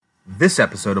This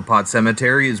episode of Pod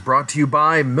Cemetery is brought to you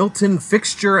by Milton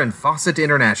Fixture and Faucet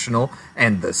International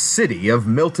and the city of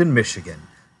Milton, Michigan.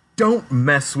 Don't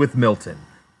mess with Milton.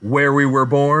 Where we were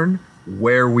born,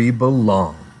 where we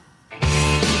belong. Under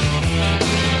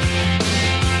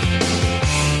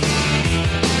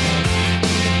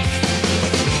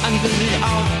the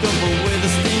October with the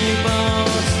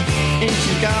steamboats,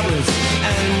 ancient goblins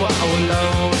and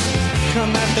wallows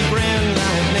come at the grand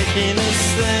line making a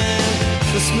sound.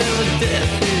 The smell of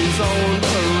death is all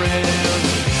around.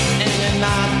 And at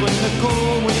night when the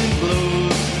cold wind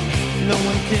blows, no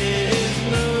one cares,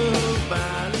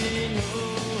 nobody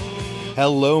knows.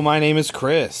 Hello, my name is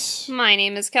Chris. My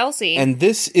name is Kelsey. And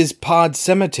this is Pod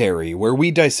Cemetery, where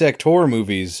we dissect horror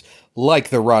movies like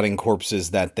the rotting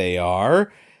corpses that they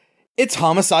are. It's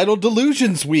Homicidal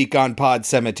Delusions Week on Pod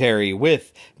Cemetery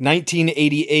with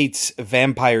 1988's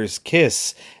Vampire's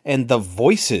Kiss and The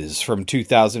Voices from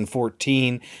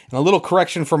 2014. And a little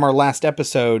correction from our last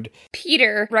episode.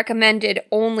 Peter recommended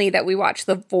only that we watch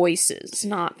The Voices,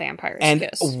 not Vampire's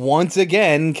Kiss. And once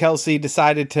again, Kelsey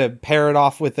decided to pair it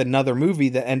off with another movie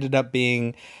that ended up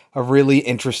being a really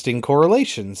interesting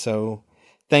correlation. So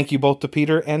thank you both to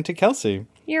Peter and to Kelsey.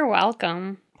 You're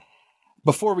welcome.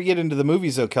 Before we get into the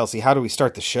movies, though, Kelsey, how do we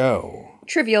start the show?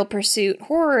 Trivial Pursuit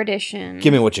Horror Edition.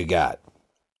 Give me what you got.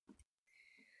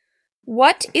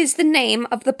 What is the name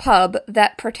of the pub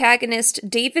that protagonist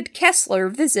David Kessler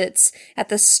visits at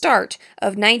the start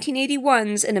of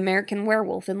 1981's An American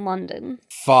Werewolf in London?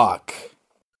 Fuck.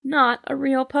 Not a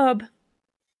real pub.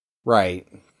 Right.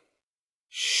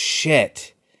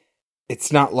 Shit.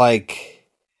 It's not like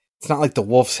the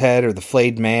Wolf's Head or the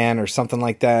Flayed Man or something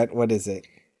like that. What is it?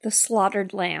 The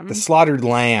Slaughtered Lamb. The Slaughtered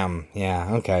Lamb.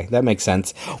 Yeah, okay. That makes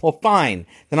sense. Well, fine.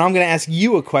 Then I'm going to ask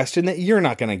you a question that you're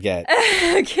not going to get.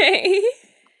 Okay.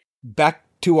 Back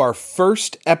to our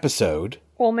first episode.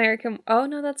 Well, American... Oh,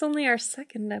 no, that's only our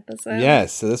second episode.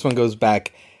 Yes, so this one goes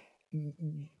back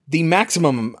the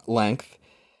maximum length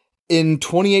in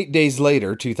 28 Days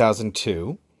Later,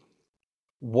 2002.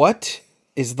 What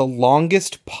is the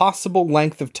longest possible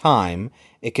length of time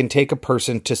it can take a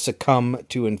person to succumb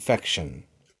to infection?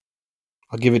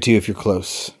 I'll give it to you if you're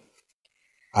close.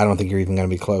 I don't think you're even going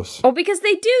to be close. Oh, because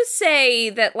they do say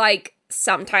that, like,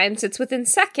 sometimes it's within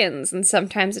seconds and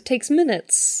sometimes it takes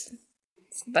minutes.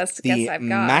 That's the guess I've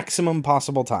got. Maximum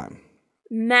possible time.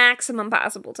 Maximum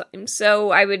possible time.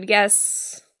 So I would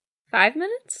guess 5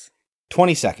 minutes?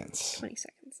 20 seconds. 20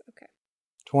 seconds, okay.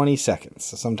 20 seconds.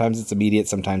 So sometimes it's immediate,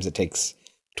 sometimes it takes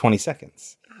 20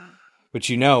 seconds. But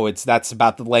you know, that's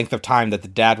about the length of time that the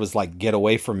dad was like, get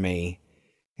away from me,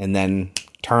 and then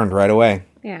turned right away.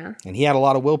 Yeah. And he had a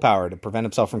lot of willpower to prevent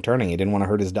himself from turning. He didn't want to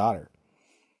hurt his daughter.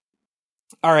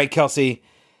 All right, Kelsey.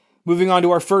 Moving on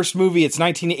to our first movie. It's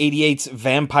 1988's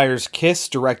Vampire's Kiss,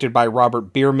 directed by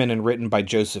Robert Bierman and written by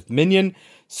Joseph Minion,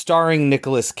 starring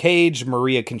Nicolas Cage,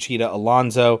 Maria Conchita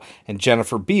Alonso, and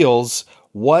Jennifer Beals.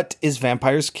 What is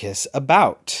Vampire's Kiss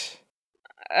about?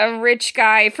 A rich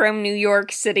guy from New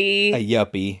York City. A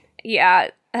yuppie. Yeah.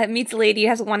 Meets a lady,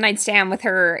 has a one-night stand with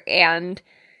her, and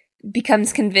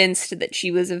becomes convinced that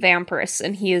she was a vampiress,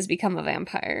 and he has become a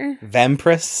vampire.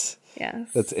 Vampiress?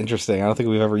 Yes. That's interesting. I don't think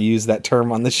we've ever used that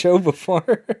term on the show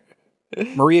before.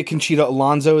 Maria Conchita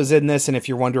Alonso is in this, and if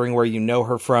you're wondering where you know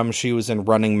her from, she was in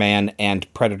Running Man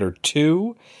and Predator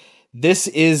 2. This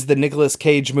is the Nicolas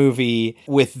Cage movie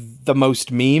with the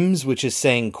most memes, which is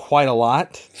saying quite a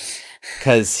lot,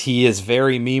 because he is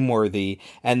very meme-worthy,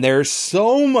 and there's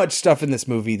so much stuff in this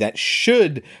movie that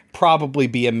should probably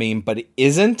be a meme, but it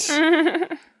isn't.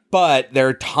 But there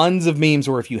are tons of memes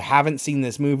where if you haven't seen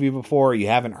this movie before, or you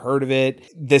haven't heard of it,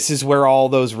 this is where all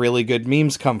those really good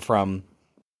memes come from.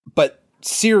 But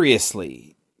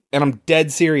seriously, and I'm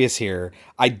dead serious here,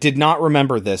 I did not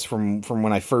remember this from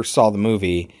when I first saw the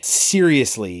movie.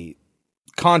 Seriously,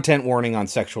 content warning on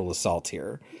sexual assault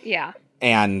here. Yeah.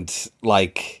 And,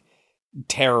 like,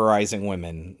 terrorizing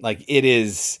women. Like,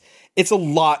 it's a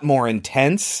lot more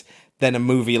intense than a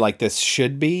movie like this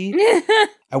should be.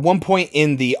 At one point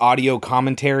in the audio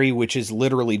commentary, which is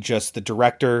literally just the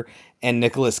director and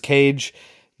Nicolas Cage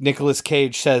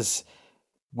says,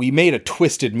 "We made a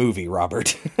twisted movie,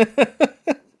 Robert."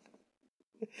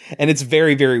 And it's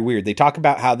very, very weird. They talk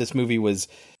about how this movie was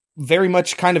very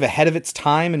much kind of ahead of its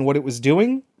time and what it was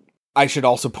doing. I should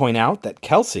also point out that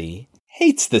Kelsey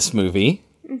hates this movie.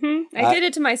 Mm-hmm. I did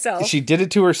it to myself. She did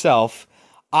it to herself.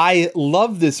 I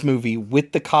love this movie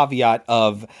with the caveat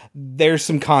of there's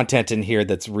some content in here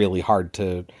that's really hard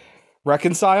to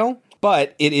reconcile.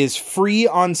 But it is free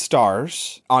on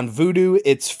Stars. On Vudu,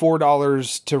 it's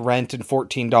 $4 to rent and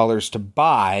 $14 to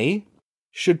buy.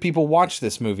 Should people watch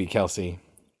this movie, Kelsey?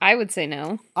 I would say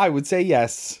no. I would say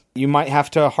yes. You might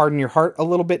have to harden your heart a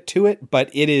little bit to it, but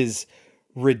it is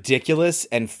ridiculous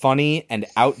and funny and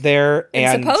out there.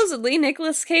 And supposedly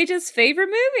Nicolas Cage's favorite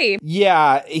movie.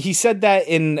 Yeah, he said that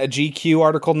in a GQ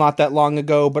article not that long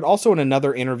ago, but also in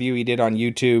another interview he did on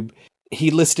YouTube. He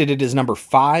listed it as number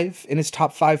 5 in his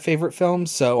top 5 favorite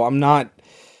films, so I'm not...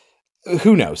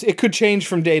 Who knows? It could change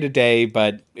from day to day,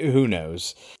 but who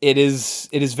knows? It is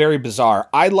very bizarre.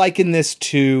 I liken this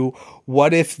to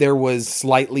what if there was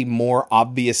slightly more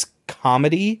obvious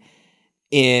comedy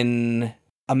in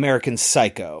American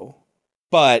Psycho,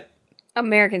 but...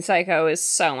 American Psycho is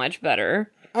so much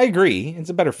better. I agree.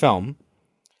 It's a better film.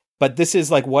 But this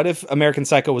is like, what if American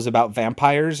Psycho was about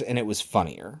vampires and it was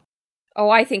funnier?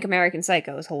 Oh, I think American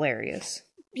Psycho is hilarious.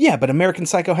 Yeah, but American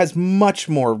Psycho has much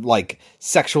more, like,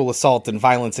 sexual assault and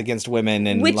violence against women.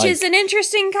 And which is an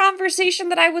interesting conversation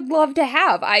that I would love to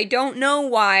have. I don't know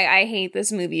why I hate this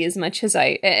movie as much as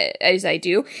I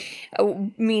do.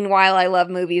 Meanwhile, I love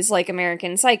movies like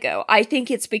American Psycho. I think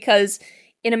it's because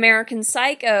in American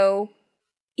Psycho,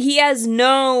 he's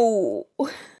not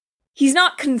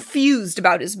confused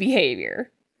about his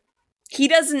behavior.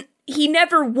 He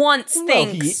never once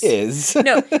thinks... Well, he is.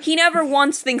 No, he never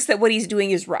once thinks that what he's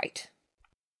doing is right.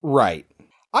 Right.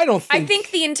 I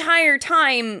think the entire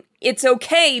time it's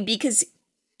okay because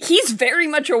he's very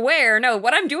much aware, no,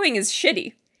 what I'm doing is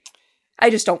shitty. I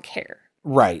just don't care.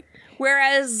 Right.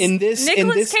 Whereas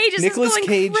Nicolas Cage is going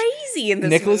crazy in this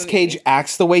Nicolas movie. Cage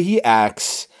acts the way he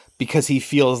acts because he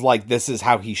feels like this is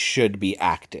how he should be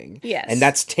acting. Yes. And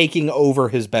that's taking over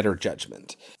his better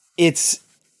judgment. It's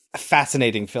a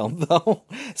fascinating film, though,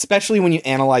 especially when you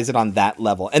analyze it on that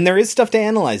level. And there is stuff to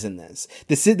analyze in this.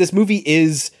 This movie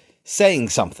is saying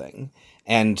something,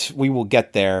 and we will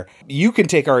get there. You can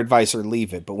take our advice or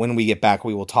leave it, but when we get back,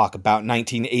 we will talk about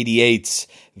 1988's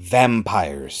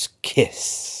Vampire's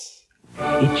Kiss.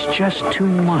 It's just too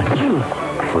much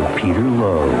for Peter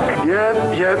Lowe.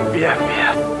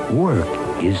 Yep.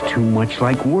 Work is too much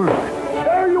like work.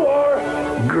 There you are.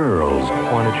 Girls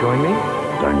Want to join me?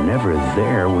 are never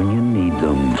there when you need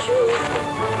them.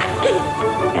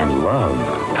 And love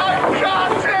I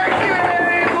can't take it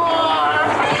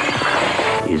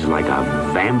anymore. is like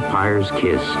a vampire's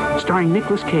kiss. Starring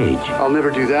Nicolas Cage. I'll never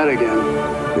do that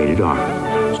again. Rated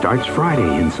R. Starts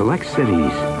Friday in select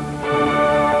cities.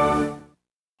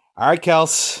 All right,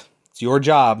 Kels, it's your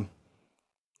job.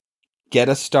 Get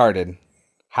us started.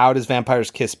 How does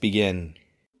Vampire's Kiss begin?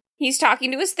 He's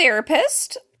talking to his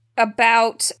therapist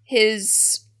about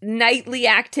his nightly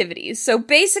activities. So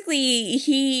basically,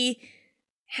 he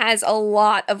has a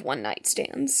lot of one-night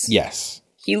stands. Yes.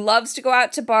 He loves to go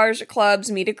out to bars or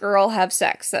clubs, meet a girl, have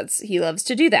sex. He loves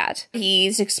to do that.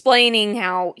 He's explaining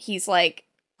how he's like,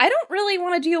 I don't really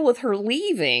want to deal with her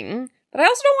leaving, but I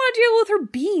also don't want to deal with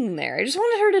her being there. I just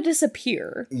wanted her to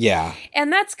disappear. Yeah.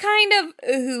 And that's kind of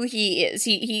who he is.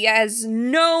 He has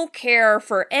no care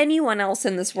for anyone else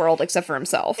in this world except for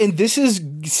himself. And this is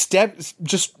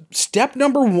step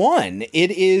number 1.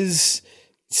 It is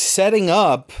setting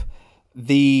up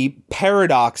the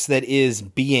paradox that is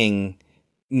being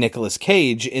Nicolas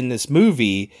Cage in this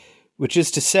movie, which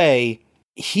is to say,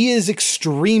 he is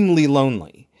extremely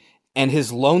lonely, and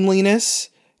his loneliness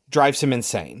drives him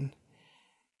insane.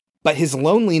 But his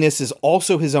loneliness is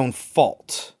also his own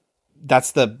fault.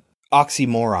 That's the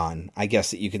oxymoron, I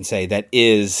guess that you can say, that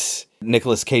is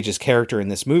Nicolas Cage's character in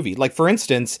this movie. Like, for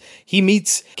instance, he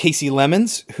meets Casey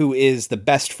Lemons, who is the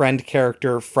best friend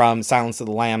character from Silence of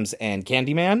the Lambs and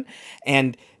Candyman,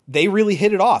 and they really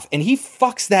hit it off. And he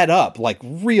fucks that up, like,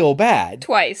 real bad.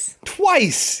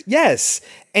 Twice, yes.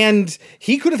 And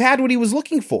he could have had what he was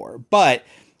looking for, but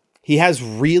he has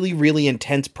really, really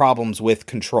intense problems with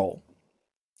control.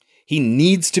 He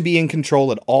needs to be in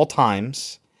control at all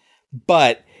times,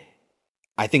 but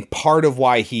I think part of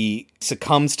why he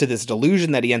succumbs to this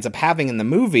delusion that he ends up having in the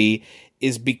movie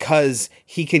is because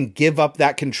he can give up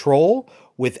that control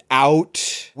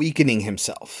without weakening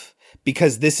himself.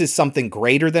 Because this is something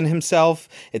greater than himself.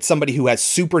 It's somebody who has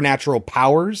supernatural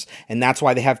powers, and that's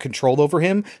why they have control over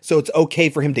him. So it's okay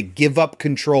for him to give up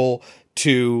control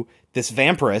to this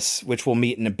vampiress, which we'll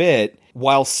meet in a bit,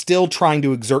 while still trying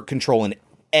to exert control in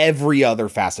every other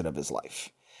facet of his life.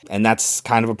 And that's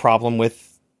kind of a problem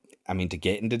with, to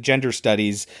get into gender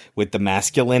studies, with the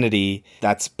masculinity,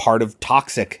 that's part of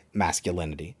toxic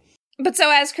masculinity. But so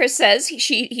as Chris says,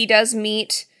 he does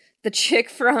meet the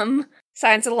chick from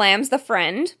Silence of the Lambs, the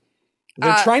friend.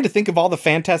 They're trying to think of all the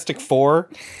Fantastic Four,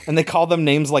 and they call them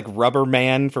names like Rubber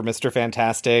Man for Mr.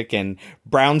 Fantastic and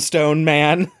Brownstone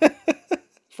Man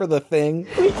for the Thing.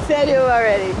 We said it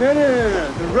already.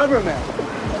 No. The Rubber Man.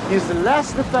 He's the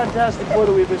last of the Fantastic Four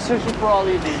that we've been searching for all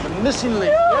evening. The missing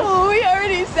link. No, we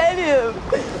already said him.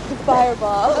 The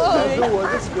fireball. The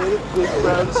one that's made of big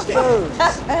brown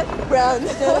stones.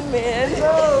 Brownstone man.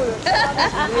 No,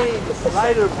 that's not his name.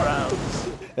 Lighter browns.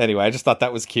 Anyway, I just thought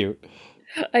that was cute.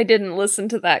 I didn't listen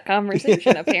to that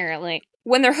conversation, apparently.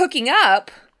 When they're hooking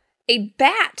up, a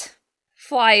bat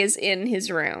flies in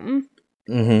his room.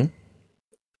 Mm-hmm.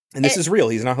 And this is real.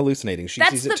 He's not hallucinating. She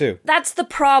sees it too. That's the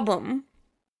problem.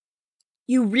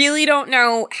 You really don't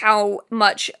know how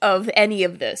much of any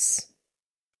of this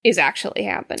is actually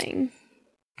happening.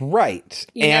 Right.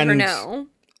 You never know.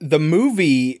 The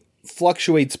movie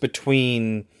fluctuates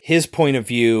between his point of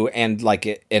view and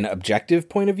like an objective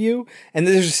point of view. And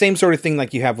there's the same sort of thing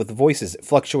like you have with the voices. It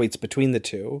fluctuates between the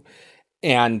two.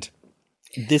 And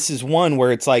this is one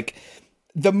where it's like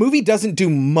the movie doesn't do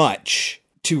much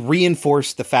to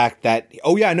reinforce the fact that,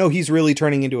 oh yeah, no, he's really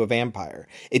turning into a vampire.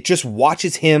 It just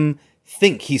watches him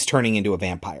think he's turning into a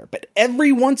vampire. But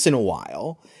every once in a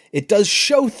while, it does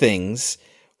show things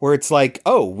where it's like,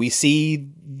 oh, we see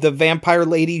the vampire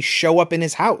lady show up in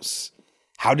his house.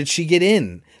 How did she get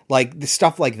in? Like the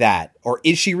stuff like that. Or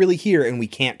is she really here and we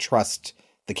can't trust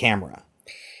the camera?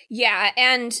 Yeah,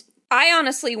 and I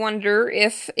honestly wonder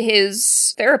if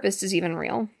his therapist is even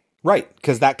real. Right,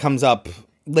 because that comes up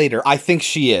later. I think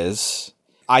she is.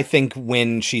 I think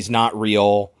when she's not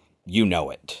real, you know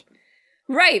it.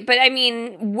 Right, but I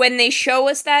mean, when they show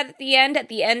us that at the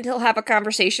end he'll have a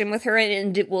conversation with her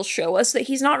and it will show us that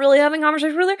he's not really having a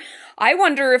conversation with her. I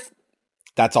wonder if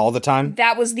that's all the time?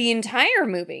 That was the entire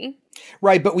movie.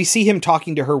 Right, but we see him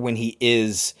talking to her when he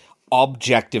is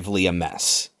objectively a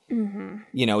mess. Mm-hmm.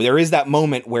 You know, there is that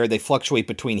moment where they fluctuate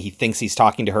between he thinks he's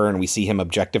talking to her and we see him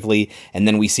objectively, and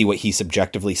then we see what he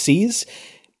subjectively sees.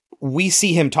 We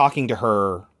see him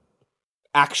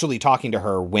actually talking to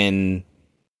her when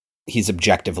he's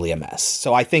objectively a mess.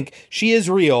 So I think she is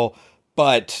real,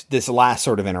 but this last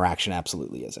sort of interaction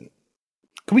absolutely isn't.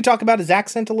 Can we talk about his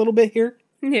accent a little bit here?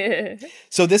 Yeah.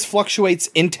 So this fluctuates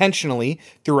intentionally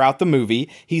throughout the movie.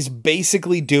 He's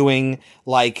basically doing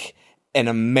like an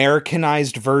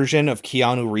Americanized version of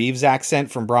Keanu Reeves'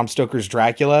 accent from Bram Stoker's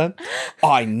Dracula.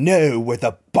 I know where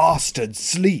the bastard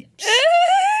sleeps.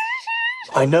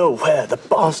 I know where the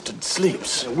bastard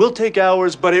sleeps. It will take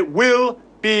hours, but it will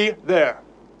be there.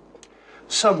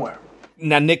 Somewhere.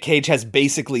 Now, Nick Cage has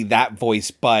basically that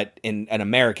voice, but in an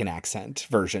American accent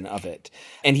version of it.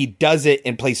 And he does it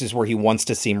in places where he wants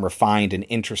to seem refined and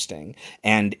interesting.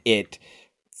 And it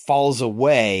falls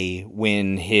away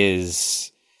when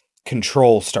his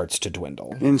control starts to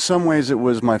dwindle. In some ways, it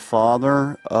was my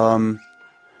father,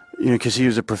 because he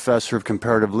was a professor of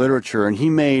comparative literature, and he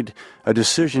made a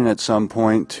decision at some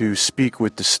point to speak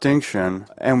with distinction.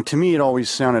 And to me, it always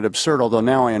sounded absurd, although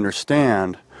now I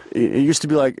understand. It used to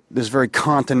be like this very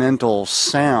continental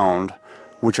sound,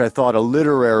 which I thought a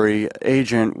literary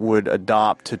agent would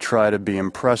adopt to try to be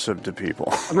impressive to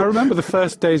people. And I remember the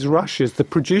first day's rushes, the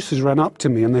producers ran up to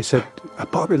me and they said,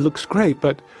 Bob, it looks great,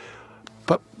 but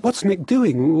what's Nick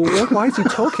doing? Why is he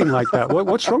talking like that?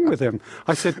 What's wrong with him?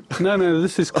 I said, no,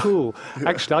 this is cool.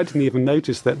 Actually, I didn't even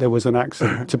notice that there was an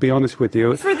accent, to be honest with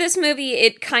you. For this movie,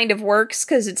 it kind of works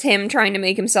because it's him trying to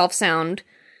make himself sound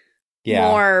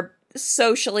more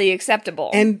socially acceptable.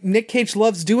 And Nick Cage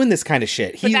loves doing this kind of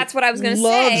shit. But that's what I was going to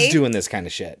say. Loves doing this kind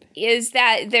of shit. Is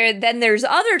that there's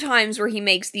other times where he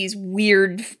makes these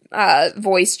weird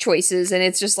voice choices and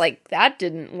it's just like, that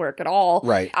didn't work at all.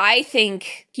 Right. I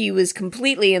think he was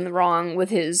completely in the wrong with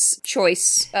his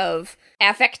choice of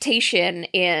affectation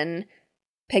in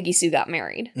Peggy Sue Got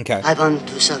Married. Okay. I want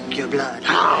to suck your blood.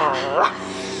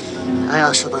 I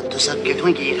also want to suck your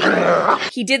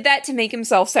Twinkie. He did that to make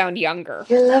himself sound younger.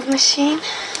 Your love machine,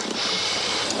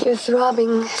 your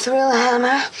throbbing thrill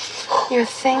hammer, your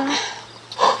thing.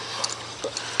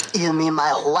 You mean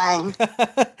my wang?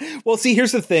 Well, see,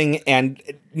 here's the thing, and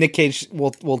Nick Cage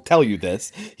will tell you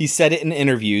this. He said it in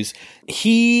interviews.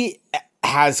 He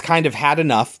has kind of had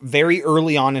enough very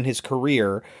early on in his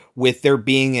career with there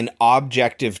being an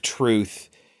objective truth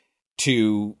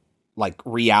to like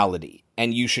reality.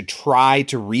 And you should try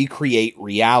to recreate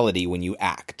reality when you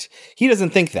act. He doesn't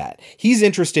think that. He's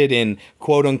interested in,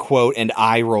 quote unquote, and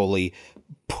eye-rolly,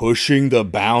 pushing the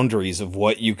boundaries of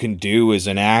what you can do as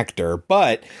an actor.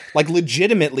 But, like,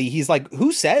 legitimately, he's like,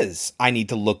 who says I need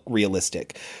to look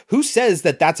realistic? Who says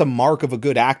that that's a mark of a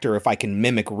good actor if I can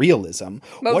mimic realism?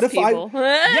 Most what if people.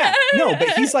 But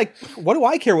he's like, what do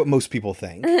I care what most people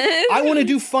think? I want to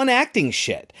do fun acting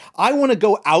shit. I want to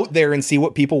go out there and see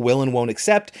what people will and won't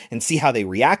accept and see how they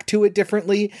react to it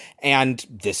differently. And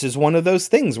this is one of those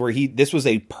things where this was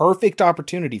a perfect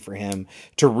opportunity for him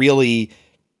to really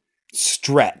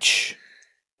stretch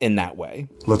in that way.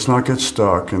 Let's not get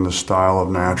stuck in the style of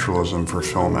naturalism for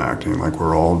film acting like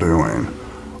we're all doing.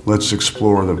 Let's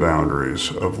explore the boundaries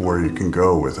of where you can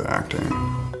go with acting.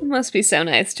 It must be so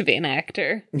nice to be an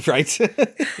actor. Right?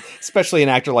 Especially an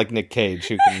actor like Nick Cage,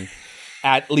 who can,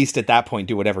 at least at that point,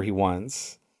 do whatever he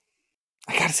wants.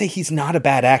 I gotta say, he's not a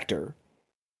bad actor.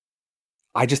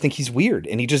 I just think he's weird,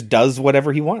 and he just does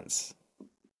whatever he wants.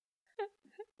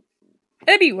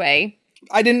 Anyway.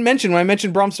 I didn't mention, when I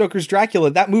mentioned Bram Stoker's Dracula,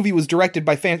 that movie was directed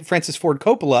by Francis Ford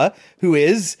Coppola, who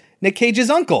is Nick Cage's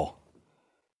uncle.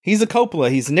 He's a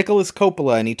Coppola. He's Nicholas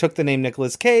Coppola, and he took the name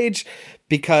Nicolas Cage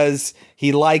because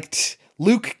he liked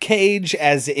Luke Cage,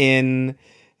 as in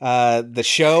the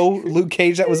show Luke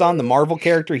Cage that was on, the Marvel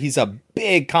character. He's a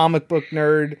big comic book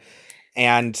nerd,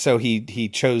 and so he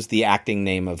chose the acting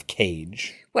name of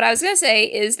Cage. What I was going to say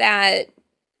is that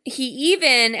he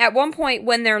even, at one point,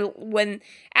 when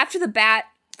after the bat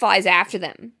flies after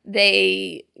them,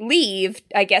 they leave,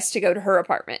 I guess, to go to her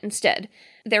apartment instead.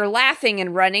 They're laughing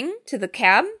and running to the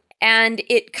cab, and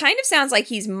it kind of sounds like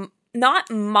he's not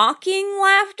mocking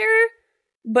laughter,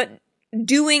 but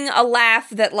doing a laugh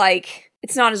that, like,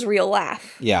 it's not his real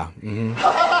laugh. Yeah. Mm-hmm.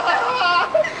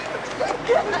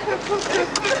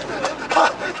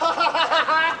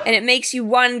 And it makes you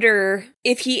wonder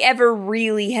if he ever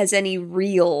really has any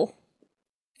real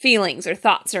feelings or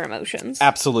thoughts or emotions.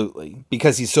 Absolutely.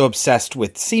 Because he's so obsessed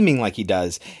with seeming like he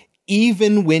does.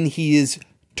 Even when he is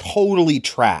totally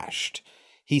trashed,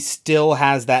 he still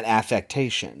has that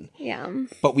affectation. Yeah.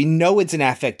 But we know it's an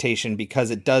affectation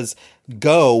because it does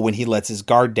go when he lets his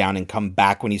guard down and come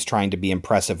back when he's trying to be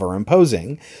impressive or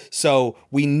imposing. So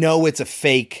we know it's a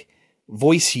fake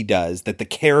voice he does, that the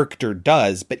character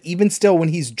does, but even still, when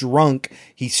he's drunk,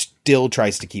 he still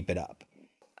tries to keep it up.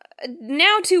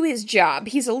 Now to his job.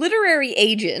 He's a literary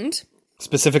agent.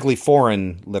 Specifically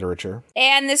foreign literature.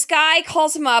 And this guy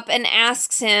calls him up and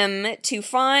asks him to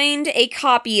find a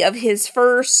copy of his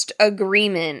first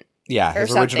agreement. Yeah,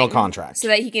 his original contract. So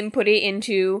that he can put it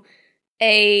into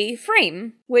a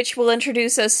frame, which will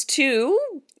introduce us to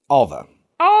Alva.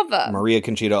 Alva. Maria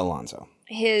Conchita Alonso.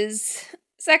 His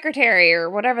secretary, or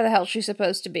whatever the hell she's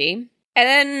supposed to be. And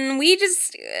then we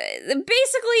just,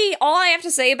 basically, all I have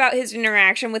to say about his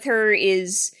interaction with her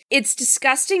is, it's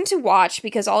disgusting to watch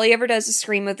because all he ever does is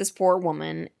scream at this poor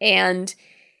woman. And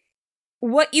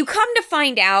what you come to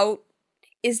find out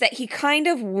is that he kind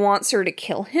of wants her to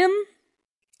kill him.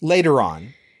 Later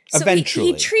on. So eventually.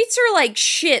 He treats her like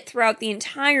shit throughout the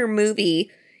entire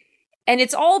movie. And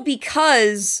it's all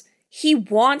because he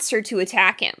wants her to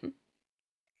attack him.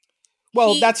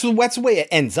 Well, that's the way it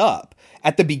ends up.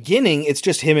 At the beginning, it's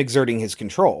just him exerting his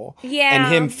control. Yeah.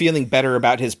 And him feeling better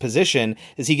about his position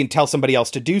as he can tell somebody else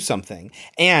to do something.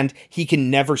 And he can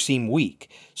never seem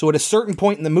weak. So at a certain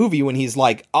point in the movie when he's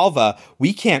like, Alva,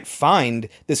 we can't find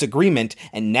this agreement,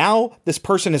 and now this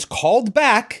person is called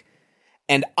back,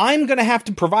 and I'm going to have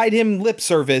to provide him lip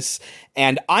service,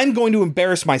 and I'm going to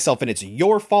embarrass myself, and it's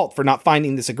your fault for not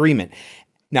finding this agreement.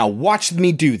 Now watch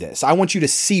me do this. I want you to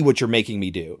see what you're making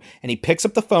me do. And he picks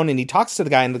up the phone and he talks to the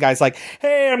guy, and the guy's like,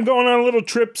 hey, I'm going on a little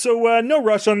trip, so no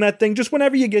rush on that thing. Just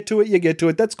whenever you get to it, you get to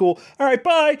it. That's cool. All right,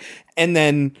 bye. And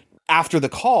then after the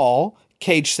call,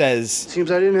 Cage says,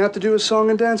 seems I didn't have to do a song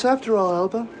and dance after all,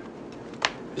 Alva.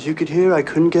 As you could hear, I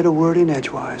couldn't get a word in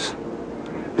edgewise.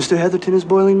 Mr. Heatherton is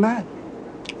boiling mad.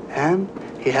 And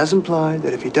he has implied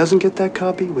that if he doesn't get that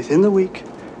copy within the week,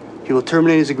 he will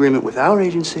terminate his agreement with our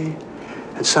agency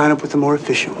and sign up with a more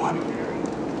efficient one.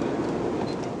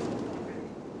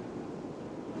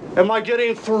 Am I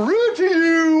getting through to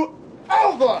you,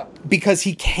 Alva? Because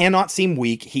he cannot seem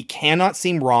weak, he cannot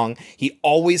seem wrong, he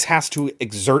always has to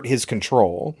exert his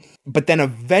control. But then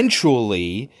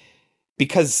eventually,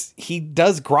 because he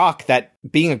does grok that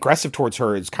being aggressive towards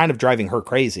her is kind of driving her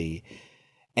crazy,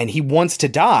 and he wants to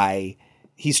die,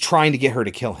 he's trying to get her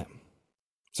to kill him.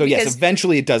 So because yes,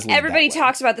 eventually it does lead everybody that way.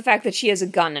 Talks about the fact that she has a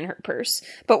gun in her purse.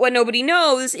 But what nobody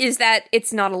knows is that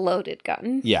it's not a loaded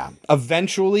gun. Yeah.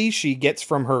 Eventually she gets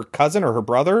from her cousin or her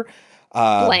brother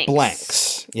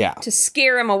blanks. Yeah. To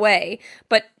scare him away.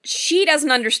 But she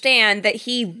doesn't understand that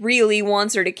he really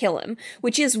wants her to kill him.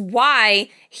 Which is why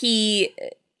he...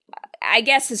 I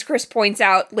guess, as Chris points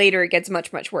out later, it gets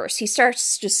much, much worse. He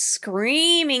starts just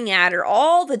screaming at her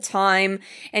all the time,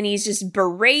 and he's just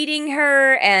berating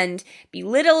her and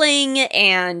belittling,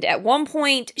 and at one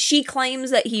point, she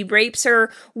claims that he rapes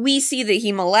her. We see that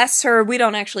he molests her. We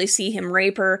don't actually see him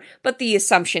rape her, but the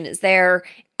assumption is there,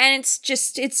 and it's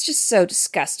just so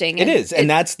disgusting. It is, and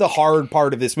that's the hard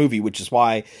part of this movie, which is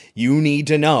why you need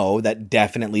to know that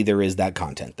definitely there is that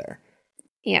content there.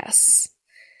 Yes.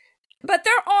 But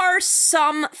there are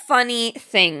some funny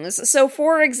things. So,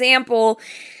 for example,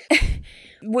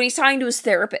 when he's talking to his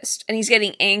therapist and he's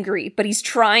getting angry, but he's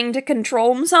trying to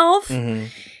control himself,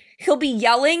 he'll be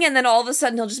yelling and then all of a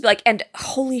sudden he'll just be like, and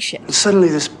holy shit. And suddenly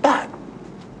this bat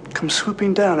comes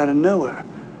swooping down out of nowhere.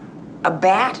 A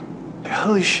bat?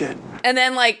 Holy shit. And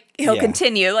then, like, he'll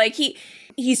continue. Like,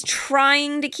 he's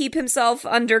trying to keep himself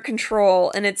under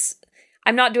control, and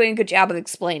I'm not doing a good job of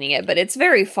explaining it, but it's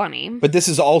very funny. But this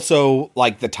is also,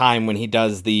 like, the time when he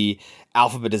does the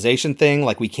alphabetization thing.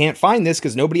 Like, we can't find this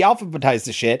because nobody alphabetized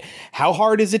the shit. How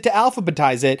hard is it to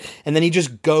alphabetize it? And then he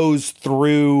just goes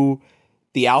through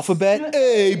the alphabet,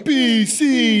 A, B,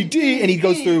 C, D, and he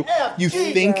goes through, you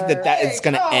think that is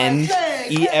going to end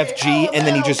E, F, G, and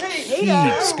then he just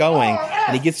keeps going,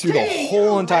 and he gets through the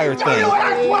whole entire thing.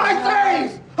 That's my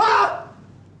things! Huh?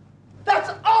 That's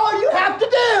all you have to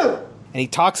do! And he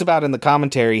talks about in the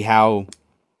commentary how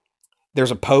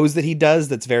there's a pose that he does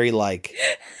that's very, like,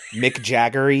 Mick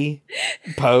Jagger-y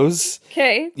pose.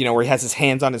 Okay. You know, where he has his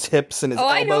hands on his hips and his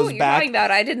elbows I know what you're back. talking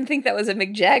about. I didn't think that was a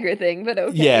Mick Jagger thing, but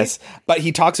okay. Yes, but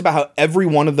he talks about how every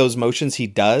one of those motions he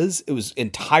does, it was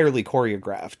entirely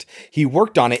choreographed. He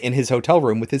worked on it in his hotel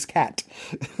room with his cat.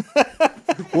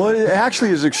 Well, it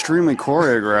actually is extremely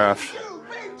choreographed.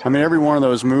 I mean, every one of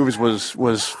those moves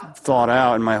was thought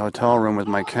out in my hotel room with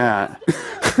my cat.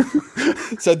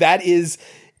 So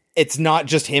it's not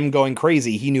just him going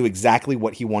crazy. He knew exactly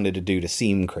what he wanted to do to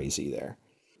seem crazy there.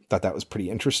 Thought that was pretty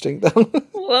interesting, though.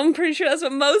 Well, I'm pretty sure that's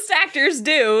what most actors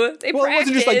do. They practice.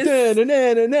 It wasn't just like,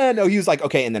 da-na-na-na-na. No, he was like,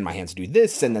 okay, and then my hands do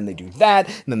this, and then they do that,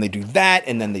 and then they do that,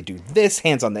 and then they do this,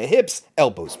 hands on the hips,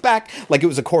 elbows back, like it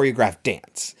was a choreographed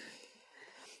dance.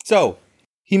 So,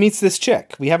 he meets this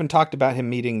chick. We haven't talked about him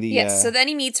meeting the... Yes, so then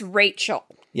he meets Rachel.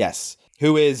 Yes,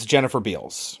 who is Jennifer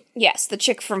Beals. Yes, the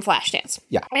chick from Flashdance.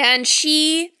 Yeah. And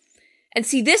see,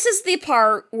 this is the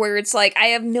part where it's like, I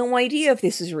have no idea if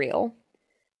this is real.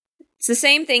 It's the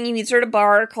same thing. He meets her at a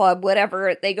bar, club,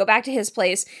 whatever. They go back to his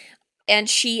place, and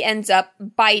she ends up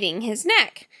biting his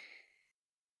neck.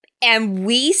 And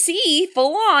we see,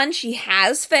 full on, she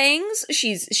has fangs.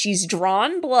 She's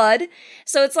drawn blood.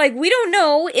 So it's like, we don't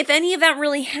know if any of that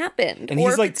really happened. And or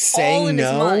he's if like it's all saying in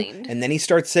his no, mind. and then he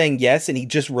starts saying yes, and he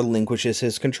just relinquishes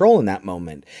his control in that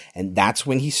moment. And that's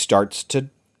when he starts to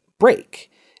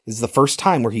break. This is the first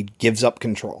time where he gives up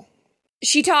control.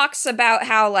 She talks about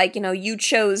how, like, you know, you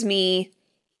chose me,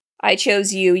 I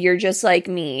chose you, you're just like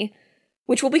me,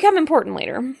 which will become important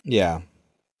later. Yeah.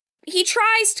 He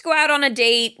tries to go out on a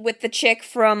date with the chick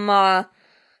from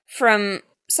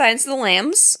Silence of the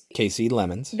Lambs. Casey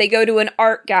Lemons. They go to an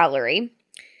art gallery,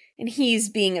 and he's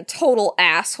being a total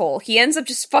asshole. He ends up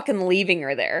just fucking leaving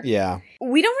her there. Yeah.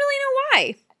 We don't really know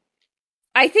why.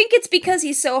 I think it's because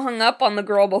he's so hung up on the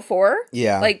girl before.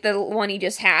 Yeah. Like the one he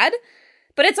just had.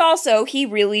 But it's also, he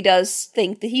really does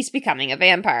think that he's becoming a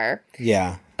vampire.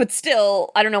 Yeah. But still,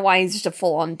 I don't know why he's just a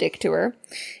full-on dick to her.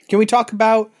 Can we talk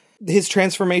about his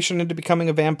transformation into becoming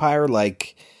a vampire?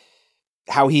 Like,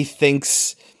 how he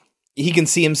thinks he can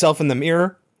see himself in the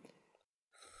mirror,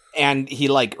 and he,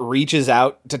 like, reaches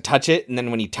out to touch it, and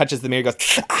then when he touches the mirror, he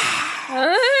goes,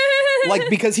 ah! Like,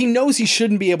 because he knows he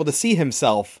shouldn't be able to see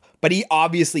himself, but he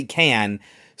obviously can.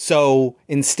 So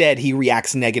instead, he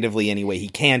reacts negatively any way he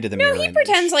can to the mirror. No, he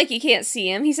pretends like he can't see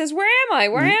him. He says, "Where am I?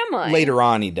 Where am I?" Later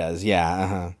on, he does. Yeah.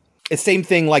 Uh-huh. It's same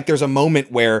thing. Like, there's a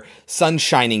moment where sun's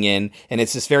shining in, and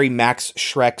it's this very Max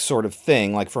Schreck sort of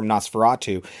thing, like from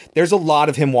Nosferatu. There's a lot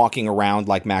of him walking around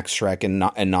like Max Schreck and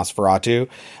Nosferatu,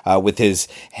 with his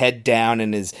head down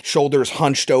and his shoulders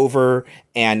hunched over,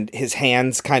 and his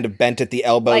hands kind of bent at the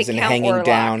elbows like and Count hanging Orlok.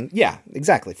 down. Yeah,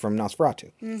 exactly, from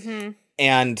Nosferatu. Mm-hmm.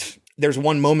 And there's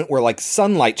one moment where, like,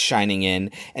 sunlight's shining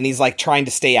in, and he's, like, trying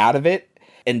to stay out of it.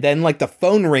 And then, like, the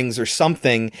phone rings or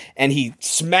something, and he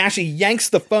yanks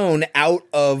the phone out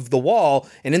of the wall,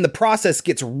 and in the process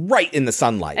gets right in the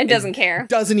sunlight. And doesn't care.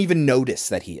 Doesn't even notice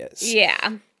that he is.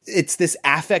 Yeah. It's this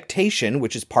affectation,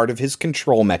 which is part of his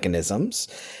control mechanisms,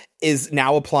 is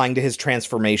now applying to his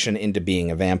transformation into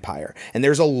being a vampire. And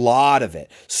there's a lot of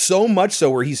it. So much so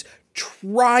where he's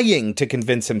trying to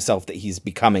convince himself that he's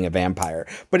becoming a vampire,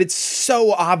 but it's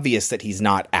so obvious that he's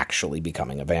not actually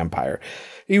becoming a vampire.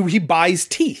 He buys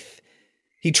teeth.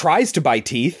 He tries to buy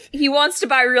teeth. He wants to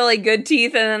buy really good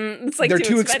teeth, and it's like they're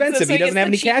too expensive. So He doesn't have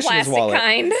any gets the cheap cash in his plastic wallet.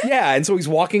 kind. Yeah, and so he's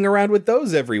walking around with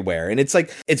those everywhere. And it's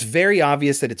like, it's very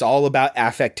obvious that it's all about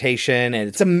affectation, and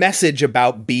it's a message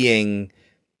about being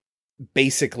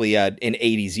basically an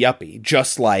 80s yuppie,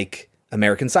 just like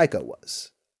American Psycho was.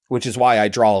 Which is why I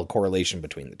draw a correlation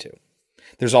between the two.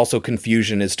 There's also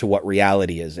confusion as to what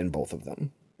reality is in both of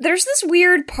them. There's this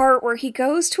weird part where he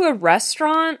goes to a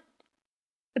restaurant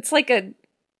it's like a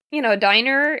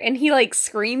diner, and he like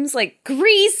screams like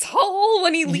grease hole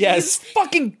when he leaves. Yes,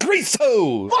 fucking grease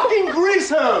hole! Fucking grease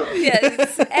hole!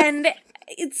 Yes, and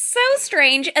it's so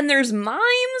strange, and there's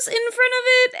mimes in front of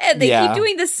it, and they keep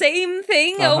doing the same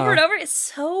thing over and over. It's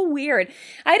so weird.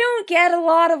 I don't get a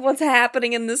lot of what's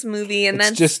happening in this movie, and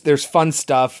it's just, there's fun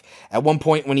stuff. At one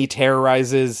point when he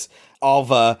terrorizes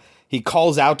Alva, he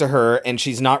calls out to her, and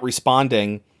she's not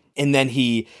responding, and then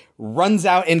he runs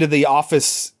out into the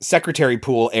office secretary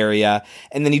pool area,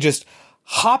 and then he just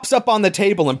hops up on the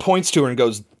table and points to her and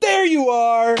goes, "There you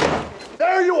are!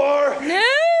 There you are!"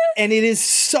 And it is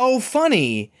so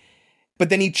funny. But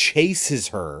then he chases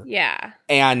her. Yeah.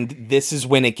 And this is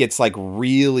when it gets like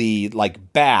really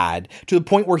like bad, to the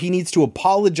point where he needs to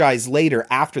apologize later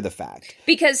after the fact.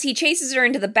 Because he chases her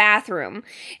into the bathroom,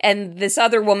 and this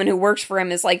other woman who works for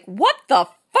him is like, "What the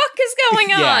fuck is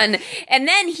going on?" And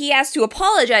then he has to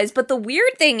apologize. But the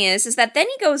weird thing is that then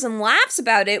he goes and laughs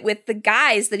about it with the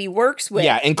guys that he works with.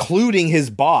 Yeah, including his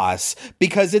boss,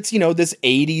 because it's, this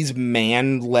 80s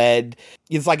man-led,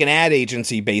 it's like an ad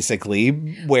agency, basically,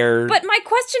 where... But my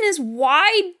question is,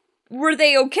 why were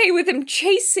they okay with him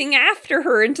chasing after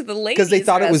her into the ladies' Because they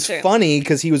thought it was restroom? funny,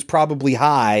 because he was probably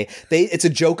high. It's a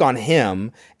joke on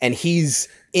him, and he's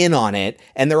in on it,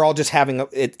 and they're all just having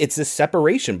it's this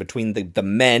separation between the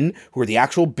men who are the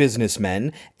actual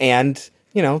businessmen and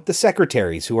the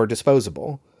secretaries who are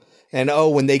disposable. And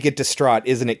when they get distraught,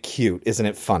 isn't it cute? Isn't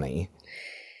it funny?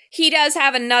 He does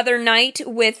have another night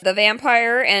with the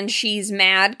vampire, and she's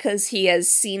mad because he has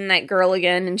seen that girl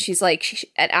again, and she's like,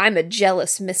 "I'm a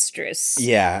jealous mistress,"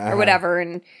 or whatever,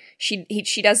 and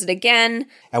she does it again.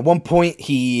 At one point,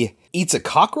 he eats a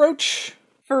cockroach.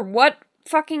 For what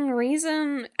fucking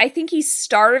reason? I think he's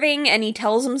starving, and he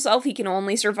tells himself he can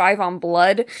only survive on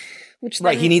blood.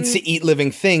 Right, he needs to eat living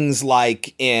things,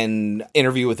 like in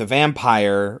Interview with a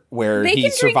Vampire, where he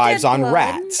survives on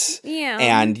rats. Yeah.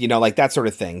 And, like that sort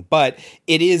of thing. But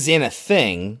it is in a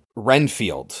thing.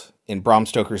 Renfield in Bram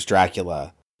Stoker's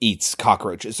Dracula eats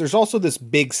cockroaches. There's also this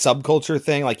big subculture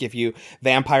thing, like if you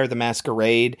Vampire the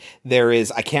Masquerade, there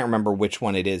is, I can't remember which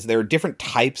one it is, there are different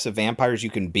types of vampires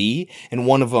you can be, and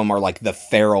one of them are like the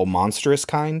feral monstrous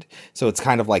kind, so it's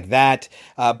kind of like that.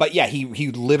 But yeah,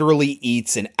 he literally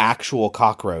eats an actual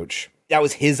cockroach. That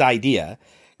was his idea,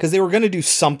 because they were going to do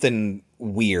something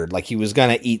weird, like he was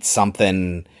going to eat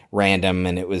something random,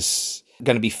 and it was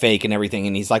going to be fake and everything,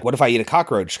 and he's like, what if I eat a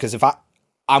cockroach? Because if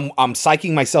I'm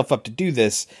psyching myself up to do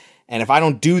this, and if I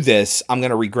don't do this, I'm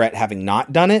going to regret having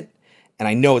not done it, and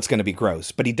I know it's going to be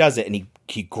gross. But he does it, and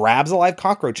he grabs a live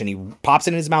cockroach, and he pops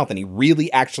it in his mouth, and he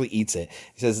really actually eats it.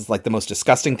 He says it's like the most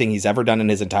disgusting thing he's ever done in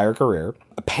his entire career.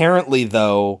 Apparently,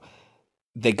 though,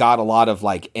 they got a lot of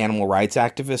like animal rights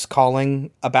activists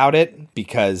calling about it,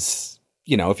 because,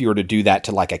 if you were to do that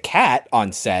to like a cat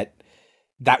on set,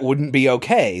 that wouldn't be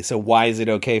okay. So why is it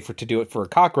okay to do it for a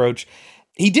cockroach?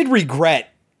 He did regret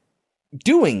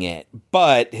doing it,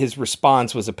 but his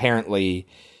response was apparently,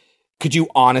 could you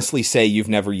honestly say you've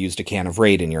never used a can of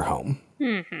Raid in your home?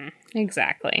 Mm-hmm.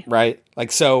 Exactly. Right?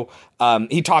 Like, so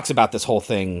he talks about this whole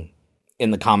thing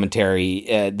in the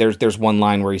commentary. There's one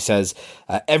line where he says,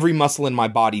 every muscle in my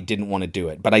body didn't want to do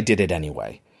it, but I did it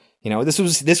anyway.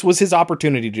 This was his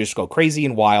opportunity to just go crazy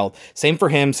and wild. Same for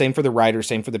him, same for the writer,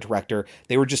 same for the director.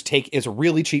 They were just it's a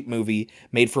really cheap movie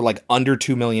made for like under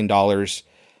 $2 million.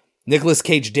 Nicolas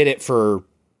Cage did it for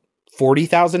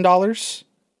 $40,000.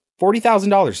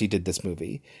 $40,000 he did this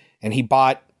movie. And he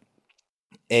bought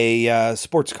a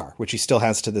sports car, which he still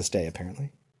has to this day, apparently.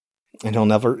 And he'll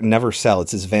never sell.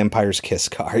 It's his vampire's kiss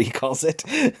car, he calls it.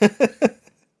 It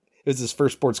was his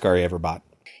first sports car he ever bought.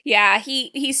 Yeah,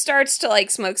 he starts to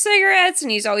like smoke cigarettes, and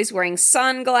he's always wearing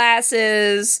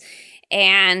sunglasses,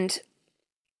 and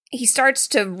he starts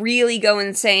to really go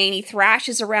insane. He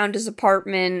thrashes around his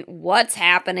apartment. What's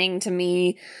happening to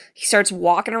me? He starts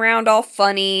walking around all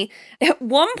funny. At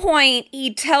one point,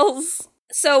 he tells...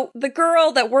 So the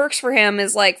girl that works for him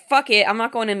is like, fuck it, I'm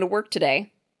not going into work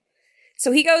today.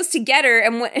 So he goes to get her,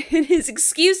 and his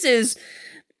excuse is,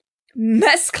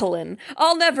 mescaline.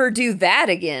 I'll never do that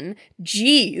again.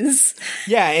 Jeez.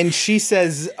 Yeah, and she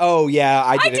says, oh yeah,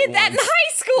 I did that in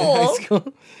high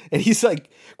school. And he's like,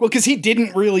 well, because he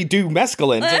didn't really do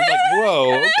mescaline. So he's like,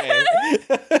 whoa,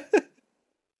 okay.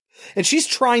 And she's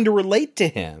trying to relate to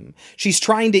him. She's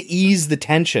trying to ease the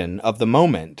tension of the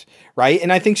moment, right?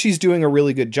 And I think she's doing a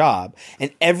really good job. And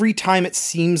every time it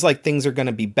seems like things are going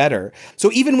to be better.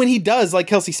 So even when he does, like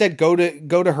Kelsey said, go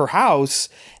to her house,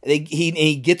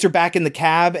 he gets her back in the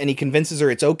cab, and he convinces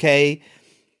her it's okay.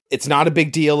 It's not a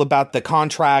big deal about the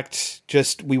contract.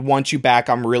 Just, we want you back.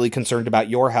 I'm really concerned about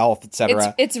your health,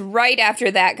 etc. It's right after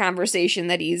that conversation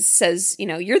that he says,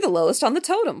 you're the lowest on the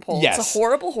totem pole. Yes. It's a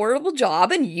horrible, horrible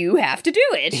job, and you have to do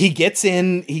it. He gets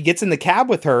in the cab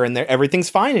with her, and everything's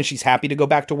fine, and she's happy to go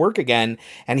back to work again.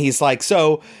 And he's like,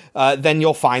 so then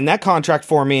you'll find that contract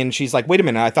for me. And she's like, wait a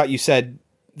minute, I thought you said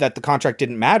that the contract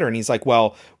didn't matter. And he's like,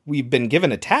 well, we've been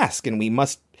given a task, and we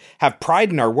must have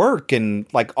pride in our work and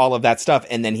like all of that stuff.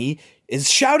 And then he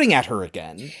is shouting at her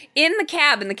again. In the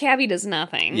cab, and the cabbie does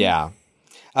nothing. Yeah.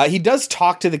 He does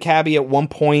talk to the cabbie at one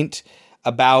point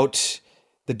about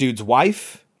the dude's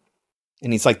wife.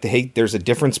 And he's like, hey, there's a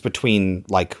difference between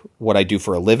like what I do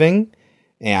for a living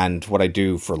and what I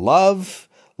do for love.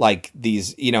 Like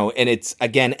these, and it's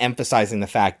again emphasizing the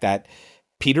fact that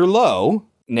Peter Lowe,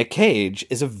 Nick Cage,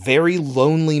 is a very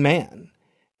lonely man.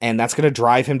 And that's going to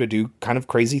drive him to do kind of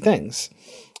crazy things.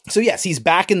 So yes, he's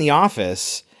back in the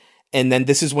office. And then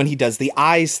this is when he does the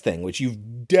eyes thing, which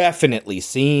you've definitely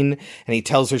seen. And he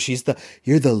tells her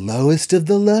you're the lowest of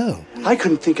the low. I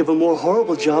couldn't think of a more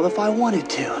horrible job if I wanted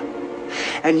to.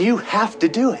 And you have to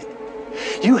do it.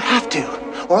 You have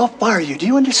to, or I'll fire you. Do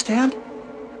you understand?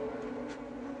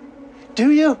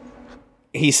 Do you?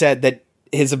 He said that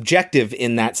his objective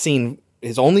in that scene,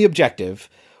 his only objective,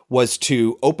 was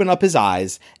to open up his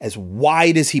eyes as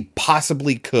wide as he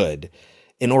possibly could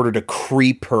in order to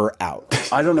creep her out.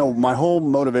 I don't know. My whole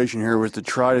motivation here was to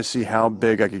try to see how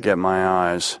big I could get my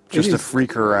eyes, just to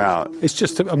freak her out. It's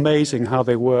just amazing how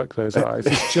they work, those eyes.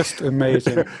 It's just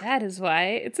amazing. That is why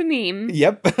it's a meme.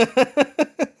 Yep.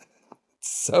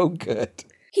 So good.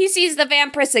 He sees the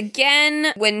vampiress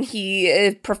again when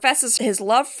he professes his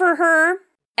love for her.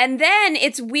 And then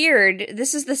it's weird.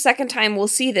 This is the second time we'll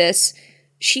see this.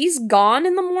 She's gone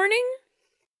in the morning,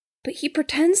 but he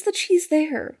pretends that she's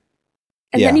there.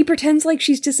 And then he pretends like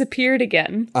she's disappeared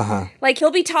again. Uh-huh. Like,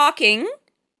 he'll be talking.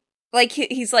 Like,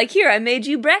 he's like, here, I made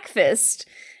you breakfast.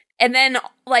 And then,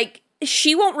 like,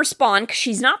 she won't respond because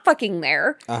she's not fucking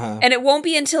there. Uh-huh. And it won't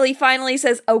be until he finally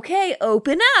says, okay,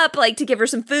 open up, like, to give her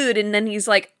some food. And then he's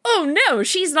like, oh, no,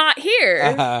 she's not here.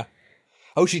 Uh-huh.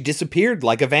 Oh, she disappeared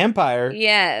like a vampire.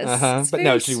 Yes. Uh-huh. But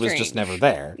no, she was just never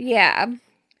there. Yeah.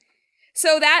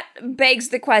 So that begs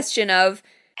the question of,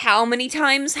 how many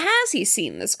times has he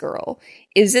seen this girl?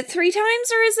 Is it 3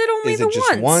 times or is it only the once? Is it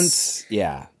just once?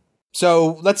 Yeah.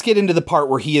 So let's get into the part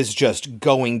where he is just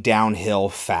going downhill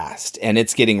fast, and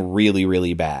it's getting really,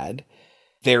 really bad.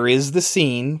 There is the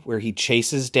scene where he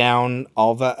chases down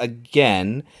Alva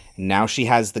again, and now she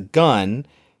has the gun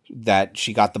that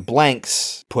she got the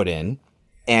blanks put in,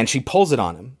 and she pulls it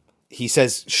on him. He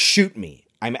says, shoot me.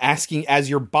 I'm asking, as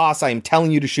your boss, I am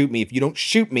telling you to shoot me. If you don't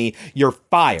shoot me, you're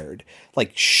fired.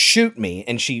 Like, shoot me.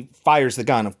 And she fires the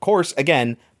gun. Of course,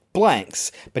 again,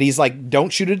 blanks. But he's like,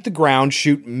 don't shoot it at the ground,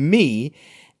 shoot me.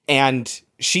 And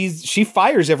she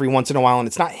fires every once in a while, and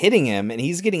it's not hitting him. And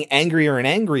he's getting angrier and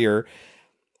angrier.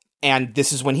 And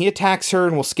this is when he attacks her,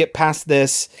 and we'll skip past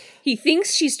this. He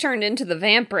thinks she's turned into the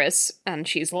vampiress, and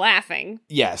she's laughing.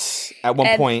 Yes, at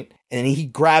one point. And he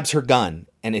grabs her gun.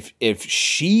 And if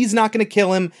she's not going to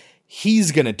kill him,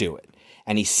 he's going to do it.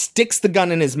 And he sticks the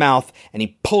gun in his mouth, and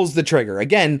he pulls the trigger.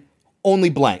 Again,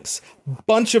 only blanks.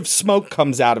 Bunch of smoke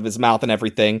comes out of his mouth and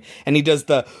everything. And he does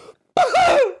the...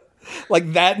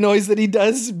 like that noise that he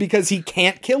does because he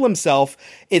can't kill himself.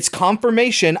 It's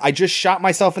confirmation. I just shot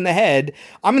myself in the head.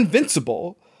 I'm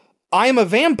invincible. I am a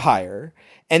vampire.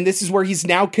 And this is where he's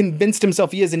now convinced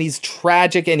himself he is, and he's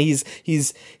tragic, and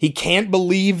he can't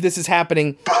believe this is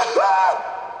happening.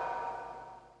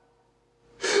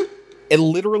 It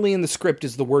literally in the script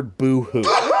is the word boo-hoo.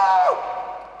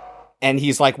 And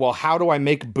he's like, well, how do I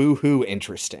make boo-hoo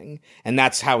interesting? And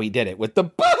that's how he did it, with the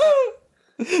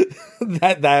boo-hoo.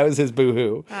 that was his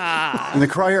boo-hoo. And the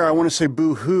cry here, I want to say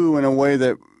boo-hoo in a way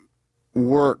that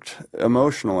worked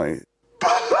emotionally.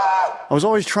 I was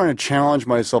always trying to challenge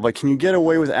myself. Like, can you get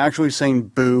away with actually saying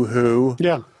boo-hoo?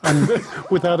 Yeah, and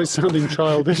without it sounding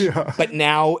childish. Yeah. But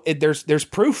now there's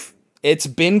proof. It's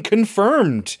been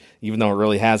confirmed, even though it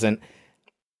really hasn't.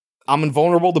 I'm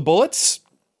invulnerable to bullets.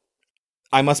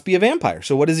 I must be a vampire.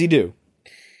 So what does he do?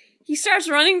 He starts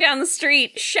running down the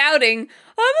street, shouting,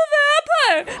 I'm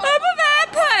a vampire! I'm a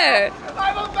vampire!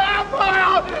 I'm a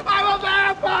vampire! I'm a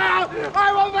vampire!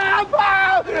 I'm a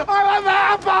vampire! I'm a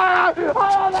vampire!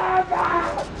 I'm a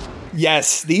vampire!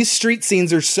 Yes, these street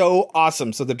scenes are so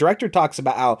awesome. So the director talks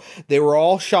about how they were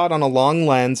all shot on a long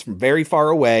lens from very far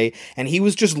away, and he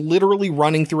was just literally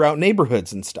running throughout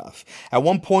neighborhoods and stuff. At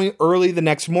one point early the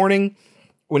next morning,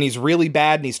 when he's really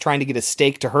bad and he's trying to get a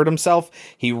steak to hurt himself,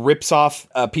 he rips off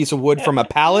a piece of wood from a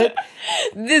pallet.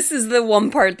 This is the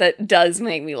one part that does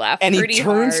make me laugh And he pretty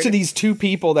turns hard. to these two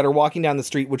people that are walking down the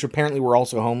street, which apparently were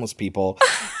also homeless people.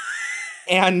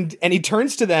 and he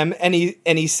turns to them and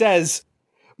he says,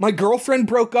 "My girlfriend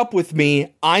broke up with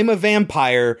me. I'm a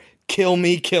vampire. Kill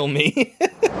me, kill me."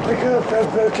 My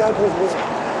girlfriend broke up with me.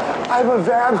 I'm a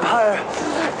vampire.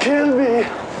 Kill me.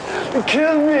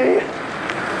 Kill me.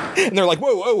 And they're like,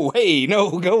 whoa, hey,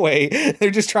 no, go away. They're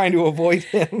just trying to avoid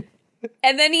him.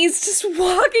 And then he's just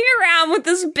walking around with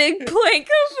this big plank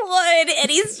of wood, and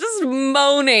he's just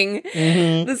moaning.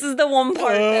 Mm-hmm. This is the one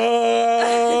part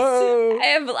that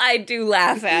I do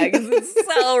laugh at, because it's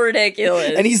so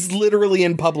ridiculous. And he's literally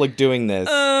in public doing this.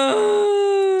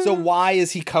 So why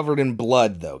is he covered in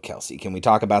blood, though, Kelsey? Can we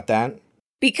talk about that?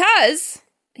 Because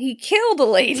he killed a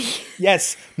lady.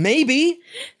 Yes, maybe.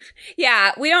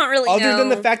 Yeah, we don't really know. Other than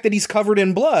the fact that he's covered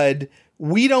in blood,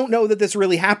 we don't know that this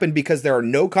really happened because there are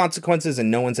no consequences and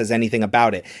no one says anything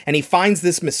about it. And he finds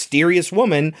this mysterious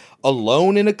woman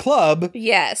alone in a club.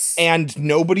 Yes. And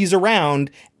nobody's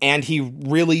around, and he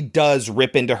really does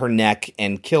rip into her neck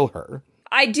and kill her.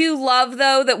 I do love,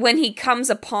 though, that when he comes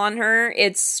upon her,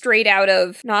 it's straight out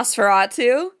of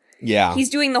Nosferatu. Yeah. He's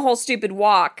doing the whole stupid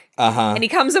walk. Uh-huh. And he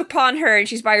comes upon her and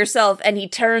she's by herself and he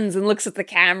turns and looks at the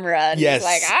camera. And Yes.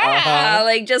 he's like,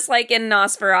 like just like in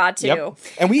Nosferatu. Yep.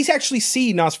 And we actually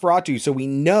see Nosferatu, so we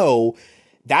know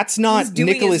that's not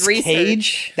Nicolas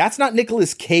Cage. That's not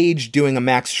Nicolas Cage doing a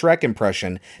Max Schreck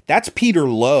impression. That's Peter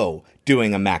Lowe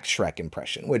doing a Max Schreck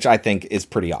impression, which I think is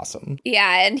pretty awesome.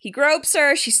 Yeah, and he gropes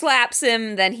her, she slaps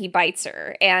him, then he bites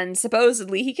her, and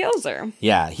supposedly he kills her.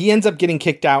 Yeah, he ends up getting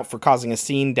kicked out for causing a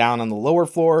scene down on the lower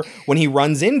floor when he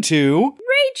runs into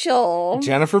Rachel.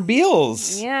 Jennifer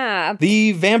Beals. Yeah.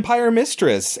 The vampire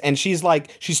mistress. And she's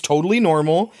totally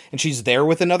normal, and she's there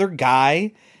with another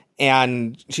guy.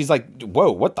 And she's like,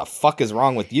 whoa, what the fuck is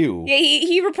wrong with you? Yeah,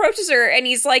 he reproaches her, and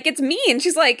he's like, it's me. And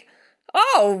she's like,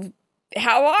 oh,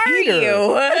 how are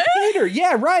you? Peter,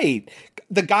 yeah, right.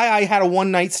 The guy I had a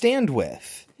one-night stand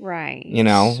with. Right. You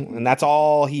know, and that's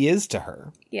all he is to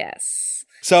her. Yes.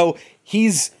 So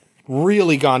he's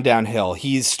really gone downhill.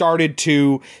 He's started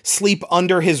to sleep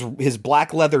under his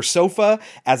black leather sofa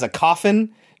as a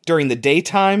coffin during the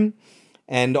daytime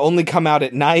and only come out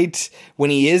at night. When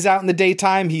he is out in the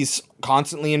daytime, he's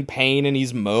constantly in pain and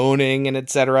he's moaning and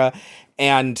etc.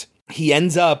 And he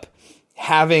ends up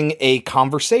having a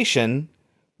conversation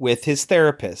with his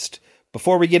therapist.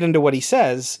 Before we get into what he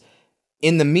says,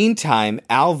 in the meantime,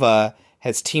 Alva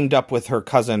has teamed up with her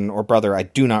cousin or brother, I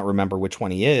do not remember which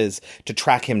one he is, to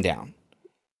track him down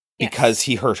because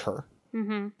he hurt her.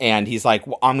 Mm-hmm. And he's like,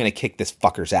 well, I'm going to kick this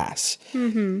fucker's ass.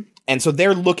 Mm-hmm. And so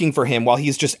they're looking for him while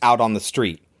he's just out on the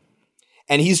street.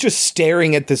 And he's just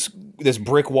staring at this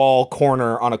brick wall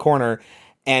on a corner,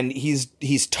 and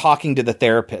he's talking to the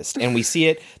therapist. And we see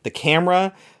it, the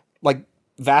camera like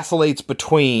vacillates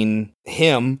between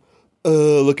him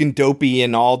looking dopey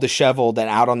and all disheveled and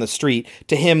out on the street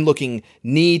to him looking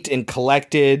neat and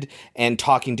collected and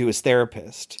talking to his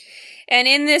therapist. And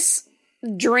in this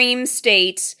dream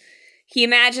state, he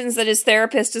imagines that his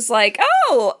therapist is like,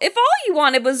 oh, if all you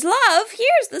wanted was love,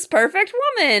 here's this perfect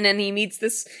woman. And he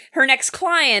meets her next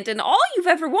client, and all you've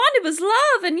ever wanted was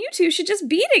love, and you two should just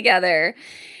be together.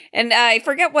 And I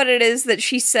forget what it is that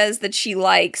she says that she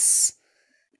likes.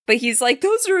 But he's like,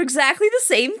 those are exactly the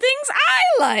same things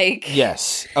I like.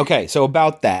 Yes. Okay, so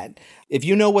about that. If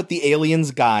you know what the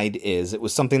Aliens Guide is, it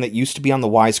was something that used to be on the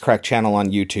Wisecrack channel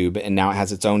on YouTube, and now it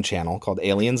has its own channel called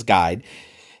Aliens Guide.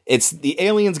 It's the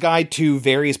Aliens Guide to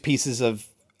various pieces of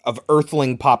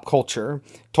Earthling pop culture,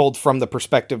 told from the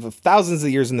perspective of thousands of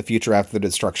years in the future after the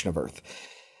destruction of Earth.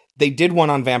 They did one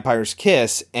on Vampire's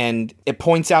Kiss, and it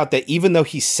points out that even though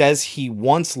he says he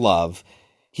wants love,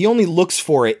 he only looks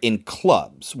for it in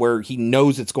clubs where he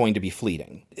knows it's going to be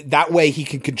fleeting. That way he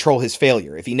can control his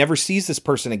failure. If he never sees this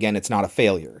person again, it's not a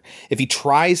failure. If he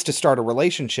tries to start a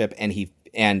relationship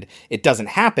and it doesn't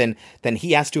happen, then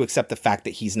he has to accept the fact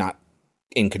that he's not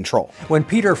in control. When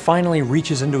Peter finally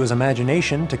reaches into his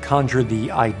imagination to conjure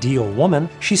the ideal woman,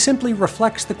 she simply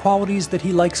reflects the qualities that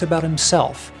he likes about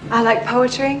himself. I like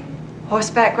poetry,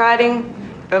 horseback riding,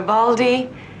 Vivaldi,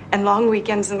 and long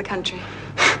weekends in the country.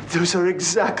 Those are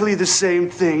exactly the same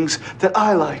things that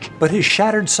I like. But his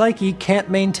shattered psyche can't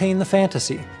maintain the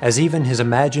fantasy, as even his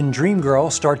imagined dream girl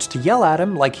starts to yell at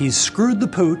him like he's screwed the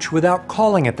pooch without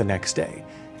calling it the next day.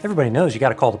 Everybody knows you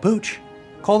gotta call the pooch.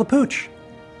 Call the pooch.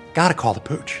 Gotta call the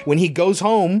pooch. When he goes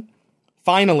home,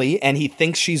 finally, and he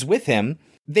thinks she's with him,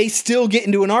 they still get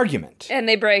into an argument. And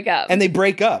they break up.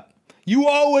 You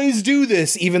always do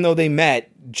this, even though they met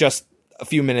just a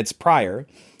few minutes prior.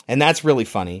 And that's really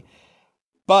funny.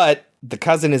 But the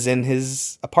cousin is in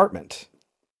his apartment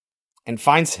and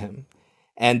finds him.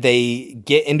 And they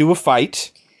get into a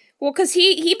fight. Well, because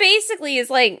he basically is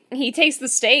like, he takes the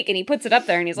stake and he puts it up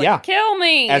there and he's like, kill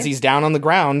me. As he's down on the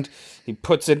ground, he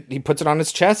puts it on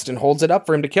his chest and holds it up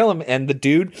for him to kill him. And the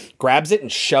dude grabs it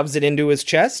and shoves it into his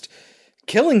chest,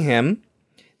 killing him.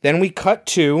 Then we cut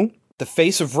to the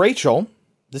face of Rachel.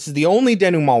 This is the only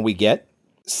denouement we get.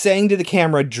 Saying to the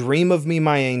camera, dream of me,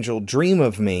 my angel, dream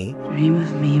of me. Dream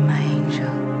of me, my angel.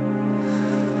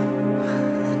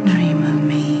 Dream of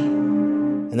me.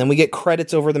 And then we get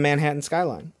credits over the Manhattan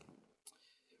skyline.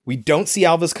 We don't see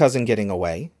Alva's cousin getting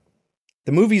away.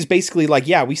 The movie's basically like,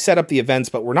 yeah, we set up the events,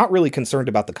 but we're not really concerned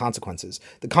about the consequences.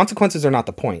 The consequences are not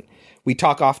the point. We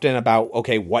talk often about,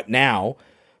 okay, what now?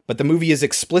 But the movie is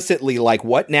explicitly like,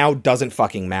 what now doesn't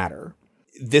fucking matter.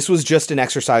 This was just an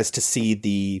exercise to see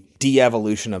the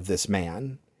de-evolution of this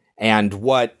man and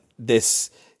what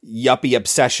this yuppie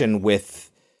obsession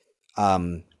with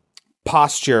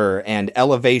posture and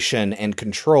elevation and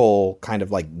control kind of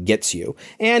like gets you.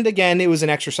 And again, it was an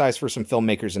exercise for some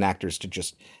filmmakers and actors to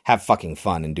just have fucking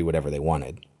fun and do whatever they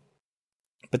wanted.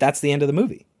 But that's the end of the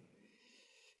movie.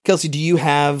 Kelsey, do you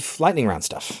have lightning round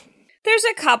stuff? There's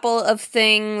a couple of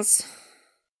things.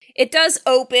 It does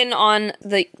open on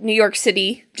the New York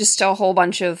City, just a whole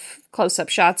bunch of close-up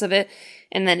shots of it,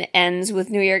 and then it ends with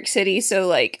New York City. So,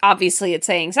 like, obviously it's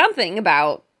saying something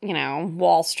about, you know,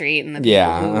 Wall Street and the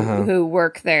people who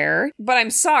work there. But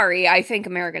I'm sorry, I think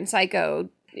American Psycho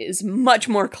is much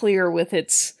more clear with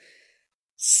its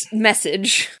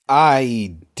message.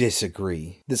 I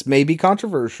disagree. This may be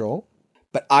controversial,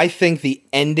 but I think the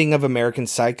ending of American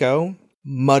Psycho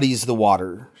muddies the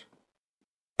water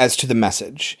as to the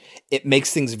message. It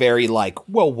makes things very like,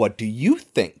 well, what do you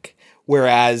think?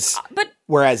 Whereas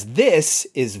this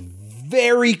is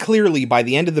very clearly, by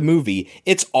the end of the movie,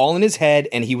 it's all in his head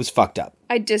and he was fucked up.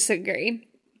 I disagree.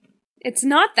 It's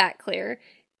not that clear.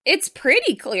 It's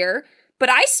pretty clear, but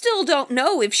I still don't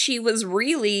know if she was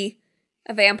really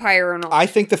a vampire or not. I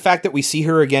think the fact that we see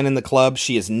her again in the club,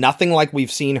 she is nothing like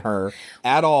we've seen her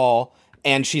at all.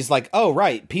 And she's like, oh,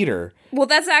 right, Peter. Well,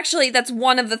 that's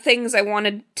one of the things I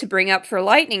wanted to bring up for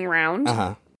lightning round.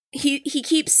 Uh-huh. He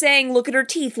keeps saying, look at her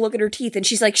teeth. And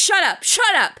she's like, shut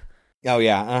up. Oh,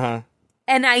 yeah, uh-huh.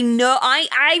 And I know,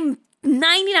 I'm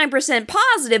 99%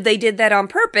 positive they did that on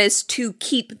purpose to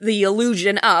keep the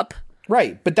illusion up.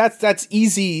 Right, but that's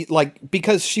easy, like,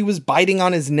 because she was biting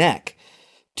on his neck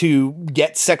to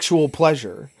get sexual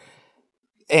pleasure.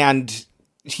 And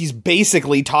he's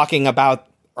basically talking about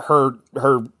her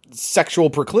sexual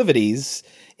proclivities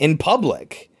in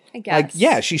public. I guess. Like,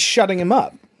 yeah, she's shutting him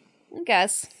up. I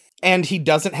guess. And he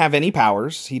doesn't have any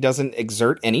powers. He doesn't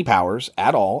exert any powers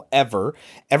at all, ever.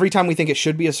 Every time we think it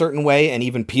should be a certain way, and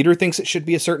even Peter thinks it should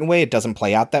be a certain way, it doesn't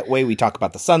play out that way. We talk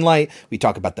about the sunlight. We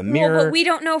talk about the mirror. Well, but we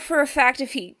don't know for a fact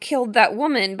if he killed that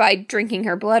woman by drinking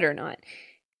her blood or not.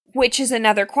 Which is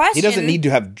another question. He doesn't need to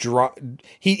have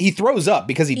he throws up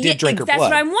because he did drink her blood. That's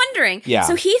what I'm wondering. Yeah.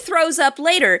 So he throws up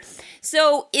later.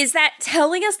 So is that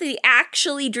telling us that he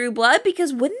actually drew blood?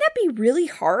 Because wouldn't that be really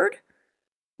hard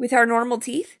with our normal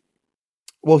teeth?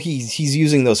 Well, he's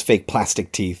using those fake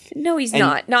plastic teeth. No, he's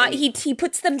not. He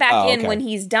puts them back in when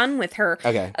he's done with her.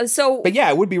 Okay. But yeah,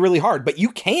 it would be really hard. But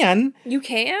you can. You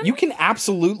can? You can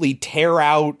absolutely tear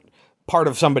out part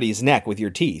of somebody's neck with your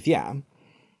teeth. Yeah.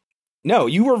 No,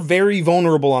 you were very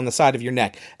vulnerable on the side of your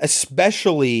neck,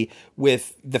 especially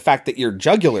with the fact that your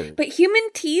jugular. But human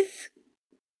teeth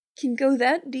can go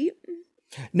that deep?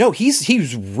 No,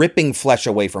 he's ripping flesh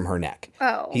away from her neck.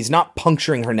 Oh. He's not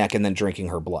puncturing her neck and then drinking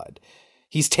her blood.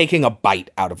 He's taking a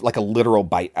bite out of, like a literal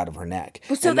bite out of her neck.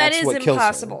 Well, so that is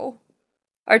impossible.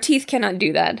 Our teeth cannot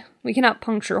do that. We cannot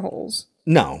puncture holes.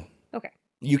 No. Okay.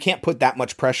 You can't put that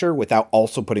much pressure without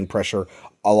also putting pressure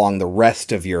along the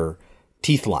rest of your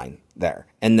teeth line there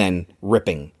and then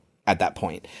ripping at that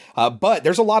point. But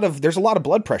there's a lot of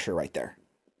blood pressure right there.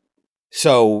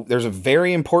 So there's a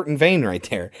very important vein right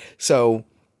there. So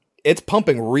it's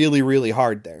pumping really, really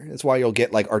hard there. That's why you'll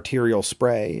get like arterial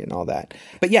spray and all that.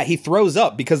 But yeah, he throws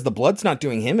up because the blood's not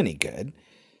doing him any good.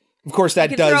 Of course,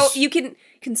 you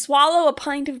can swallow a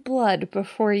pint of blood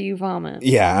before you vomit.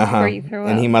 Yeah, before you throw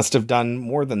up. And he must have done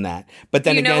more than that. But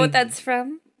then Do you know what that's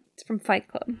from? It's from Fight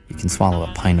Club. You can swallow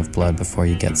a pint of blood before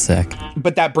you get sick.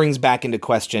 But that brings back into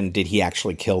question, did he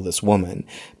actually kill this woman?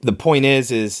 The point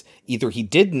is either he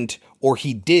didn't or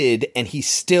he did, and he's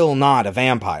still not a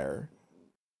vampire.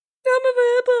 I'm a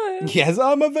vampire. Yes,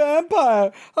 I'm a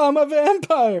vampire. I'm a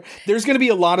vampire. There's going to be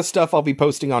a lot of stuff I'll be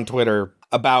posting on Twitter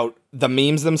about the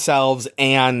memes themselves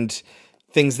and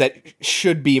things that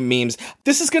should be memes.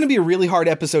 This is going to be a really hard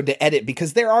episode to edit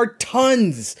because there are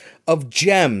tons of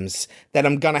gems that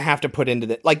I'm going to have to put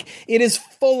into it. Like, it is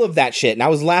full of that shit. And I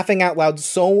was laughing out loud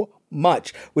so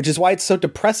much, which is why it's so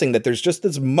depressing that there's just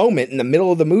this moment in the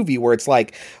middle of the movie where it's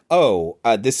like,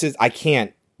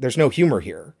 there's no humor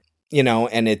here,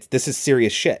 and this is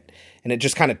serious shit. And it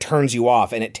just kind of turns you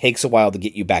off, and it takes a while to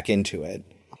get you back into it.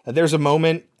 There's a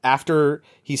moment after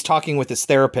he's talking with his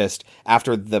therapist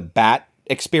after the bat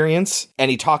experience, and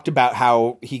he talked about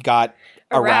how he got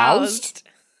aroused.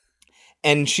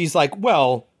 And she's like,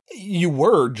 well, you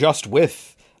were just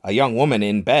with a young woman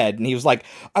in bed. And he was like,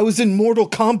 I was in Mortal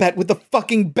Kombat with a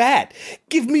fucking bat.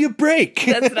 Give me a break.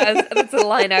 That's a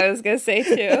line I was going to say,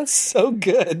 too. That's so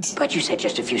good. But you said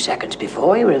just a few seconds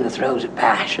before you were in the throes of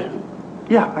passion.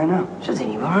 Yeah, I know. So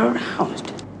then you were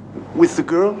aroused. With the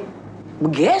girl?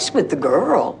 Yes, with the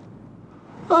girl.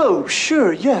 Oh,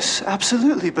 sure, yes,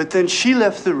 absolutely. But then she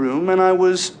left the room and I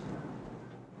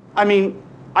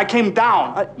came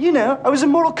down. I was in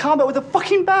Mortal Kombat with a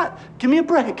fucking bat. Give me a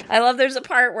break. I love there's a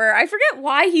part where I forget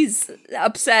why he's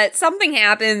upset. Something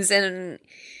happens and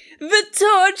the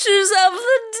tortures of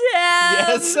the damned.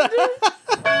 Yes.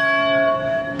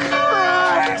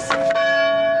 Christ!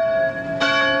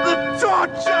 The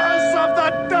tortures of the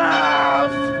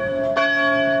damned!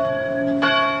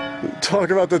 Talk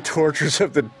about the tortures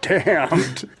of the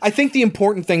damned. I think the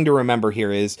important thing to remember here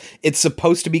is it's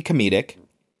supposed to be comedic.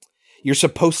 You're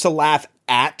supposed to laugh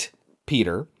at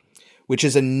Peter, which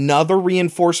is another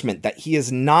reinforcement that he is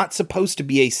not supposed to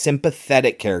be a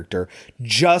sympathetic character,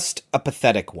 just a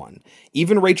pathetic one.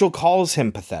 Even Rachel calls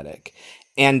him pathetic.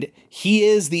 And he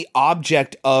is the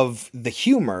object of the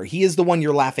humor. He is the one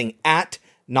you're laughing at,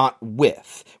 not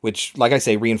with, which, like I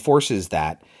say, reinforces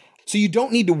that. So you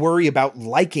don't need to worry about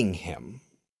liking him,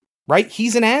 right?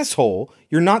 He's an asshole.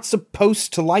 You're not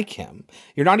supposed to like him.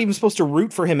 You're not even supposed to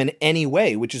root for him in any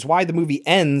way, which is why the movie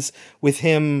ends with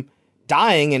him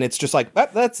dying, and it's just like,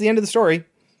 that's the end of the story.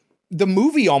 The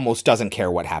movie almost doesn't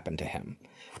care what happened to him.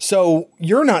 So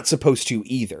you're not supposed to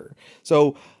either.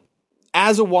 So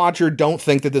as a watcher, don't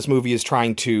think that this movie is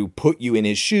trying to put you in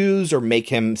his shoes or make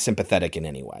him sympathetic in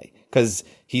any way, because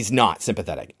he's not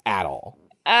sympathetic at all.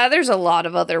 There's a lot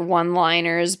of other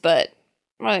one-liners, but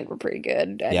I think we're pretty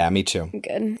good. Yeah, me too.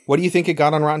 Good. What do you think it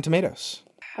got on Rotten Tomatoes?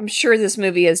 I'm sure this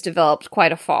movie has developed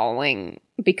quite a following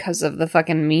because of the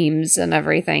fucking memes and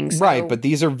everything. So. Right, but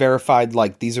these are verified,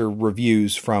 these are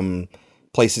reviews from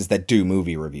places that do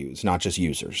movie reviews, not just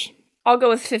users. I'll go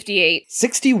with 58.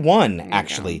 61,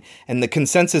 actually. And the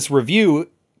consensus review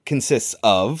consists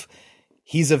of,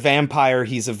 he's a vampire,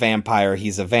 he's a vampire,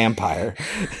 he's a vampire.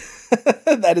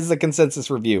 That is the consensus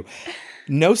review.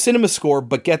 No cinema score,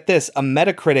 but get this, a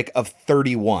Metacritic of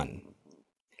 31.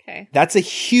 Okay. That's a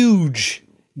huge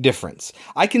difference.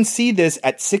 I can see this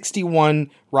at 61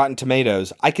 Rotten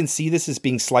Tomatoes. I can see this as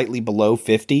being slightly below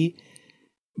 50,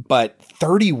 but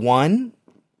 31?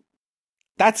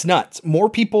 That's nuts. More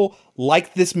people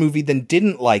liked this movie than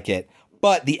didn't like it,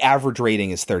 but the average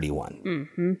rating is 31.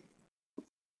 Mm-hmm.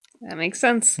 That makes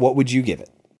sense. What would you give it?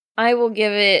 I will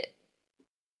give it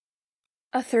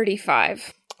a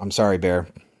 35. I'm sorry, Bear.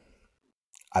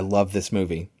 I love this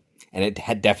movie. And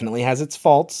it definitely has its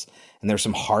faults. And there's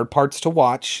some hard parts to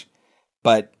watch.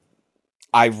 But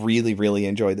I really, really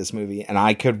enjoyed this movie. And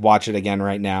I could watch it again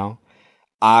right now.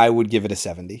 I would give it a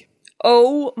 70.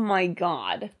 Oh my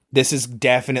God. This is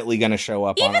definitely going to show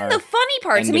up on our Even the funny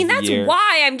parts. I mean, that's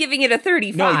why I'm giving it a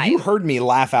 35. No, you heard me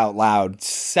laugh out loud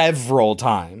several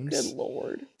times. Good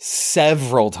Lord.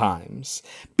 Several times.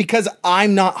 Because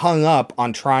I'm not hung up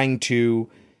on trying to,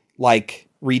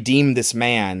 redeem this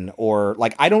man or,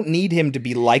 I don't need him to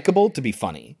be likable to be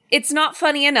funny. It's not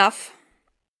funny enough.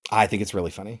 I think it's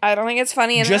really funny. I don't think it's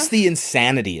funny enough. Just the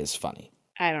insanity is funny.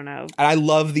 I don't know. And I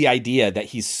love the idea that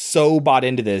he's so bought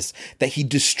into this that he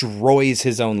destroys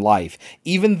his own life,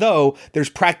 even though there's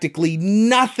practically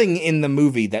nothing in the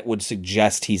movie that would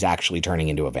suggest he's actually turning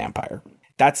into a vampire.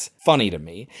 That's funny to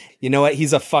me. You know what?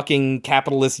 He's a fucking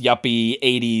capitalist yuppie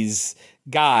 80s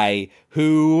guy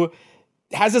who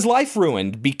has his life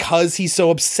ruined because he's so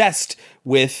obsessed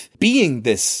with being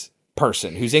this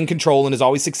person who's in control and is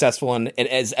always successful and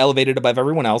is elevated above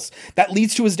everyone else. That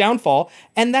leads to his downfall,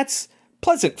 and that's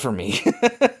pleasant for me.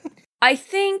 I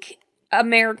think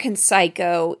American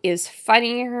Psycho is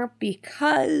funnier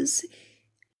because,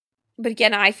 but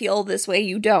again, I feel this way,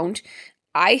 you don't.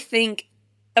 I think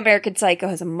American Psycho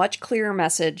has a much clearer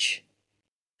message.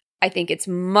 I think it's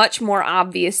much more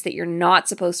obvious that you're not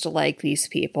supposed to like these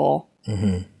people.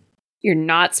 Mm-hmm. You're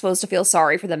not supposed to feel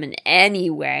sorry for them in any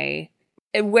way.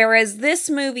 Whereas this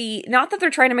movie, not that they're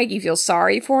trying to make you feel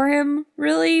sorry for him,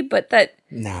 really, but that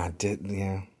yeah.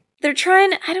 they're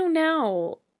trying, I don't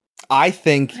know. I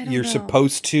think you're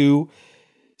supposed to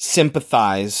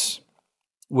sympathize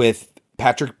with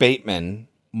Patrick Bateman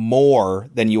more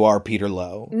than you are Peter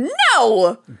Lowe.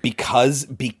 No! Because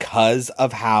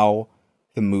of how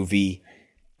the movie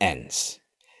ends.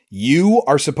 You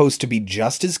are supposed to be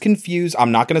just as confused.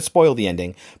 I'm not going to spoil the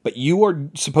ending, but you are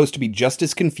supposed to be just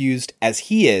as confused as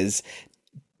he is,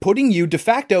 putting you de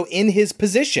facto in his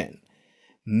position,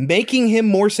 making him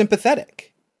more sympathetic.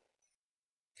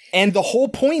 And the whole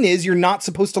point is you're not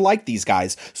supposed to like these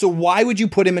guys. So why would you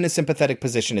put him in a sympathetic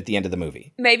position at the end of the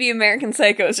movie? Maybe American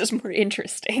Psycho is just more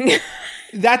interesting.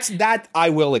 That I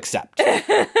will accept.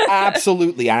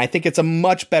 Absolutely. And I think it's a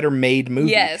much better made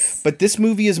movie. Yes. But this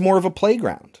movie is more of a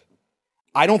playground.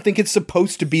 I don't think it's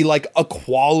supposed to be like a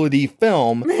quality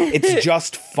film. It's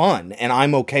just fun. And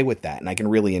I'm okay with that. And I can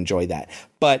really enjoy that.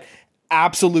 But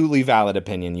absolutely valid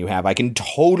opinion you have. I can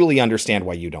totally understand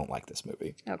why you don't like this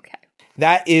movie. Okay.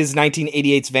 That is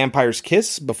 1988's Vampire's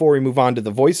Kiss. Before we move on to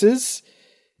the voices,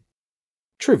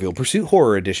 Trivial Pursuit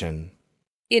Horror Edition.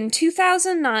 In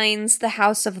 2009's The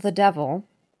House of the Devil,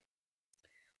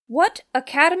 what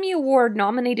Academy Award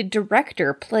nominated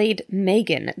director played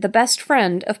Megan, the best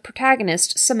friend of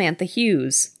protagonist Samantha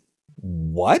Hughes?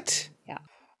 What? Yeah.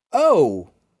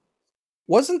 Oh.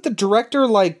 Wasn't the director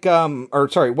like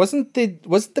wasn't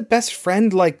the best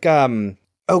friend like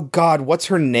oh god, what's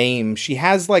her name? She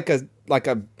has like a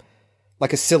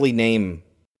silly name.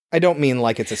 I don't mean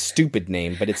like it's a stupid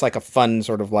name, but it's like a fun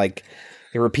sort of like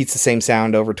it repeats the same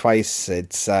sound over twice.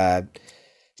 It's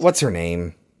what's her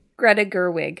name? Greta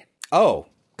Gerwig. Oh,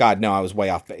 god, no, I was way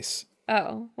off base.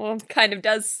 Oh, well, kind of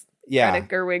does. Yeah.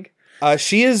 Greta Gerwig.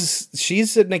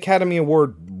 She's an Academy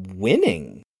Award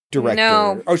winning director.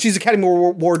 No. Oh, she's Academy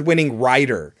Award winning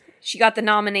writer. She got the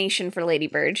nomination for Lady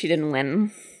Bird. She didn't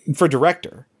win. For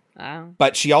director. Oh.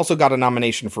 But she also got a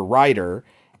nomination for writer,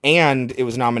 and it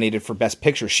was nominated for Best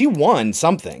Picture. She won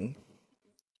something.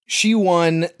 She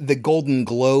won the Golden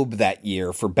Globe that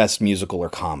year for Best Musical or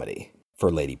Comedy for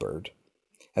Lady Bird.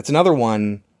 That's another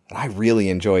one that I really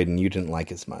enjoyed and you didn't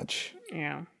like as much.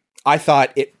 Yeah. I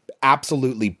thought it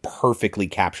absolutely perfectly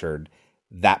captured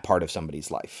that part of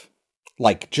somebody's life.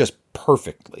 Like, just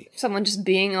perfectly. Someone just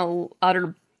being a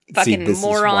utter fucking this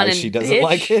moron is why and she doesn't bitch.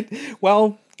 like it.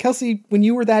 Well, Kelsey, when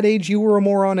you were that age, you were a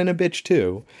moron and a bitch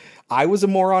too. I was a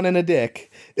moron and a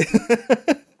dick.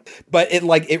 But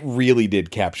it really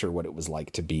did capture what it was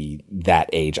like to be that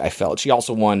age, I felt. She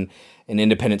also won an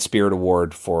Independent Spirit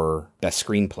Award for Best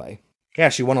Screenplay. Yeah,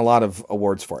 she won a lot of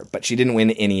awards for it, but she didn't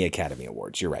win any Academy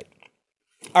Awards. You're right.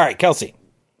 All right, Kelsey.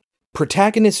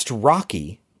 Protagonist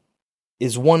Rocky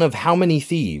is one of how many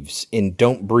thieves in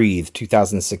Don't Breathe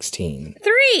 2016?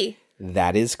 3.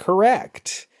 That is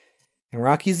correct. And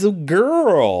Rocky's a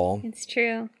girl. It's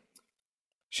true.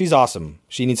 She's awesome.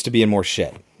 She needs to be in more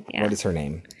shit. Yeah. What is her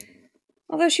name?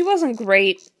 Although she wasn't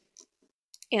great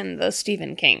in the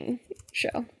Stephen King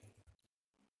show.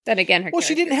 Then again, her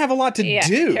she didn't have a lot to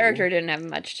do. Her character didn't have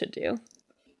much to do.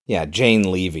 Yeah,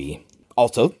 Jane Levy.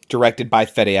 Also directed by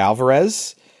Fede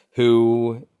Alvarez,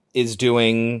 who is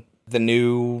doing the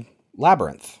new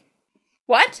Labyrinth.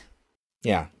 What?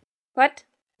 Yeah. What?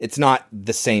 It's not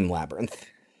the same Labyrinth.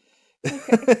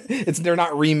 Okay. They're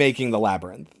not remaking the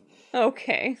Labyrinth.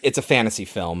 Okay. It's a fantasy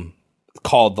film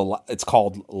it's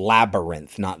called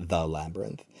Labyrinth, not The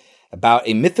Labyrinth, about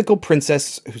a mythical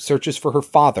princess who searches for her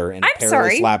father in a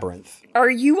perilous labyrinth. Are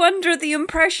you under the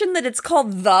impression that it's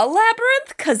called The Labyrinth?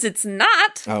 Because it's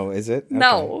not. Oh, is it? Okay.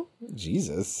 No.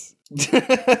 Jesus.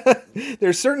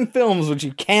 There's certain films which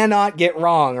you cannot get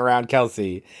wrong around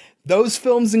Kelsey. Those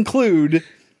films include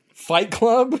Fight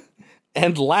Club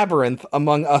and Labyrinth,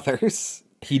 among others.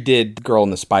 He did Girl in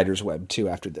the Spider's Web, too,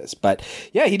 after this. But,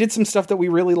 yeah, he did some stuff that we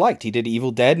really liked. He did Evil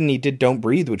Dead, and he did Don't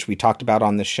Breathe, which we talked about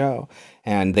on the show.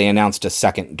 And they announced a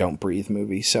second Don't Breathe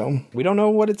movie, so we don't know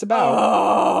what it's about.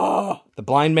 Oh. The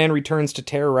blind man returns to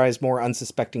terrorize more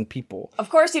unsuspecting people.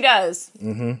 Of course he does.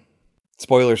 Mm-hmm.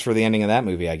 Spoilers for the ending of that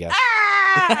movie, I guess.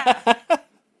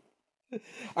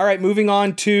 All right, moving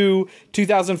on to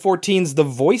 2014's The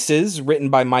Voices, written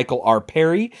by Michael R.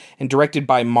 Perry and directed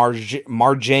by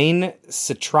Marjane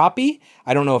Satrapi.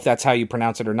 I don't know if that's how you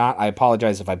pronounce it or not. I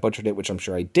apologize if I butchered it, which I'm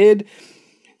sure I did.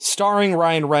 Starring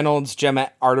Ryan Reynolds,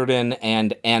 Gemma Arterton,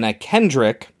 and Anna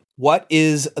Kendrick. What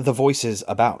is The Voices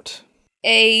about?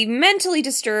 A mentally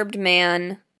disturbed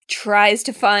man tries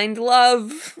to find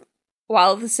love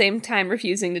while at the same time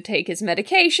refusing to take his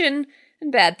medication,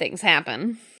 and bad things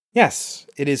happen. Yes,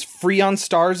 it is free on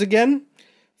Stars again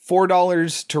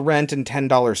 $4 to rent and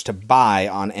 $10 to buy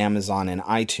on Amazon and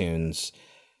iTunes.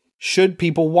 Should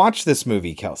people watch this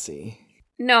movie, Kelsey?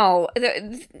 No.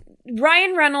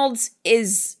 Ryan Reynolds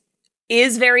is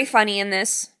very funny in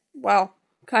this. Well,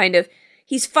 kind of.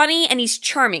 He's funny and he's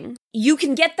charming. You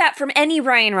can get that from any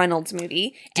Ryan Reynolds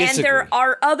movie. Disagree. And there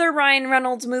are other Ryan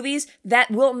Reynolds movies that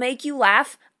will make you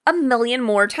laugh a million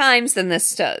more times than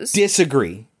this does.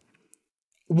 Disagree.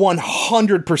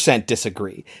 100%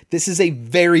 disagree. This is a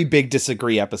very big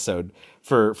disagree episode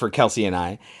for Kelsey and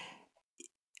I.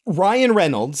 Ryan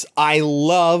Reynolds, I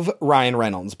love Ryan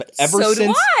Reynolds, but So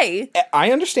do I.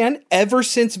 I understand, ever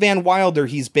since Van Wilder,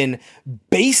 he's been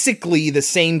basically the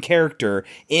same character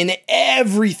in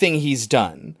everything he's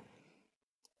done.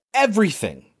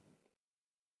 Everything.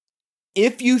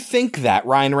 If you think that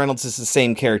Ryan Reynolds is the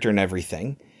same character in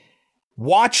everything,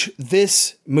 watch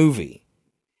this movie.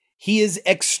 He is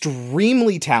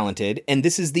extremely talented, and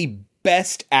this is the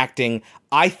best acting,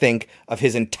 I think, of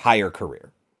his entire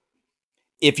career.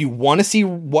 If you want to see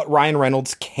what Ryan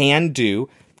Reynolds can do,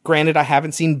 granted, I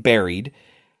haven't seen Buried,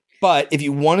 but if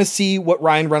you want to see what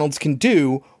Ryan Reynolds can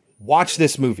do, watch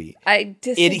this movie. I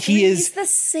disagree. He's the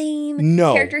same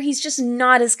character. He's just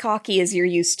not as cocky as you're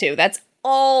used to. That's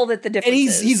all that the difference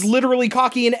is. And he's literally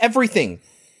cocky in everything.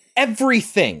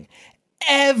 Everything.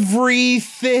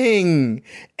 Everything.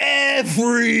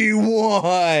 Everyone.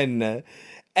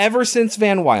 Ever since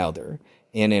Van Wilder.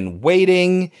 And in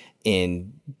Waiting,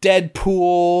 in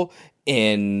Deadpool,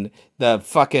 in the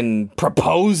fucking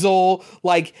Proposal.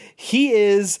 Like, he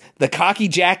is the cocky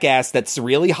jackass that's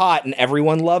really hot and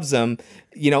everyone loves him.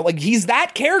 You know, like, he's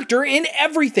that character in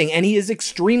everything, and he is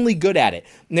extremely good at it.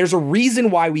 And there's a reason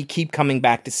why we keep coming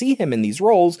back to see him in these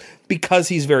roles, because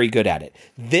he's very good at it.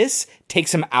 This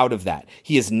takes him out of that.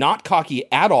 He is not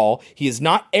cocky at all. He is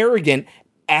not arrogant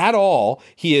at all.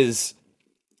 He is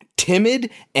timid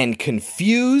and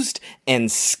confused and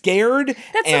scared.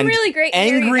 That's and some really great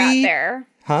angry. hair you got there.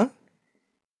 Huh?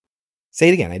 Say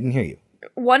it again. I didn't hear you.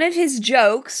 One of his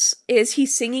jokes is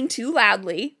he's singing too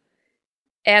loudly,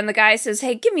 and the guy says,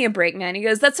 "Hey, give me a break, man." He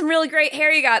goes, "That's some really great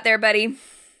hair you got there, buddy.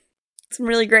 Some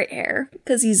really great hair,"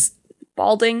 because he's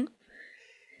balding.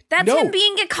 That's him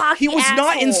being a cocky He was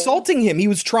not asshole. insulting him. He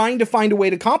was trying to find a way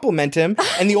to compliment him,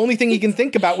 and the only thing he can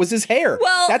think about was his hair.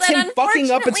 Well, that's then him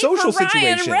fucking up at social for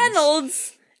situations. Ryan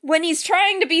Reynolds, when he's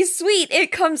trying to be sweet,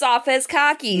 it comes off as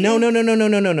cocky. No.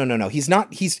 He's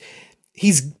not. He's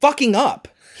fucking up.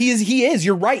 He is.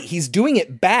 You're right. He's doing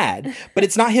it bad, but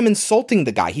it's not him insulting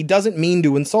the guy. He doesn't mean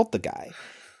to insult the guy.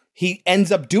 He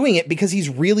ends up doing it because he's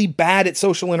really bad at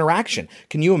social interaction.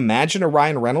 Can you imagine a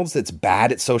Ryan Reynolds that's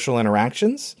bad at social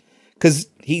interactions? Because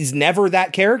he's never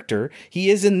that character.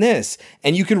 He is in this.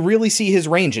 And you can really see his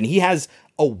range. And he has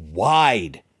a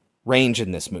wide range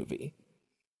in this movie.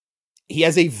 He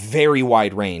has a very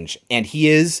wide range. And he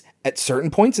is, at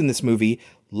certain points in this movie,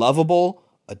 lovable,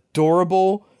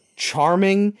 adorable,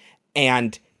 charming,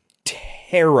 and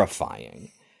terrifying.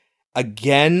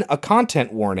 Again, a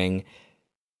content warning.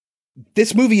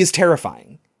 This movie is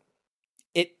terrifying.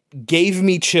 It gave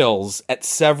me chills at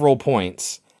several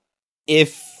points.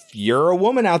 If you're a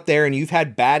woman out there and you've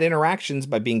had bad interactions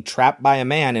by being trapped by a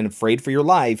man and afraid for your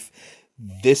life,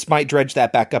 this might dredge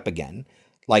that back up again.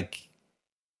 Like,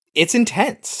 it's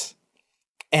intense.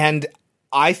 And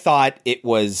I thought it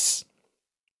was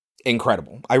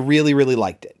incredible. I really, really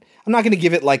liked it. I'm not going to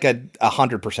give it like a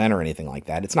 100% or anything like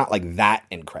that. It's not like that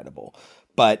incredible,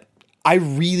 but I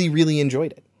really, really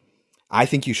enjoyed it. I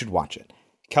think you should watch it.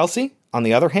 Kelsey, on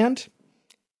the other hand,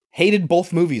 hated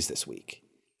both movies this week.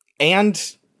 And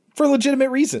for legitimate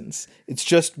reasons. It's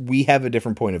just we have a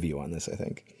different point of view on this, I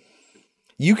think.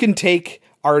 You can take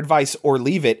our advice or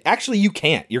leave it. Actually, you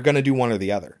can't. You're going to do one or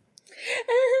the other.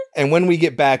 And when we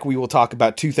get back, we will talk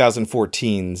about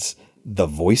 2014's The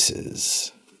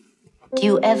Voices. Do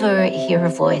you ever hear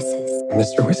voices?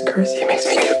 Mr. Whiskers, he makes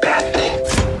me do bad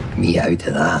things. Me out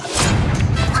of that.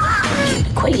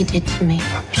 Look what you did to me.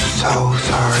 So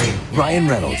sorry. Ryan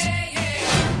Reynolds,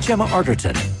 Gemma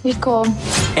Arterton, Nicole,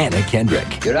 Anna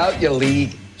Kendrick. You're out your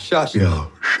league. Shush. Yo,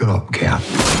 shut up, Cap.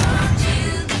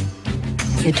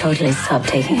 You totally stopped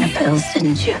taking the pills,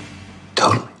 didn't you?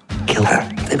 Totally. Killer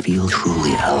that feels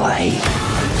truly alive.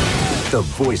 The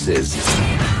Voices.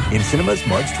 In cinemas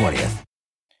March 20th.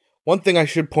 One thing I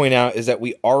should point out is that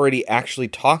we already actually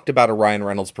talked about a Ryan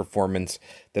Reynolds performance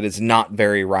that is not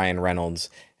very Ryan Reynolds,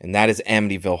 and that is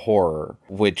Amityville Horror,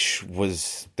 which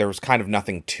was, there was kind of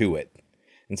nothing to it.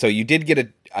 And so you did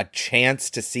get a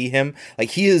chance to see him. Like,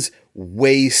 he is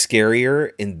way scarier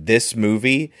in this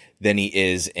movie than he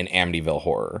is in Amityville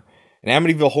Horror. In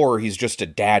Amityville Horror, he's just a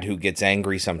dad who gets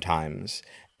angry sometimes.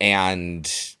 and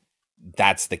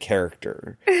that's the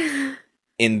character.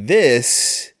 In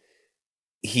this,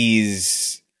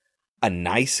 he's a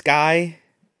nice guy,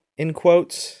 in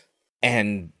quotes,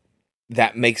 and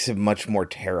that makes him much more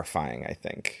terrifying, I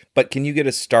think. But can you get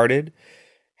us started?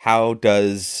 How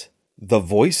does The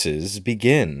Voices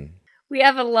begin? We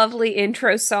have a lovely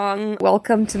intro song,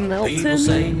 Welcome to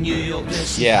Milton.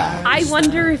 Yeah. I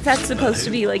wonder if that's supposed to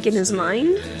be like in his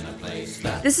mind.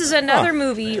 This is another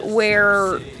movie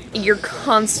where you're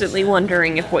constantly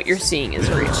wondering if what you're seeing is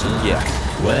real. Yeah.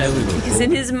 Because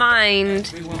in his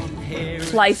mind,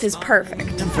 life is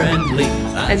perfect.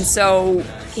 And so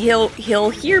he'll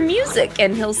hear music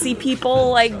and he'll see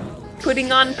people like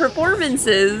putting on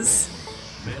performances.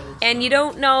 And you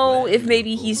don't know if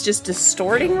maybe he's just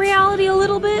distorting reality a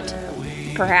little bit.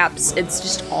 Perhaps it's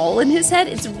just all in his head.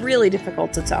 It's really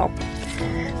difficult to tell.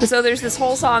 So there's this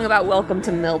whole song about Welcome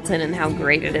to Milton and how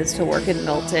great it is to work in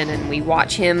Milton. And we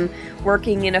watch him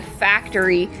working in a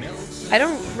factory. I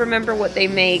don't remember what they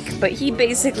make, but he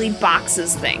basically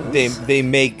boxes things. They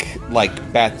make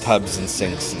like bathtubs and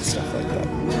sinks and stuff like that.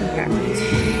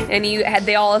 Okay. And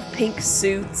they all have pink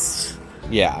suits.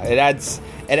 Yeah, it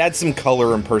adds some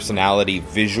color and personality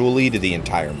visually to the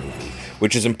entire movie,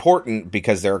 which is important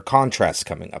because there are contrasts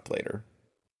coming up later.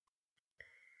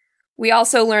 We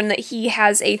also learn that he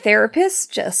has a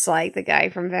therapist, just like the guy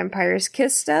from Vampire's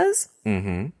Kiss does.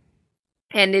 Mm-hmm.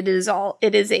 And it is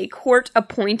a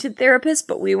court-appointed therapist,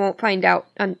 but we won't find out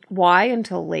why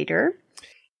until later.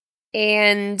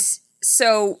 And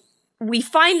so we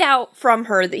find out from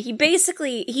her that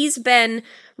he's been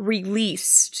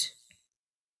released.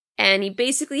 And he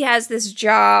basically has this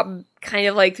job, kind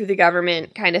of like through the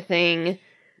government kind of thing.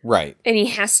 Right. And he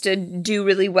has to do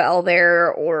really well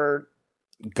there or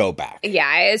go back. Yeah,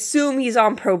 I assume he's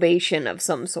on probation of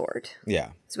some sort.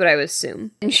 Yeah. That's what I would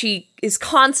assume. And she is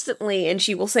constantly, and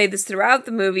she will say this throughout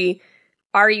the movie,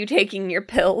 are you taking your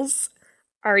pills?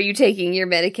 Are you taking your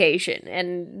medication?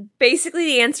 And basically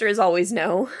the answer is always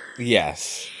no.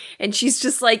 Yes. And she's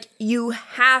just like, you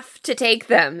have to take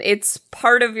them. It's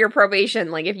part of your probation.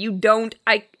 Like, if you don't,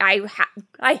 I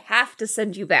have to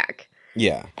send you back.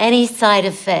 Yeah. Any side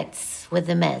effects with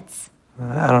the meds?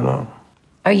 I don't know.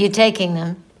 Are you taking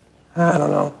them? I don't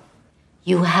know.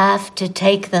 You have to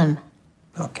take them.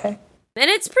 Okay. And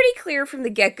it's pretty clear from the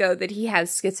get-go that he has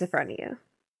schizophrenia.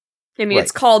 I mean, Right.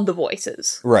 It's called The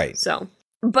Voices. Right. So,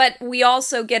 but we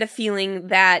also get a feeling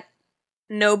that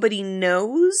nobody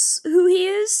knows who he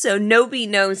is, so nobody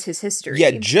knows his history.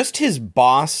 Yeah, just his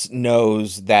boss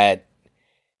knows that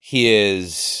he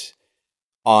is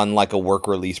on like a work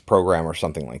release program or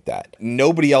something like that.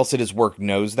 Nobody else at his work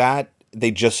knows that.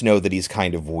 They just know that he's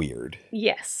kind of weird.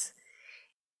 Yes.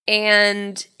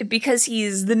 And because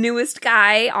he's the newest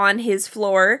guy on his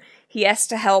floor, he has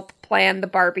to help plan the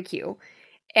barbecue.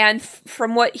 And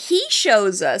from what he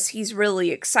shows us, he's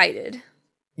really excited.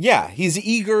 Yeah, he's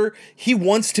eager. He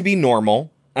wants to be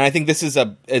normal. And I think this is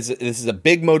a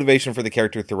big motivation for the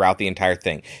character throughout the entire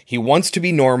thing. He wants to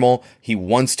be normal. He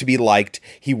wants to be liked.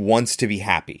 He wants to be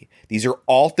happy. These are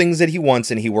all things that he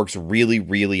wants and he works really,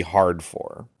 really hard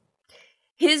for.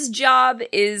 His job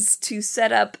is to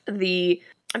set up the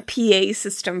PA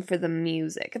system for the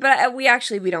music. But we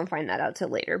don't find that out till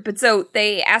later. But so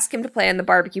they ask him to plan the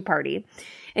barbecue party.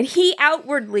 And he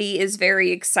outwardly is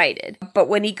very excited. But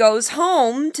when he goes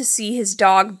home to see his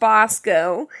dog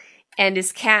Bosco and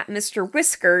his cat Mr.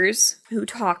 Whiskers, who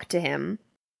talk to him,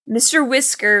 Mr.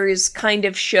 Whiskers kind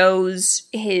of shows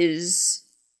his...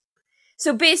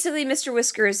 So basically, Mr.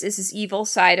 Whiskers is his evil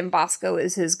side and Bosco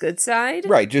is his good side.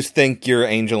 Right, just think you're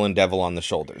angel and devil on the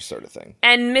shoulders sort of thing.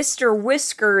 And Mr.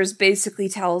 Whiskers basically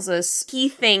tells us he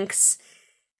thinks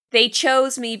they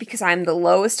chose me because I'm the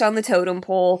lowest on the totem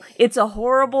pole. It's a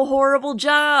horrible, horrible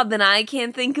job, and I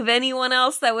can't think of anyone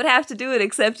else that would have to do it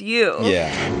except you.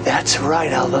 Yeah. That's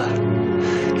right, Alva.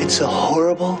 It's a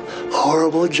horrible,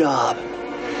 horrible job.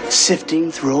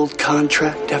 Sifting through old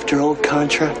contract after old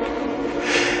contract.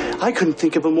 I couldn't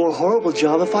think of a more horrible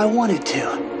job if I wanted to.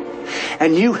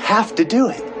 And you have to do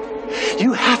it.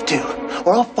 You have to,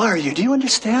 or I'll fire you. Do you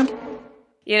understand?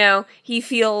 You know, he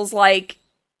feels like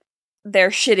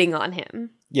they're shitting on him.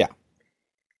 Yeah.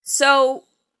 So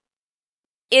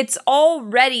it's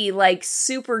already like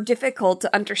super difficult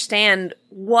to understand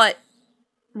what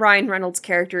Ryan Reynolds'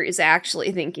 character is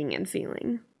actually thinking and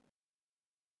feeling.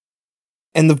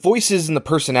 And the voices and the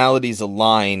personalities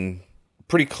align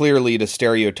pretty clearly to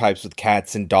stereotypes with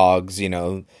cats and dogs. You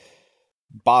know,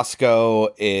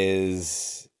 Bosco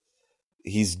he's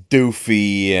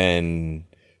doofy and,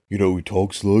 you know, he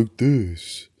talks like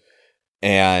this.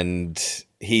 And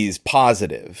he's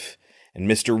positive. And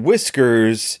Mr.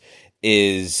 Whiskers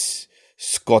is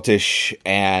Scottish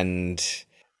and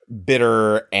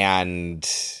bitter and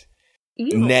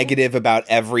negative about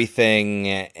everything,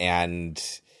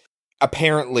 and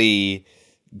apparently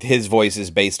his voice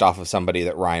is based off of somebody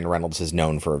that Ryan Reynolds has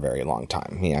known for a very long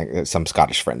time. Yeah, some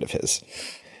Scottish friend of his.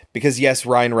 Because yes,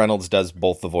 Ryan Reynolds does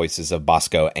both the voices of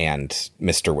Bosco and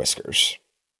Mr. Whiskers.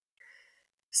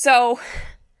 So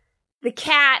the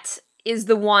cat is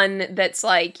the one that's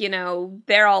like, you know,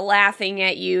 they're all laughing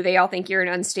at you. They all think you're an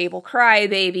unstable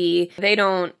crybaby. They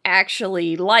don't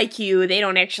actually like you. They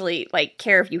don't actually, like,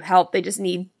 care if you help. They just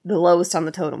need the lowest on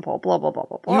the totem pole. Blah, blah, blah,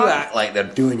 blah, blah. You act like they're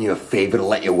doing you a favour to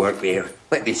let you work there.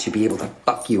 Like they should be able to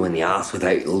fuck you in the ass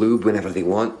without lube whenever they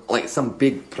want. Like some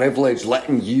big privilege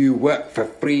letting you work for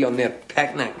free on their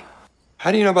picnic.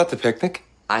 How do you know about the picnic?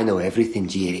 I know everything,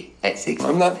 Jerry. It's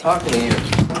I'm not talking to you.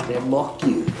 They mock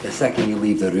you the second you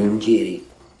leave the room, Jerry.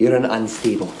 You're an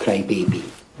unstable crybaby.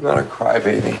 I'm not a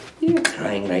crybaby. You're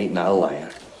crying right now,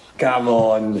 liar. Come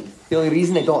on. The only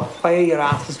reason they don't fire your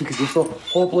ass is because you're so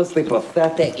hopelessly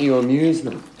pathetic you amuse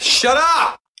them. Shut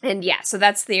up! And yeah, so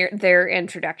that's their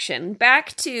introduction.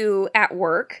 Back to at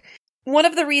work. One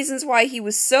of the reasons why he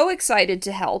was so excited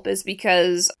to help is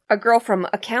because a girl from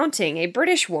accounting, a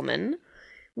British woman,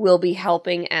 will be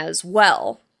helping as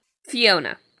well.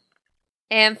 Fiona.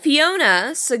 And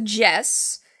Fiona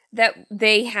suggests that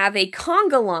they have a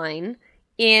conga line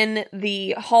in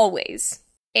the hallways.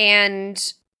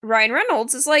 And Ryan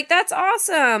Reynolds is like, that's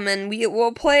awesome, and we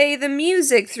will play the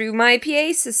music through my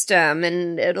PA system,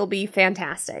 and it'll be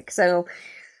fantastic. So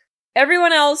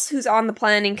everyone else who's on the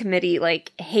planning committee,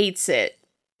 like, hates it.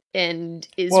 And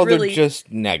is really... they're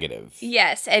just negative.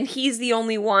 Yes, and he's the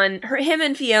only one... Him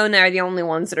and Fiona are the only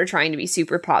ones that are trying to be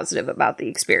super positive about the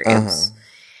experience.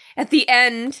 At the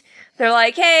end, they're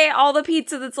like, hey, all the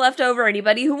pizza that's left over,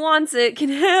 anybody who wants it can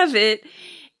have it.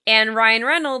 And Ryan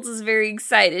Reynolds is very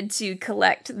excited to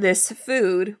collect this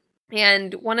food.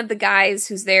 And one of the guys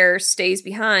who's there stays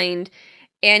behind,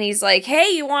 and he's like, hey,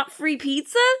 you want free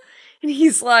pizza? And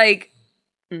he's like...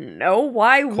 No,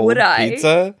 why would I?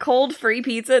 Pizza? Cold free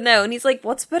pizza? No. And he's like,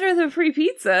 what's better than free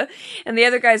pizza? And the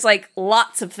other guy's like,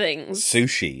 lots of things.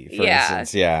 Sushi, for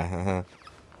instance. Yeah.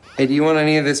 Hey, do you want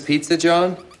any of this pizza,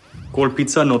 John? Cold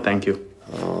pizza? No, thank you.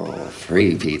 Oh,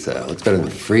 free pizza. What's better than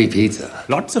free pizza?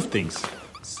 Lots of things.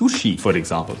 Sushi, for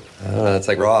example. That's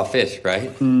like raw fish,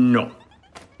 right? No.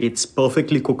 It's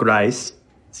perfectly cooked rice,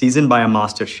 seasoned by a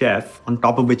master chef, on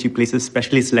top of which he places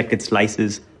specially selected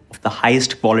slices of the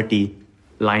highest quality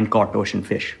line-caught ocean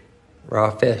fish.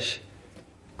 Raw fish.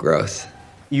 Gross.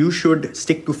 You should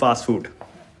stick to fast food.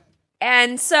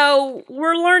 And so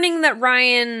we're learning that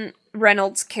Ryan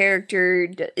Reynolds'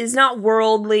 character is not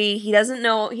worldly. He doesn't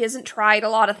know. He hasn't tried a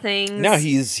lot of things. No,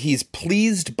 he's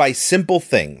pleased by simple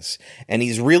things, and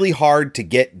he's really hard to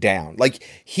get down. Like,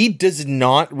 he does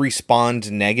not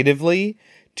respond negatively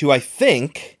to, I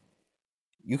think,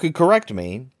 you could correct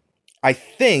me, I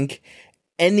think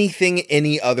anything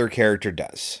any other character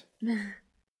does.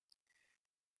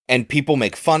 And people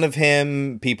make fun of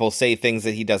him, people say things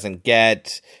that he doesn't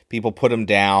get, people put him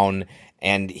down,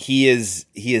 and he is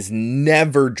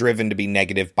never driven to be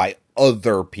negative by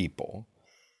other people.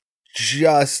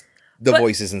 Just the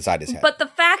voices inside his head. But the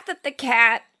fact that the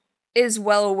cat is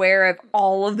well aware of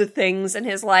all of the things in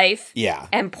his life,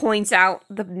 and points out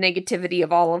the negativity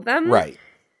of all of them, right,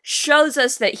 shows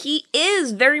us that he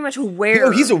is very much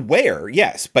aware. He's aware,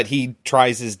 yes, but he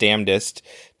tries his damnedest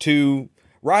to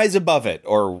rise above it,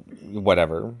 or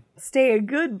whatever. Stay a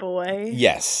good boy.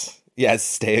 Yes,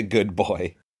 stay a good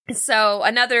boy. So,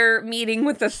 another meeting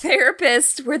with the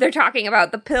therapist where they're talking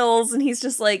about the pills, and he's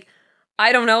just like,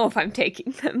 I don't know if I'm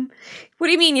taking them. What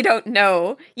do you mean you don't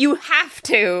know? You have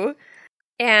to.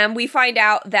 And we find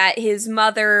out that his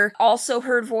mother also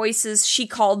heard voices. She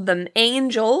called them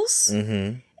angels.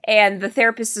 Mm-hmm. And the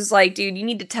therapist is like, dude, you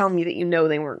need to tell me that you know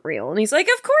they weren't real. And he's like,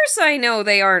 of course I know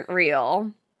they aren't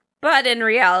real. But in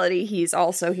reality, he's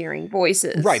also hearing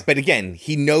voices. Right, but again,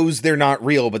 he knows they're not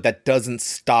real, but that doesn't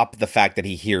stop the fact that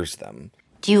he hears them.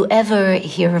 Do you ever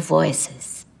hear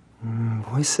voices?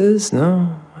 Voices?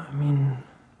 No. I mean,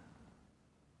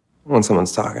 when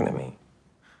someone's talking to me.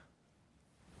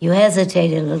 You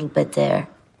hesitated a little bit there.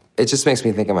 It just makes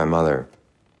me think of my mother.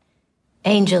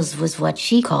 Angels was what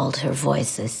she called her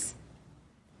voices.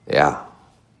 Yeah.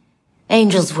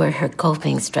 Angels were her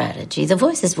coping strategy. The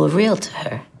voices were real to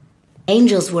her.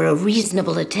 Angels were a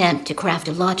reasonable attempt to craft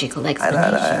a logical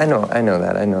explanation. I know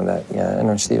that. Yeah, I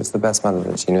know she was the best mother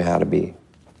that she knew how to be,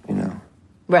 you know.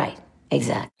 Right,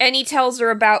 exactly. And he tells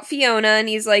her about Fiona, and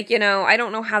he's like, I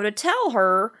don't know how to tell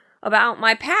her about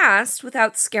my past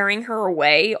without scaring her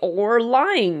away or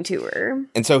lying to her.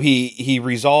 And so he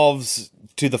resolves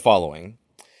to the following.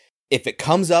 If it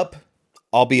comes up,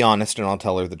 I'll be honest and I'll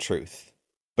tell her the truth.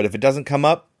 But if it doesn't come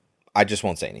up, I just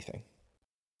won't say anything.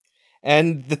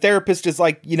 And the therapist is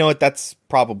like, you know what, that's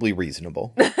probably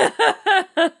reasonable.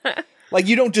 Like,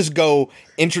 you don't just go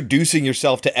introducing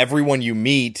yourself to everyone you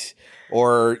meet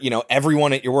or, you know,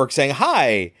 everyone at your work saying,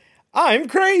 hi, I'm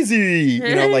crazy.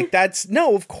 You know, like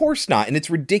no, of course not. And it's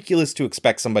ridiculous to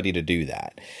expect somebody to do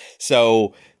that.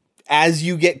 So as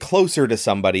you get closer to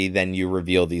somebody, then you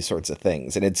reveal these sorts of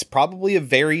things. And it's probably a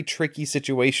very tricky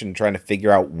situation trying to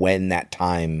figure out when that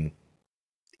time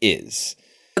is.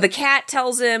 The cat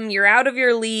tells him, you're out of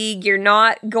your league. You're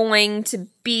not going to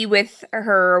be with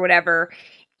her or whatever.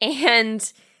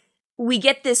 And we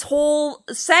get this whole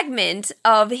segment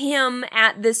of him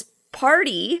at this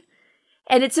party.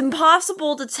 And it's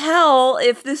impossible to tell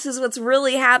if this is what's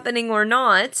really happening or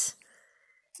not.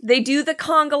 They do the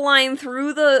conga line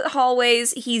through the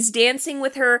hallways. He's dancing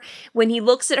with her. When he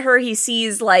looks at her, he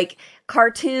sees, like,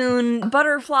 cartoon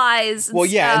butterflies and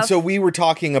stuff. And so we were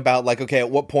talking about, like, okay,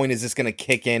 at what point is this going to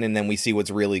kick in and then we see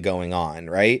what's really going on,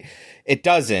 right? It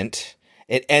doesn't.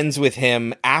 It ends with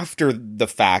him, after the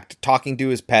fact, talking to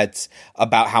his pets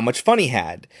about how much fun he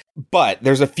had. But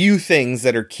there's a few things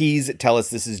that are keys that tell us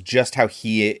this is just how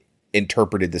he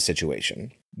interpreted the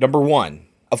situation. Number one,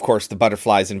 of course, the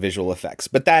butterflies and visual effects.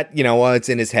 But that, you know, it's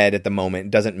in his head at the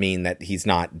moment. Doesn't mean that he's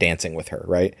not dancing with her,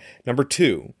 right? Number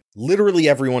two, literally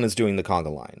everyone is doing the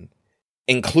conga line,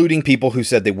 including people who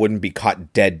said they wouldn't be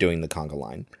caught dead doing the conga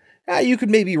line. You could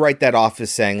maybe write that off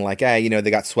as saying, like, you know,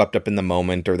 they got swept up in the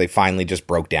moment, or they finally just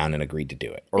broke down and agreed to do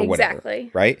it, or whatever.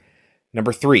 Exactly. Right?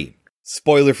 Number three,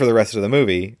 spoiler for the rest of the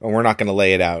movie, and we're not going to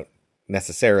lay it out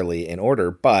necessarily in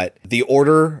order, but the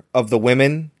order of the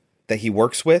women that he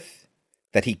works with,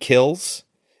 that he kills,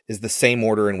 is the same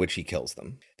order in which he kills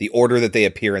them. The order that they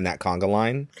appear in that conga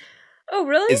line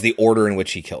is the order in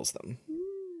which he kills them.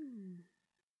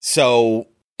 So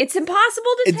it's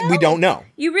impossible to tell. We don't know.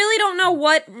 You really don't know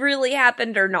what really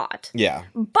happened or not. Yeah.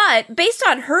 But based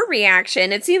on her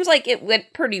reaction, it seems like it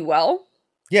went pretty well.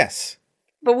 Yes.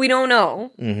 But we don't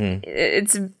know. Mm-hmm.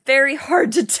 It's very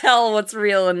hard to tell what's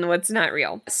real and what's not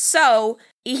real. So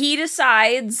he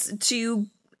decides to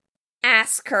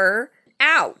ask her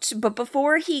out. But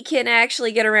before he can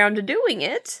actually get around to doing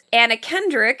it, Anna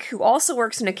Kendrick, who also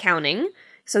works in accounting,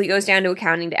 so he goes down to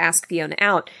accounting to ask Fiona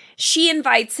out, she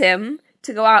invites him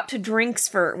to go out to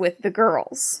drinks with the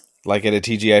girls. Like at a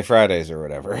TGI Fridays or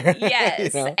whatever.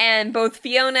 Yes, you know? And both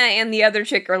Fiona and the other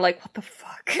chick are like, what the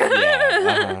fuck?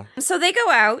 Yeah, So they go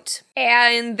out,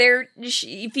 and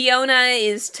Fiona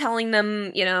is telling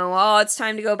them, you know, oh, it's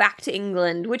time to go back to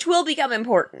England, which will become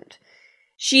important.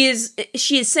 She is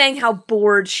saying how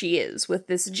bored she is with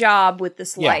this job, with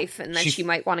this life, and that she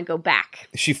might want to go back.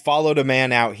 She followed a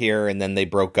man out here, and then they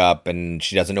broke up, and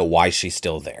she doesn't know why she's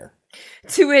still there.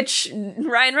 To which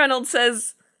Ryan Reynolds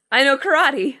says, I know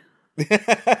karate.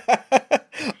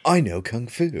 I know kung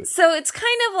fu. So it's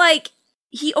kind of like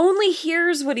he only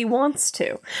hears what he wants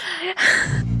to.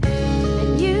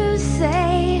 And you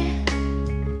say,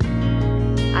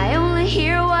 I only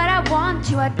hear what I want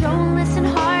to. I don't listen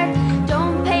hard.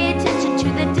 Don't pay attention to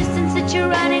the distance that you're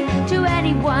running to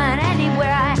anyone,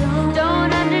 anywhere. I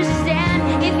don't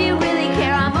understand. If you really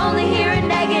care, I'm only hearing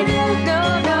negative. No.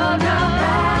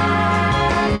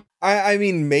 I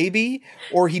mean, maybe,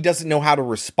 or he doesn't know how to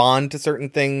respond to certain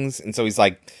things, and so he's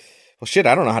like, well, shit,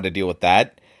 I don't know how to deal with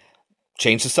that.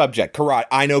 Change the subject. Karate.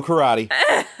 I know karate.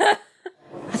 I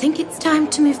think it's time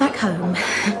to move back home.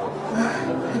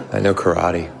 I know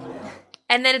karate.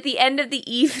 And then at the end of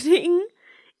the evening,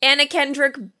 Anna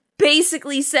Kendrick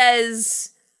basically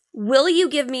says, will you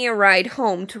give me a ride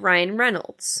home to Ryan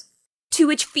Reynolds? To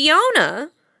which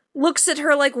Fiona looks at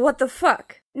her like, what the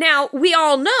fuck? Now, we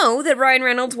all know that Ryan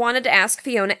Reynolds wanted to ask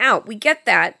Fiona out. We get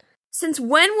that. Since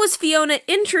when was Fiona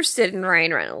interested in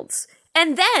Ryan Reynolds?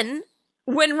 And then,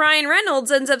 when Ryan Reynolds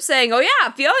ends up saying, oh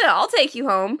yeah, Fiona, I'll take you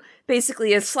home,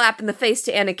 basically a slap in the face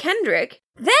to Anna Kendrick,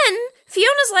 then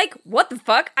Fiona's like, what the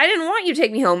fuck? I didn't want you to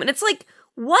take me home. And it's like,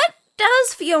 what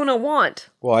does Fiona want?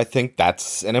 Well, I think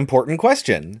that's an important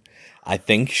question. I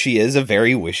think she is a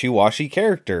very wishy-washy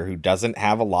character who doesn't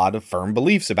have a lot of firm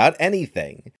beliefs about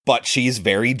anything, but she's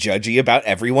very judgy about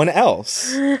everyone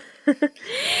else.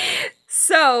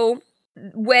 So,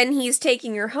 when he's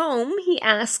taking her home, he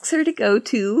asks her to go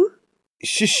to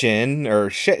Shishan, or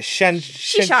Shishan.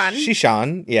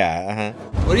 Yeah.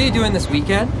 What are you doing this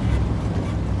weekend?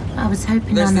 I was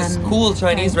hoping There's on this cool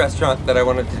Chinese restaurant that I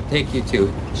wanted to take you to.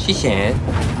 Shishan.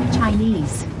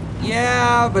 Chinese.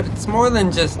 Yeah, but it's more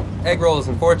than just egg rolls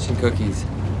and fortune cookies.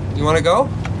 You want to go?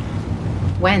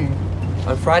 When?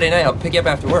 On Friday night, I'll pick you up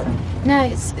after work. No,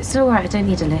 it's all right. I don't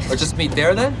need a lift. Or just meet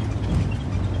there then?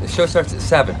 The show starts at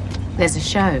 7. There's a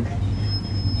show.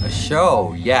 A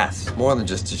show, yes. More than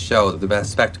just a show. The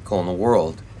best spectacle in the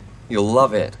world. You'll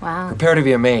love it. Wow. Prepare to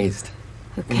be amazed.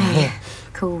 Okay,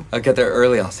 cool. I'll get there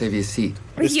early. I'll save you a seat.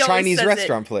 This He always Chinese says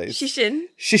restaurant it. place.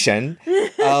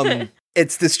 Shishin.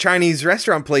 It's this Chinese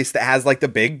restaurant place that has like a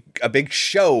big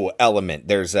show element.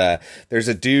 There's a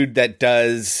dude that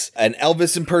does an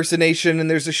Elvis impersonation, and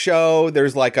there's a show.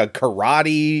 There's like a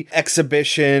karate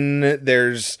exhibition.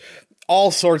 There's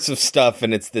all sorts of stuff,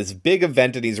 and it's this big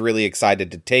event, and he's really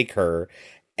excited to take her.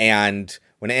 And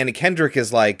when Anna Kendrick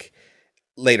is like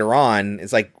later on,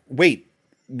 it's like, wait,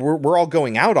 we're all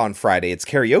going out on Friday. It's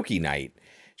karaoke night.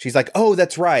 She's like, oh,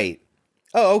 that's right.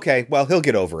 Oh, okay. Well, he'll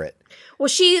get over it. Well,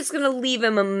 she's going to leave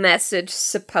him a message,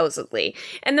 supposedly.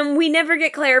 And then we never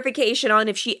get clarification on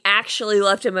if she actually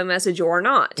left him a message or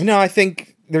not. No, I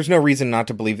think there's no reason not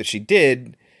to believe that she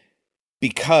did,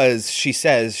 because she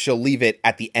says she'll leave it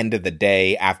at the end of the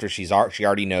day after she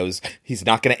already knows he's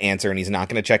not going to answer and he's not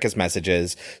going to check his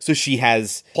messages. So she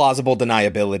has plausible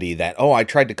deniability that, oh, I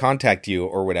tried to contact you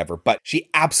or whatever. But she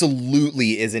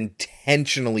absolutely is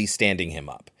intentionally standing him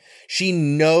up. She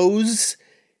knows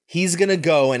he's going to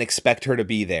go and expect her to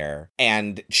be there,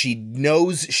 and she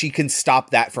knows she can stop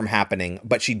that from happening,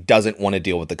 but she doesn't want to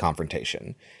deal with the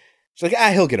confrontation. She's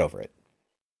like, he'll get over it.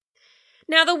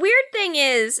 Now, the weird thing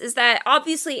is that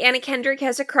obviously Anna Kendrick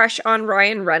has a crush on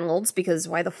Ryan Reynolds, because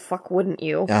why the fuck wouldn't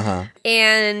you? Uh-huh.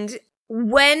 And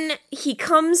when he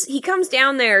comes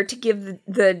down there to give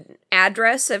the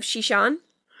address of Shishan,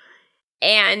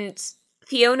 and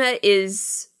Fiona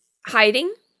is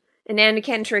hiding, and Anna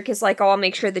Kendrick is like, oh, I'll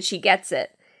make sure that she gets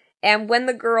it. And when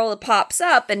the girl pops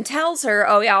up and tells her,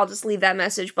 oh yeah, I'll just leave that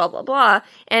message, blah, blah, blah,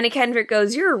 Anna Kendrick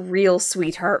goes, you're a real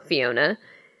sweetheart, Fiona.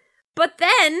 But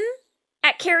then,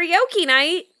 at karaoke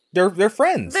night, They're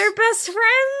friends. they're best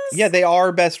friends? Yeah, they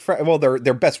are best friends. Well,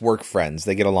 they're best work friends.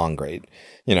 They get along great.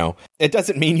 You know, it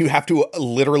doesn't mean you have to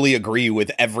literally agree with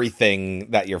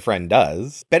everything that your friend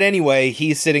does. But anyway,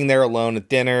 he's sitting there alone at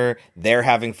dinner. They're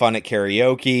having fun at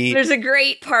karaoke. There's a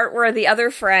great part where the other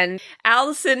friend,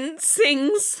 Allison,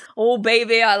 sings, oh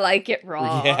baby, I like it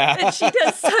raw. Yeah. And she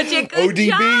does such a good ODB.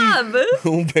 job.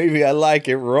 Oh, baby, I like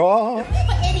it raw.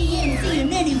 Eddie MC,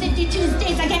 many 50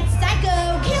 Tuesdays, I get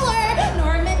psycho killer.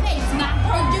 Norman Bates, my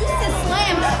producer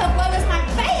slam. The flow is like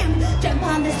bam. Jump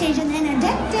on the stage and then a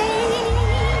deck day.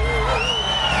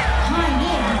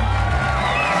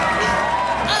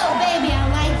 Oh, baby, I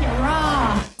like it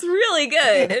raw. It's really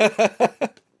good.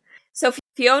 So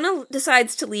Fiona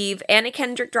decides to leave. Anna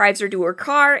Kendrick drives her to her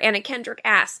car. Anna Kendrick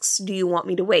asks, do you want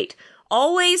me to wait?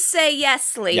 Always say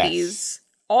yes, ladies. Yes.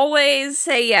 Always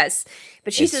say yes.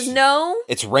 But she says no.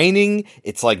 It's raining.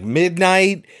 It's like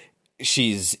midnight.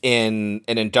 She's in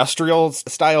an industrial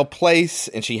style place,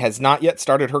 and she has not yet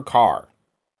started her car.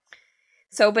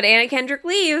 So, but Anna Kendrick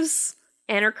leaves,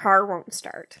 and her car won't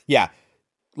start. Yeah.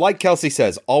 Like Kelsey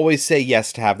says, always say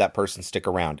yes to have that person stick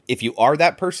around. If you are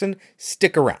that person,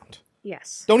 stick around.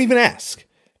 Yes. Don't even ask.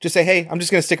 Just say, hey, I'm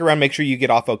just going to stick around, make sure you get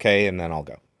off okay, and then I'll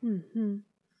go. Mm-hmm.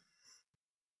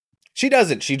 She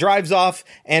doesn't. She drives off,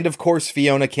 and of course,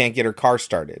 Fiona can't get her car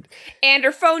started. And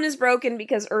her phone is broken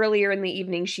because earlier in the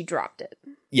evening she dropped it.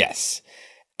 Yes.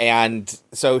 And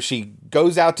so she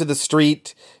goes out to the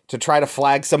street to try to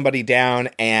flag somebody down,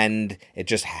 and it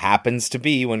just happens to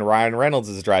be when Ryan Reynolds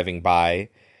is driving by,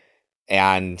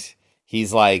 and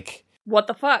he's like, what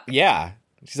the fuck? Yeah.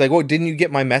 She's like, well, didn't you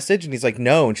get my message? And he's like,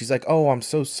 no. And she's like, oh, I'm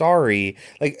so sorry.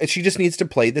 Like, she just needs to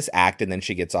play this act, and then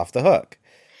she gets off the hook.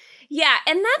 Yeah,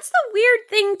 and that's the weird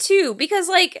thing, too, because,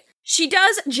 like, she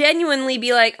does genuinely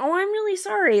be like, oh, I'm really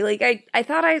sorry. Like, I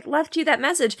thought I left you that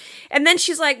message. And then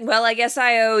she's like, well, I guess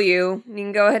I owe you. You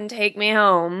can go ahead and take me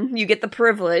home. You get the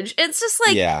privilege. It's just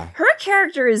like, her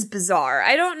character is bizarre.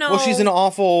 I don't know. Well, she's an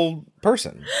awful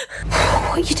person.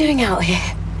 What are you doing out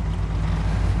here?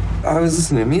 I was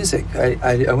listening to music.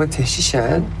 I went to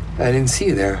Shishan. I didn't see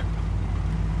you there.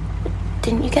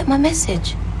 Didn't you get my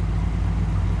message?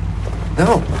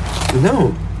 No.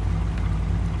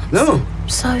 I'm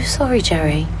so sorry,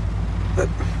 Jerry.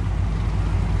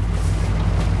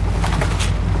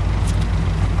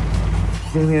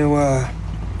 You know,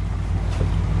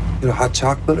 hot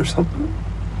chocolate or something?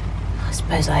 I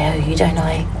suppose I owe you, don't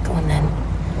I? Go on then.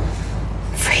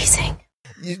 I'm freezing.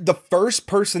 The first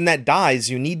person that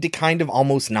dies, you need to kind of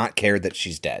almost not care that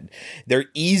she's dead. They're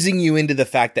easing you into the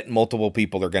fact that multiple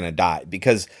people are going to die,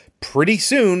 because pretty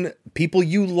soon people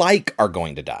you like are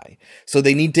going to die. So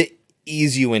they need to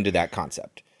ease you into that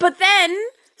concept. But then,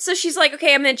 so she's like,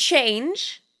 okay, I'm going to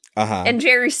change. Uh-huh. And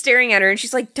Jerry's staring at her, and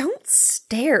she's like, don't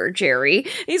stare, Jerry.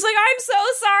 And he's like, I'm so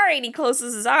sorry. And he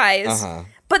closes his eyes. Uh-huh.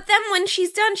 But then when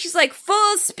she's done, she's like,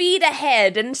 full speed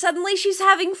ahead. And suddenly she's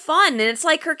having fun. And it's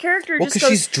like her character just goes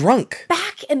she's drunk.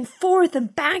 back and forth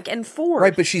and back and forth.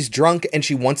 Right, but she's drunk and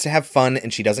she wants to have fun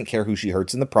and she doesn't care who she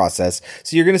hurts in the process.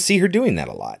 So you're going to see her doing that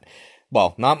a lot.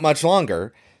 Well, not much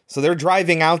longer. So they're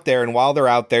driving out there, and while they're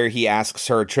out there, he asks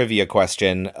her a trivia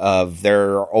question of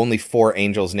there are only 4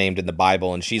 angels named in the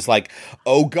Bible, and she's like,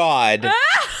 oh God.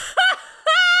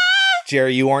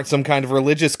 Jerry, you aren't some kind of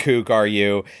religious kook, are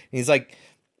you? And he's like,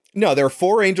 no, there are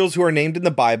 4 angels who are named in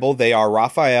the Bible. They are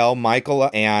Raphael, Michael,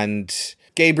 and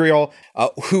Gabriel.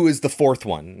 Who is the 4th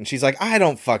one? And she's like, I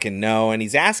don't fucking know. And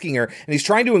he's asking her, and he's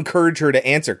trying to encourage her to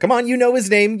answer. Come on, you know his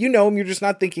name. You know him. You're just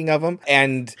not thinking of him.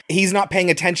 And he's not paying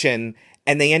attention.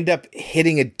 And they end up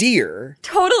hitting a deer.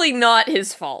 Totally not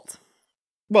his fault.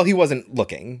 Well, he wasn't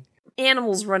looking.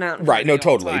 Animals run out. Right, no,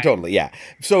 totally, yeah.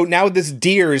 So now this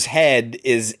deer's head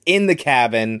is in the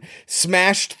cabin,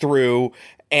 smashed through,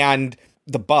 and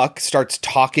the buck starts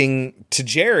talking to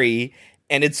Jerry,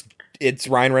 and it's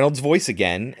Ryan Reynolds' voice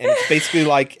again, and it's basically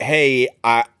like, hey,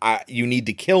 you need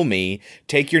to kill me,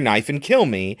 take your knife and kill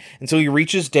me. And so he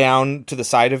reaches down to the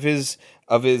side of his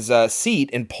seat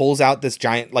and pulls out this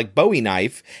giant, like, Bowie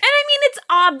knife. And I mean, it's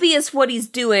obvious what he's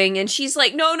doing, and she's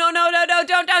like, no,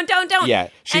 don't. Yeah,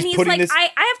 she's and he's putting like, this... I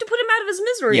have to put him out of his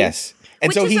misery. Yes. And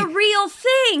which so is a real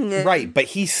thing. Right, but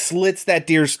he slits that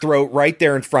deer's throat right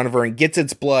there in front of her and gets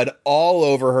its blood all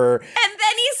over her. And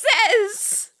then he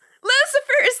says,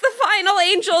 Lucifer is the final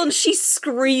angel, and she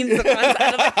screams and runs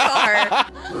out of the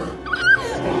car.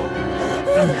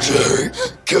 Jerry,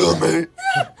 kill me.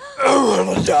 I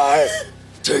want to die.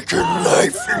 Take your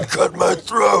knife and cut my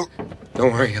throat.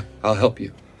 Don't worry, I'll help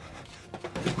you.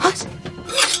 What?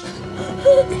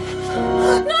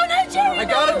 No, Jerry! I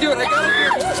gotta do it,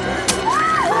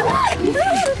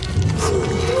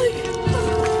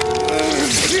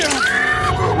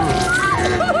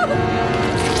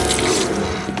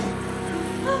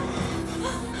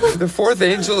 The 4th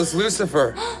angel is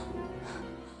Lucifer.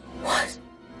 What?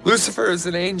 Lucifer is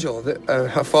an angel,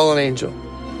 a fallen angel.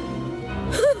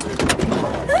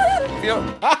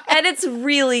 And it's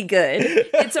really good.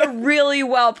 It's a really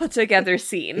well put together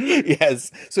scene.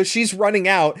 Yes. So she's running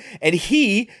out, and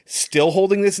he, still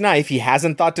holding this knife, he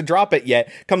hasn't thought to drop it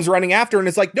yet, comes running after her, and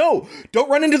it's like, no, don't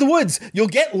run into the woods. You'll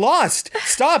get lost.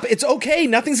 Stop. It's okay.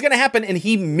 Nothing's going to happen. And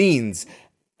he means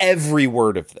every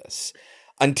word of this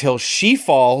until she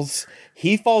falls.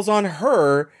 He falls on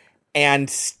her and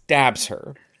stabs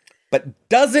her, but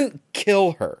doesn't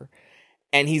kill her.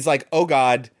 And he's like, oh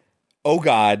God. Oh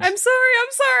God.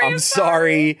 I'm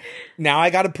sorry. Now I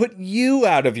got to put you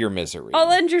out of your misery.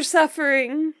 I'll end your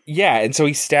suffering. Yeah, and so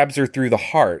he stabs her through the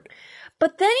heart.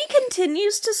 But then he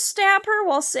continues to stab her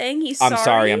while saying he's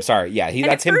sorry. I'm sorry. Yeah,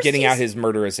 that's him getting out his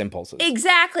murderous impulses.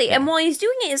 Exactly. Yeah. And while he's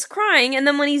doing it, he's crying. And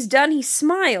then when he's done, he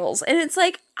smiles. And it's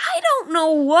like, I don't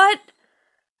know what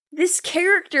this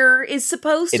character is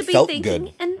supposed to be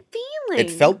thinking and feeling. It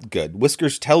felt good.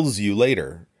 Whiskers tells you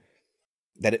later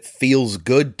that it feels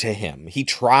good to him. He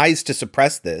tries to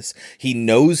suppress this. He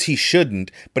knows he shouldn't,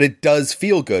 but it does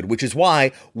feel good, which is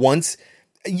why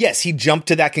he jumped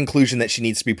to that conclusion that she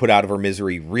needs to be put out of her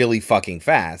misery really fucking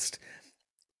fast.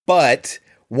 But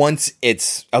once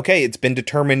it's been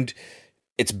determined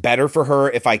it's better for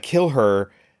her if I kill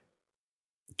her,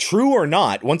 true or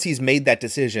not, once he's made that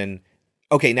decision,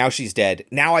 okay, now she's dead.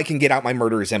 Now I can get out my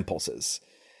murderous impulses.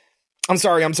 I'm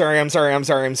sorry.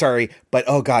 But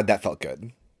oh God, that felt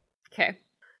good. Okay.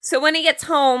 So when he gets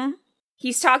home,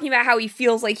 he's talking about how he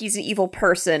feels like he's an evil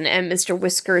person, and Mr.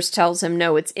 Whiskers tells him,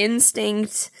 no, it's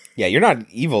instinct. Yeah, you're not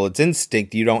evil. It's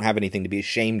instinct. You don't have anything to be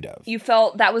ashamed of. You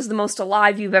felt that was the most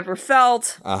alive you've ever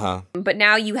felt. Uh-huh. But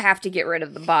now you have to get rid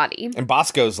of the body. And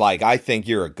Bosco's like, I think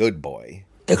you're a good boy.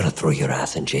 They're gonna throw your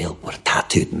ass in jail where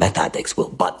tattooed meth addicts will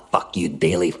butt fuck you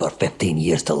daily for 15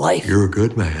 years to life. You're a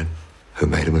good man who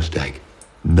made a mistake.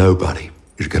 Nobody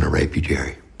is gonna rape you,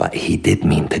 Jerry. But he did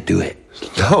mean to do it.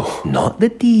 No. Not the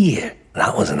deer.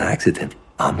 That was an accident.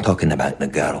 I'm talking about the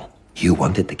girl. You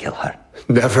wanted to kill her.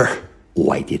 Never.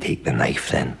 Why'd you take the knife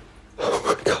then? Oh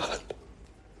my God.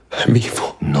 I'm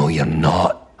evil. No, you're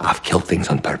not. I've killed things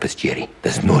on purpose, Jerry.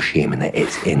 There's no shame in it.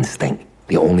 It's instinct.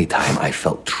 The only time I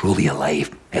felt truly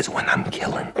alive is when I'm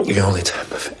killing. The only time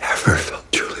I've ever felt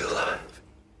truly alive.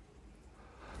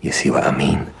 You see what I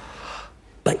mean?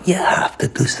 But you have to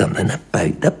do something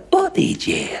about the body,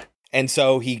 Jerry. And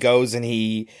so he goes and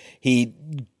he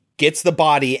gets the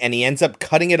body and he ends up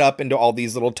cutting it up into all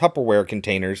these little Tupperware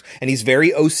containers. And he's very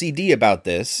OCD about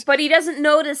this. But he doesn't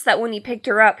notice that when he picked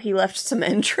her up, he left some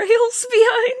entrails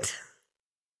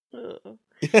behind.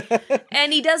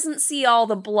 And he doesn't see all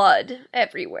the blood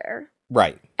everywhere.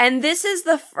 Right. And this is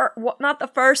not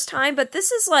the first time, but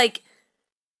this is like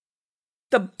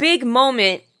the big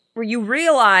moment where you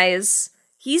realize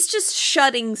he's just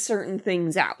shutting certain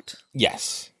things out.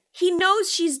 Yes. He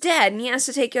knows she's dead and he has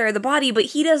to take care of the body, but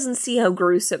he doesn't see how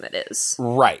gruesome it is.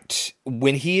 Right.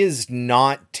 When he is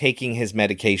not taking his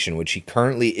medication, which he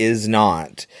currently is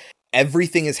not,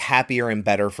 everything is happier and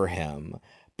better for him,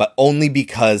 but only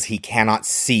because he cannot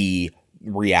see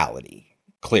reality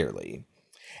clearly.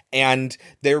 And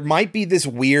there might be this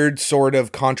weird sort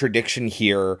of contradiction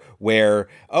here where,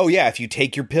 oh yeah, if you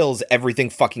take your pills, everything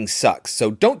fucking sucks.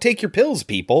 So don't take your pills,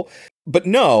 people. But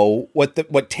no,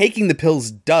 what taking the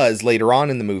pills does later on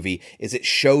in the movie is it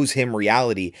shows him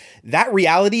reality. That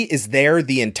reality is there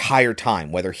the entire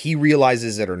time, whether he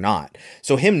realizes it or not.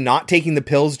 So him not taking the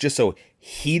pills just so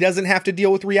he doesn't have to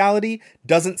deal with reality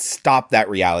doesn't stop that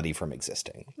reality from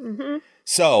existing. Mm-hmm.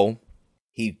 So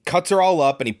he cuts her all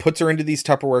up and he puts her into these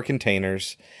Tupperware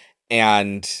containers,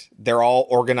 and they're all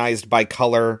organized by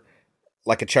color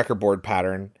like a checkerboard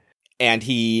pattern. And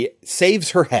he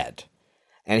saves her head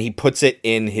and he puts it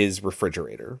in his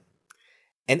refrigerator,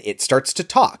 and it starts to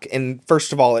talk. And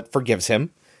first of all, it forgives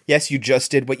him. Yes, you just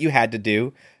did what you had to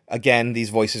do. Again, these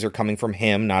voices are coming from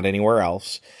him, not anywhere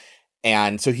else.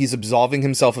 And so he's absolving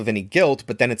himself of any guilt.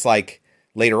 But then it's like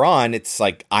later on, it's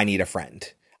like, I need a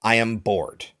friend. I am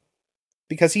bored.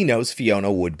 Because he knows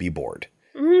Fiona would be bored.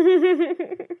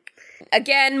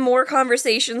 Again, more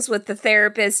conversations with the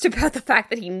therapist about the fact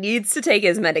that he needs to take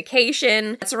his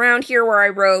medication. It's around here where I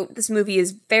wrote, this movie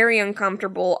is very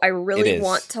uncomfortable. I really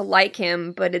want to like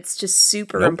him, but it's just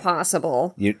super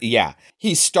impossible. Yeah.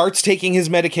 He starts taking his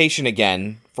medication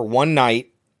again for one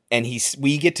night, and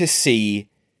we get to see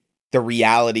the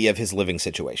reality of his living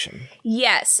situation.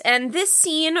 Yes, and this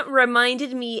scene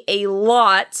reminded me a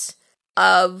lot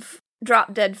of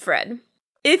Drop Dead Fred.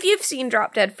 If you've seen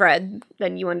Drop Dead Fred,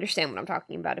 then you understand what I'm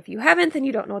talking about. If you haven't, then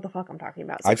you don't know what the fuck I'm talking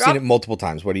about. So I've seen it multiple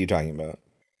times. What are you talking about?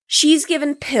 She's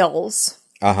given pills.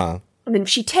 Uh-huh. And if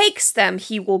she takes them,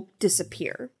 he will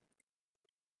disappear.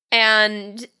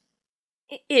 And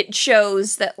it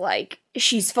shows that, like,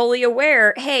 she's fully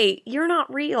aware, hey, you're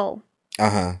not real.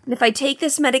 Uh-huh. And if I take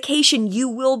this medication, you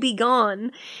will be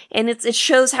gone. And it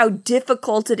shows how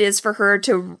difficult it is for her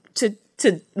to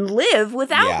live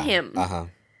without him. Uh-huh.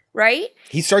 Right?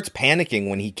 He starts panicking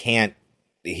when he can't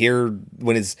hear,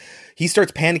 he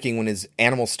starts panicking when his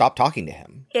animals stop talking to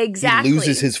him. Exactly. He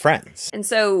loses his friends. And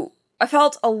so I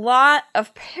felt a lot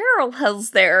of parallels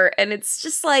there, and it's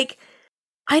just like,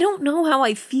 I don't know how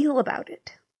I feel about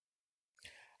it.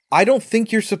 I don't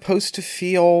think you're supposed to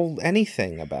feel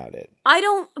anything about it.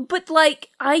 But like,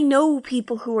 I know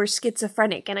people who are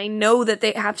schizophrenic, and I know that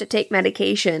they have to take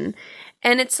medication,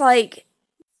 and it's like,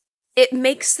 it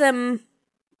makes them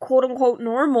quote unquote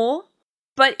normal,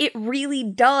 but it really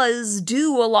does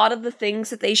do a lot of the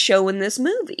things that they show in this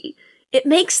movie. It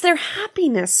makes their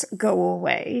happiness go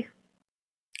away.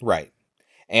 Right.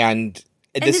 And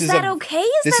is that okay?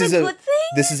 Is that a good thing?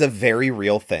 This is a very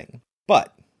real thing.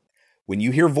 But when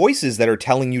you hear voices that are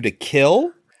telling you to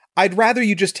kill, I'd rather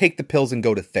you just take the pills and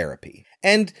go to therapy.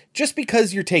 And just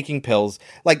because you're taking pills,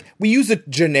 like, we use a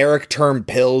generic term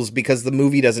pills because the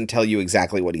movie doesn't tell you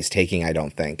exactly what he's taking, I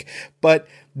don't think. But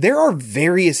there are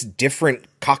various different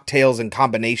cocktails and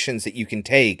combinations that you can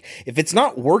take. If it's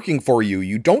not working for you,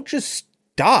 you don't just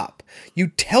stop. You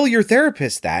tell your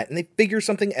therapist that, and they figure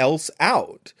something else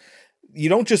out. You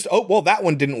don't just, oh, well, that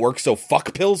one didn't work, so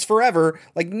fuck pills forever.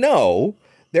 Like, no.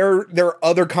 There are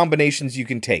other combinations you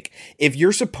can take. If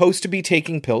you're supposed to be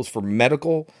taking pills for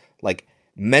mental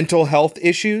health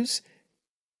issues,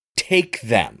 take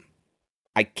them.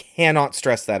 I cannot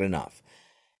stress that enough.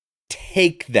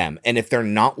 Take them. And if they're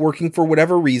not working for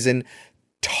whatever reason,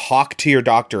 talk to your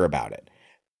doctor about it.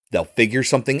 They'll figure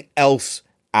something else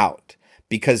out.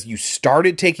 Because you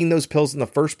started taking those pills in the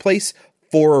first place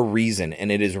for a reason, and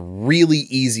it is really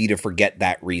easy to forget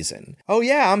that reason. Oh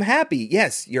yeah, I'm happy.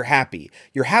 Yes, you're happy.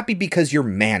 You're happy because you're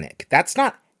manic. That's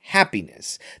not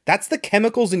happiness. That's the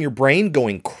chemicals in your brain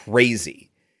going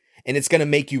crazy. And it's going to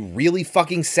make you really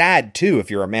fucking sad too if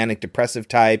you're a manic depressive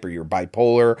type or you're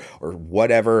bipolar or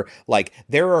whatever. Like,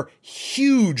 there are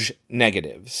huge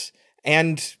negatives.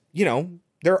 And, you know,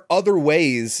 there are other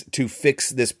ways to fix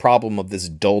this problem of this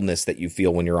dullness that you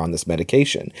feel when you're on this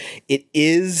medication. It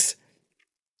is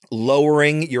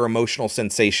lowering your emotional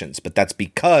sensations, but that's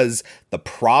because the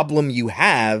problem you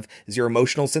have is your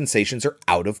emotional sensations are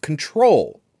out of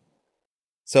control.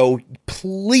 So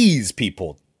please,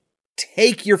 people,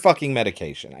 take your fucking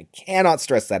medication. I cannot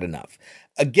stress that enough.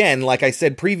 Again, like I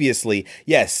said previously,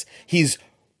 yes, he's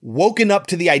woken up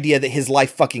to the idea that his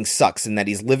life fucking sucks and that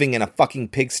he's living in a fucking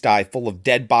pigsty full of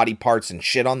dead body parts and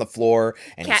shit on the floor,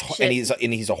 and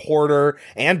he's a hoarder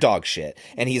and dog shit,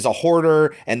 and he's a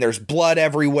hoarder and there's blood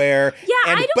everywhere.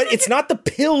 Yeah, but it's not the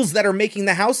pills that are making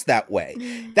the house that way.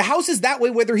 The house is that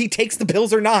way whether he takes the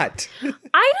pills or not. I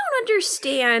don't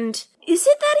understand. Is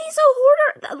it that he's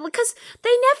a hoarder? Because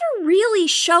they never really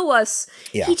show us.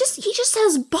 Yeah. He just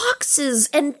has boxes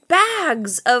and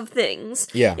bags of things.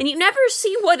 Yeah. And you never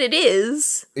see what it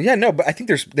is. Yeah, no, but I think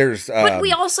there's But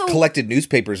we also collected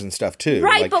newspapers and stuff too.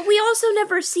 Right, Like, but we also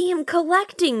never see him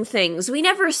collecting things. We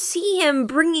never see him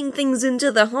bringing things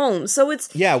into the home. So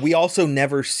it's yeah, we also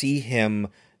never see him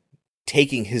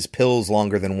taking his pills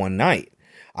longer than one night.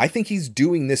 I think he's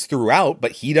doing this throughout,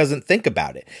 but he doesn't think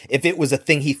about it. If it was a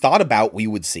thing he thought about, we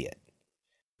would see it.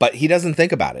 But he doesn't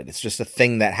think about it. It's just a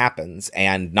thing that happens,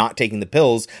 and not taking the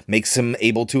pills makes him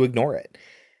able to ignore it.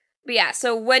 But yeah,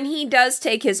 so when he does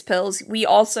take his pills, we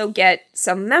also get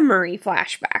some memory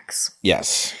flashbacks.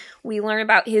 Yes. We learn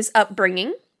about his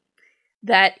upbringing,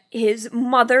 that his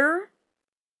mother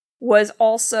was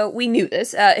also, we knew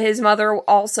this, his mother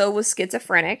also was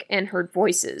schizophrenic and heard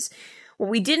voices. What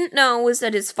we didn't know was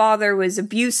that his father was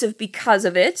abusive because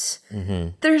of it. Mm-hmm.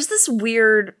 There's this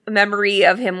weird memory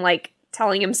of him, like,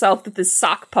 telling himself that this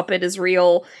sock puppet is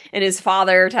real, and his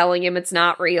father telling him it's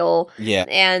not real. Yeah.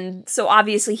 And so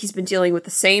obviously he's been dealing with the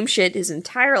same shit his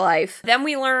entire life. Then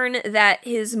we learn that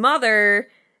his mother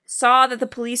saw that the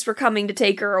police were coming to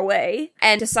take her away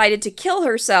and decided to kill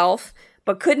herself,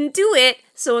 but couldn't do it,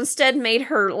 so instead made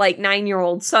her, like,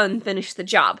 9-year-old son finish the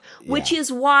job. Which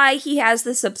is why he has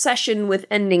this obsession with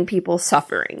ending people's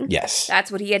suffering. Yes.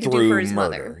 That's what he had to Through do for his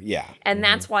murder. mother. Yeah. And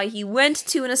that's why he went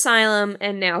to an asylum,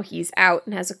 and now he's out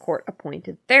and has a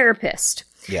court-appointed therapist.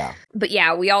 Yeah. But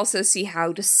yeah, we also see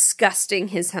how disgusting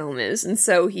his home is, and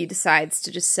so he decides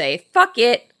to just say, fuck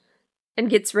it,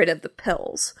 and gets rid of the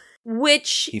pills.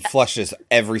 Which He flushes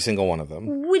every single one of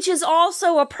them. which is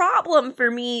also a problem for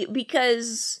me,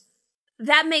 because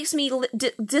that makes me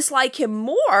dislike him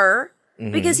more,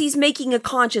 Mhm. because he's making a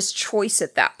conscious choice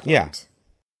at that point. Yeah.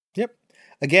 Yep.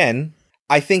 Again,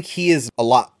 I think he is a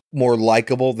lot more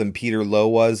likable than Peter Lowe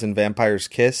was in Vampire's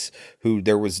Kiss, who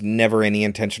there was never any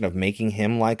intention of making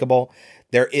him likable.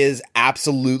 There is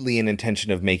absolutely an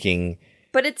intention of making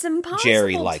But it's impossible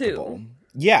Jerry to. likable.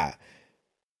 Yeah.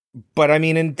 But I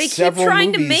mean, in They keep several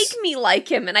trying movies, to make me like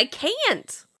him, and I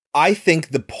can't. I think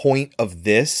the point of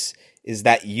this is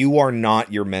that you are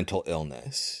not your mental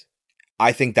illness.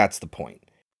 I think that's the point.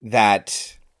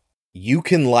 That you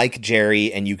can like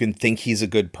Jerry and you can think he's a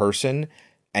good person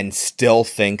and still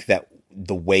think that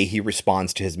the way he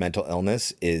responds to his mental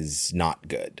illness is not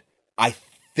good. I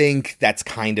think that's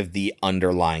kind of the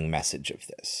underlying message of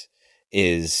this,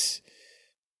 is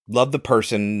love the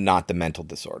person, not the mental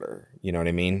disorder. You know what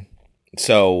I mean?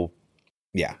 So,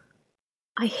 yeah.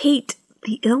 I hate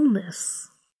the illness.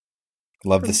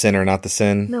 Love the sinner, not the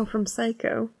sin. No, from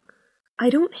Psycho. I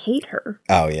don't hate her.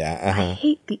 Oh, yeah. I Uh-huh.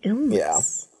 hate the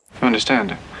illness. You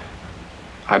understand?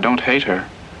 I don't hate her.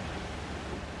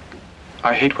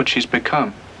 I hate what she's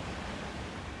become.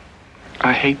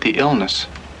 I hate the illness.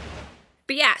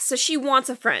 But yeah, so she wants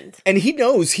a friend. And he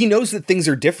knows that things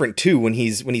are different too when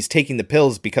he's taking the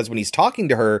pills, because when he's talking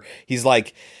to her, he's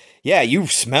like, yeah, you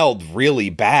smelled really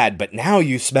bad, but now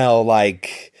you smell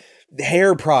like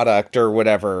hair product or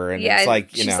whatever. And Yeah, it's like,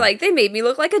 she's like, they made me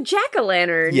look like a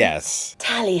jack-o'-lantern. yes.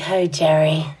 Tally-ho,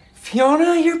 Jerry.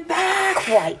 Fiona, you're back!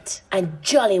 Quite. And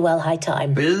jolly well high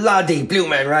time. Bloody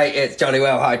bloomin' right, it's jolly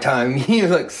well high time. You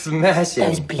look smashing.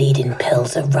 Those bleeding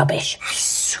pills are rubbish. I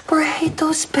super hate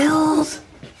those pills.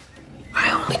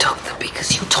 I only took them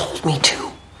because you told me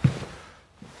to.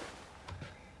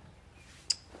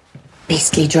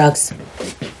 Beastly drugs.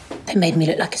 They made me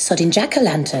look like a sodding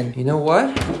jack-o'-lantern. You know what?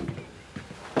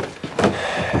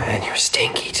 And you're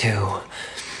stinky too.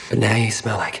 But now you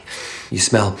smell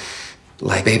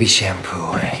like baby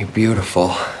shampoo. You're beautiful.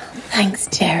 Thanks,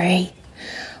 Jerry.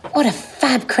 What a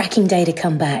fab cracking day to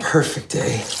come back. Perfect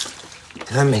day.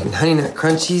 And I'm making Honey Nut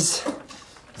Crunchies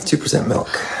with 2% milk.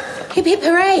 Hip hip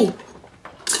hooray.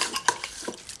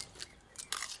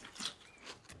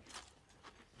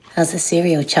 How's the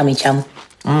cereal, chummy chum?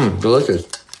 Delicious.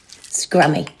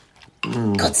 Scrummy.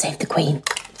 God save the Queen.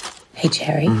 Hey,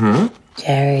 Jerry. Mm-hmm.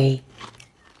 Jerry,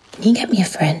 can you get me a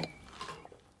friend?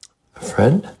 A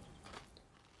friend?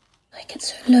 Like get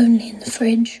so lonely in the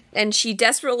fridge. And she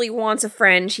desperately wants a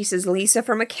friend. She says Lisa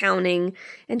from accounting.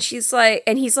 And he's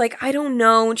like, I don't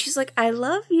know. And she's like, I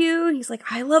love you. And he's like,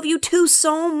 I love you too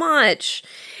so much.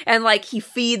 And like he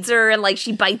feeds her and like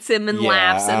she bites him and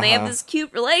laughs. And they have this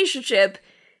cute relationship.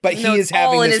 But he is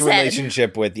having this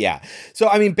relationship with, So,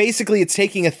 I mean, basically it's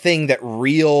taking a thing that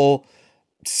real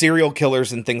serial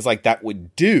killers and things like that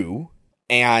would do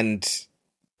and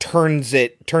turns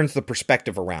the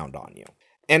perspective around on you.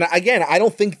 And again, I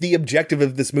don't think the objective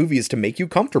of this movie is to make you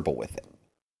comfortable with it.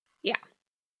 Yeah.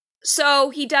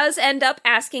 So he does end up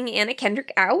asking Anna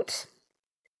Kendrick out.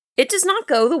 It does not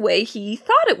go the way he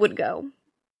thought it would go.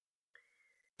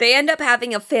 They end up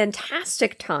having a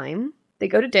fantastic time. They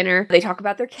go to dinner. They talk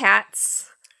about their cats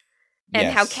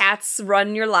and how cats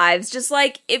run your lives. Just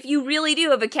like if you really do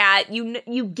have a cat,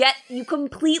 you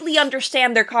completely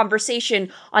understand their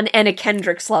conversation on Anna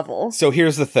Kendrick's level. So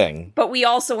here's the thing. But we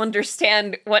also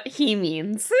understand what he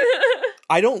means.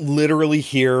 I don't literally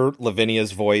hear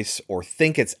Lavinia's voice or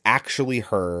think it's actually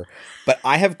her, but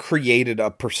I have created a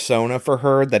persona for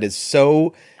her that is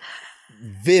so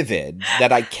vivid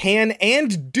that I can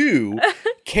and do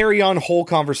carry on whole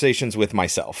conversations with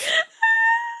myself.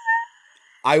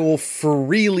 I will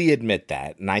freely admit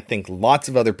that, and I think lots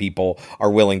of other people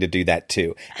are willing to do that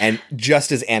too, and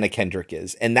just as Anna Kendrick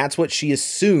is, and that's what she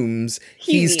assumes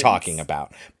he's talking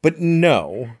about. But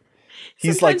no,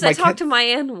 he's sometimes like, I talk to my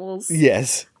animals.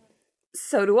 Yes.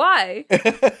 So do I.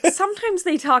 Sometimes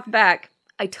they talk back.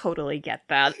 I totally get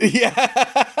that.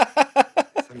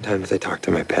 Sometimes I talk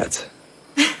to my pets.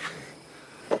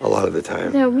 A lot of the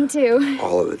time. No, me too.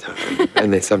 All of the time.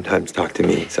 And they sometimes talk to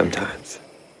me, sometimes.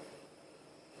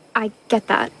 I get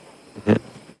that.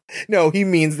 No, he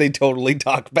means they totally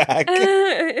talk back.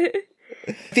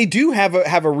 They do have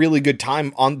a really good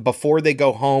time before they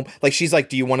go home. Like, she's like,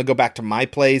 do you want to go back to my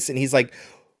place? And he's like,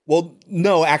 well,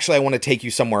 no, actually, I want to take you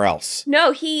somewhere else.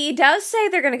 No, he does say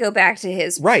they're going to go back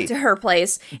to to her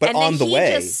place. But and on then the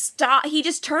way, he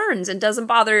just turns and doesn't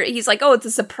bother. He's like, oh, it's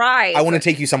a surprise. I want to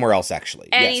take you somewhere else, actually.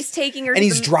 And he's taking her and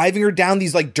he's driving her down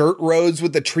these like dirt roads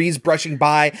with the trees brushing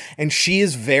by. And she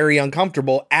is very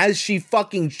uncomfortable, as she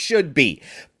fucking should be.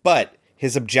 But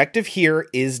his objective here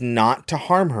is not to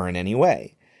harm her in any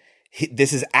way.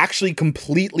 This is actually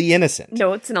completely innocent.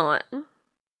 No, it's not.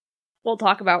 We'll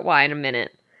talk about why in a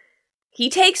minute. He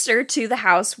takes her to the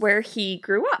house where he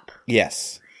grew up.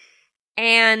 Yes.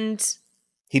 And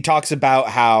he talks about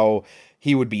how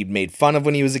he would be made fun of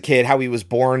when he was a kid, how he was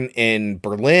born in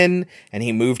Berlin and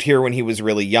he moved here when he was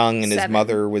really young and his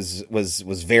mother was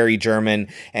very German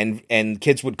and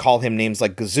kids would call him names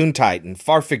like Gesundheit and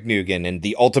Farfignugan and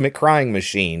the ultimate crying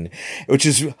machine, which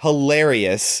is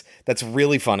hilarious. That's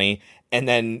really funny. And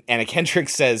then Anna Kendrick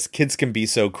says kids can be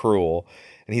so cruel.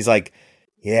 And he's like,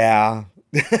 yeah.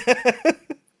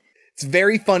 It's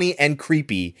very funny and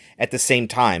creepy at the same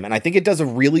time. And I think it does a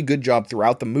really good job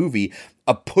throughout the movie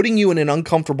of putting you in an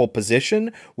uncomfortable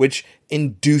position, which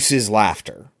induces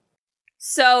laughter.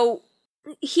 So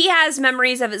he has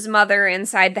memories of his mother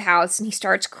inside the house and he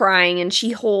starts crying and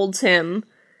she holds him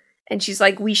and she's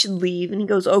like, we should leave. And he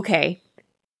goes, okay.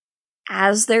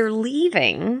 As they're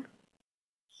leaving,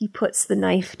 he puts the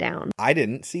knife down. I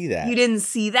didn't see that. You didn't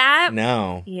see that?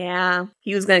 No. Yeah.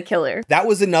 He was going to kill her. That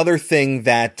was another thing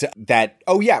that,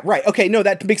 oh yeah, right. Okay, no,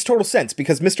 that makes total sense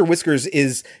because Mr. Whiskers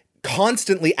is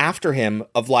constantly after him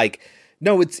of like,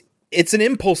 no, it's an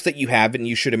impulse that you have and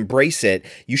you should embrace it.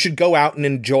 You should go out and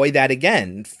enjoy that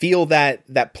again. Feel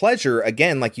that pleasure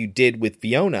again like you did with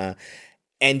Fiona.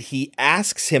 And he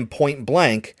asks him point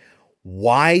blank,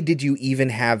 why did you even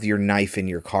have your knife in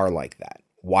your car like that?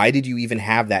 Why did you even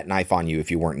have that knife on you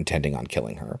if you weren't intending on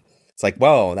killing her? It's like,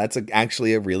 whoa, that's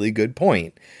actually a really good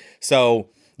point. So,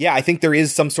 yeah, I think there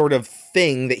is some sort of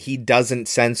thing that he doesn't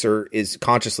sense or is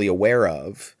consciously aware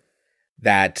of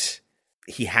that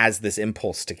he has this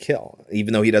impulse to kill,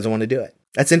 even though he doesn't want to do it.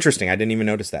 That's interesting. I didn't even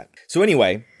notice that. So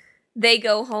anyway. They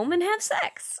go home and have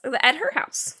sex at her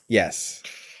house. Yes.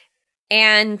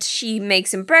 And she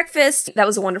makes him breakfast. That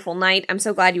was a wonderful night. I'm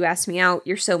so glad you asked me out.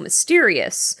 You're so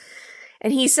mysterious.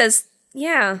 And he says,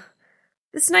 yeah,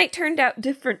 this night turned out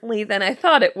differently than I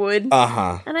thought it would.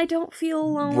 Uh-huh. And I don't feel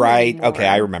alone Right. anymore. Okay,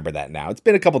 I remember that now. It's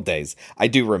been a couple days. I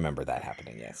do remember that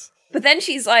happening, yes. But then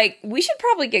she's like, we should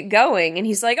probably get going. And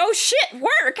he's like, oh shit,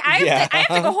 work. I have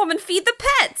to go home and feed the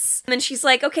pets. And then she's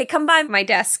like, okay, come by my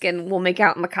desk and we'll make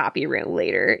out in the copy room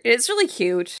later. It's really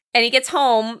cute. And he gets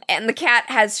home and the cat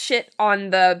has shit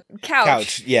on the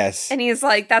couch. Yes. And he's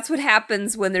like, that's what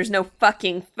happens when there's no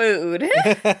fucking food.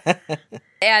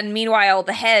 And meanwhile,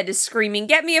 the head is screaming,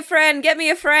 get me a friend, get me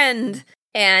a friend.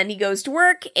 And he goes to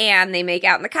work, and they make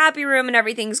out in the copy room, and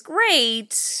everything's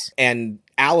great. And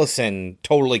Allison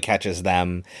totally catches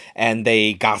them, and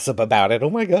they gossip about it. Oh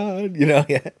my God,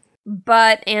 yeah.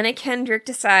 But Anna Kendrick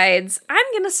decides, I'm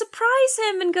going to surprise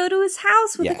him and go to his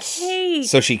house with a cake.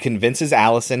 So she convinces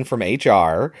Allison from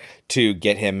HR to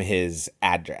get him his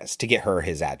address, to get her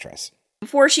his address.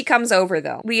 Before she comes over,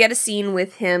 though, we get a scene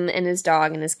with him and his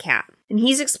dog and his cat. And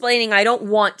he's explaining, I don't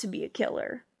want to be a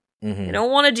killer. Mm-hmm. I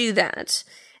don't want to do that.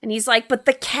 And he's like, but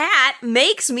the cat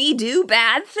makes me do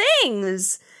bad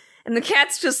things. And the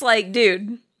cat's just like,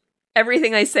 dude,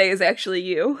 everything I say is actually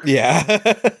you. Yeah.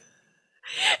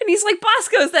 And he's like,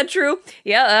 Bosco, is that true?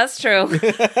 Yeah, that's true.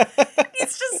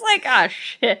 He's just like, oh,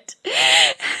 shit.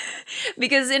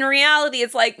 Because in reality,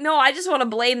 it's like, no, I just want to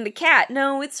blame the cat.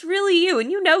 No, it's really you,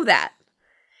 and you know that.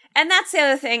 And that's the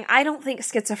other thing. I don't think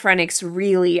schizophrenics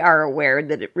really are aware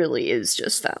that it really is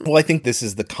just them. Well, I think this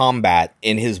is the combat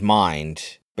in his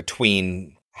mind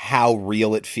between how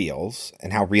real it feels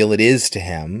and how real it is to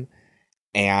him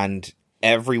and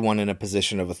everyone in a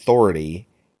position of authority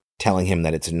telling him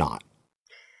that it's not.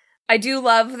 I do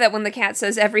love that when the cat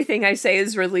says everything I say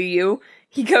is really you,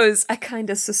 he goes, I kind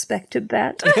of suspected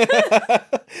that.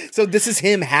 So this is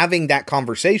him having that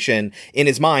conversation in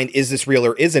his mind. Is this real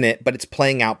or isn't it? But it's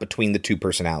playing out between the two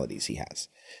personalities he has.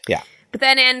 Yeah. But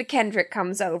then Anna Kendrick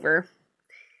comes over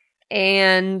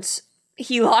and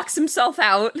he locks himself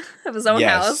out of his own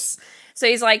house. So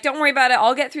he's like, don't worry about it.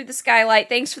 I'll get through the skylight.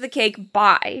 Thanks for the cake.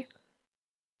 Bye.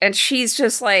 And she's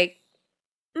just like,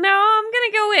 no, I'm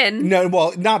gonna go in. No,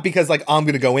 well, not because, like, I'm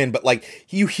gonna go in, but, like,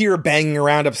 you hear banging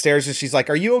around upstairs, and she's like,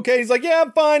 are you okay? He's like, yeah,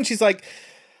 I'm fine. She's like,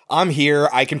 I'm here.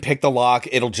 I can pick the lock.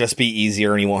 It'll just be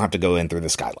easier, and you won't have to go in through the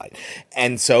skylight.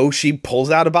 And so she pulls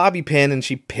out a bobby pin, and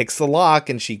she picks the lock,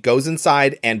 and she goes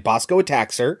inside, and Bosco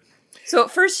attacks her. So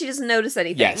at first, she doesn't notice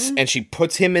anything. Yes, and she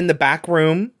puts him in the back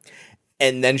room,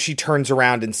 and then she turns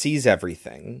around and sees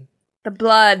everything. The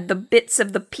blood, the bits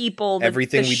of the people,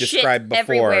 everything the we shit described before.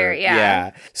 Everywhere,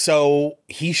 yeah. So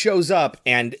he shows up,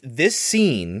 and this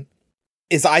scene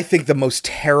is, I think, the most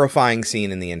terrifying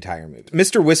scene in the entire movie.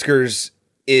 Mr. Whiskers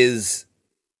is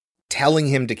telling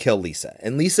him to kill Lisa,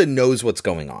 and Lisa knows what's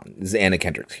going on. This is Anna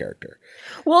Kendrick's character.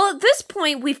 Well, at this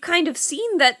point, we've kind of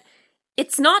seen that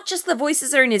it's not just the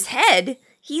voices are in his head.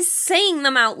 He's saying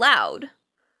them out loud.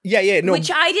 Yeah, no.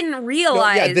 Which I didn't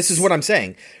realize. No, yeah, this is what I'm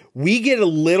saying. We get a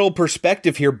little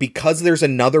perspective here because there's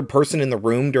another person in the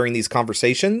room during these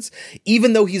conversations.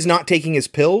 Even though he's not taking his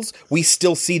pills, we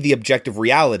still see the objective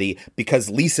reality because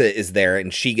Lisa is there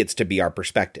and she gets to be our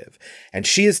perspective. And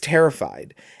she is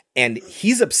terrified. And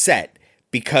he's upset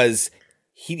because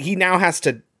he now has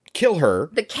to kill her.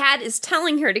 The cat is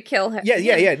telling her to kill her.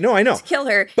 Yeah. No, I know. To kill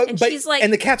her. But she's like...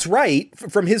 And the cat's right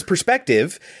from his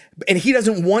perspective, and he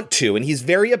doesn't want to, and he's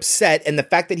very upset, and the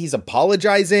fact that he's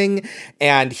apologizing,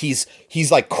 and he's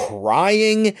like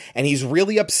crying, and he's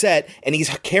really upset, and he's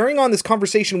carrying on this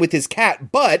conversation with his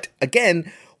cat, but, again,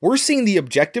 we're seeing the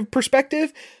objective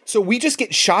perspective, so we just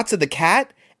get shots of the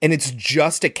cat, and it's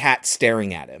just a cat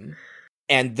staring at him.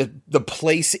 And the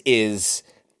place is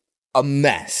a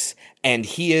mess. And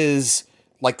he is,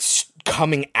 like,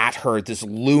 coming at her, this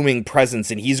looming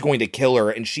presence, and he's going to kill her,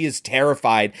 and she is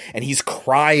terrified, and he's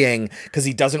crying because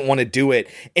he doesn't want to do it.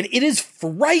 And it is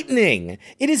frightening.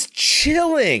 It is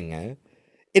chilling.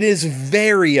 It is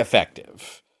very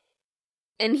effective.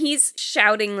 And he's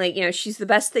shouting, like, she's the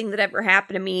best thing that ever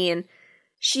happened to me, and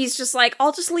she's just like,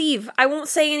 I'll just leave. I won't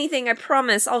say anything, I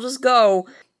promise. I'll just go.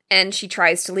 And she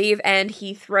tries to leave, and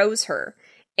he throws her.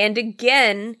 And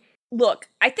again... Look,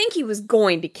 I think he was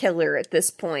going to kill her at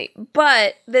this point,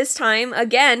 but this time,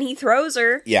 again, he throws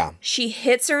her. Yeah. She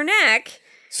hits her neck.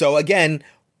 So again,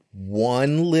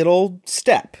 one little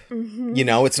step. Mm-hmm.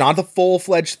 It's not the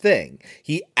full-fledged thing.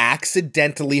 He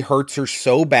accidentally hurts her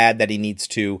so bad that he needs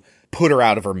to put her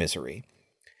out of her misery.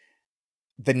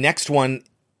 The next one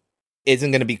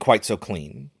isn't going to be quite so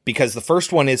clean, because the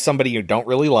first one is somebody you don't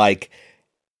really like.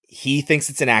 He thinks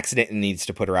it's an accident and needs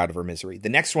to put her out of her misery. The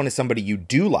next one is somebody you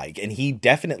do like, and he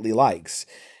definitely likes.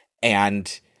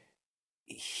 And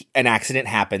an accident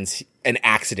happens, an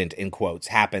accident in quotes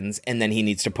happens, and then he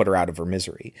needs to put her out of her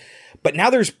misery. But now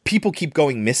there's people keep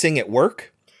going missing at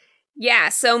work. Yeah,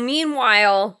 so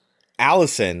meanwhile...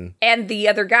 Allison and the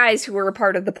other guys who were a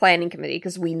part of the planning committee,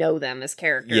 because we know them as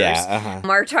characters,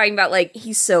 are talking about, like,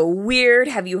 he's so weird.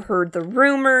 Have you heard the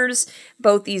rumors?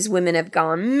 Both these women have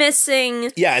gone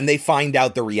missing. Yeah, and they find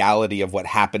out the reality of what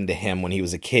happened to him when he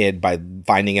was a kid by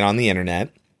finding it on the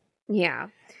internet. Yeah.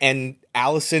 And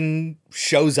Allison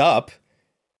shows up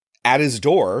at his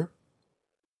door,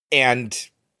 and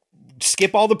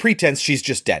skip all the pretense, she's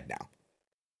just dead now.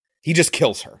 He just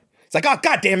kills her. It's like, oh,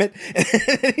 God damn it.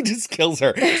 And he just kills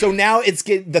her. So now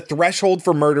the threshold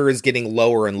for murder is getting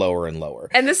lower and lower and lower.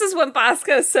 And this is when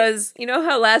Bosco says, you know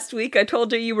how last week I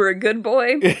told you were a good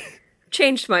boy?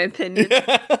 Changed my opinion.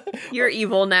 You're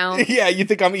evil now. Yeah, you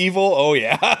think I'm evil? Oh,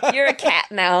 yeah. You're a cat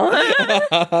now.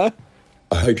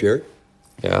 Hi, Jerry.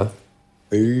 Yeah.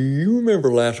 You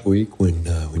remember last week when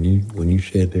you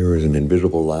said there was an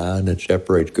invisible line that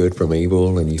separates good from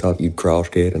evil, and you thought you'd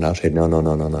crossed it, and I said,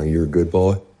 no, you're a good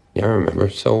boy? Yeah, I remember.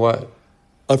 So what?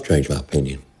 I've changed my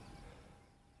opinion.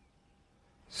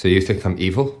 So you think I'm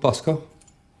evil, Bosco?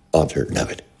 I'm certain of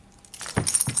it.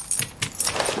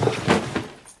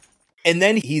 And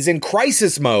then he's in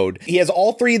crisis mode. He has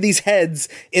all three of these heads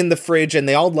in the fridge, and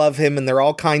they all love him, and they're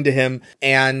all kind to him.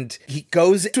 And he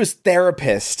goes to his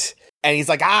therapist, and he's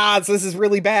like, so this is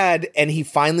really bad. And he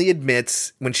finally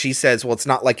admits when she says, well, it's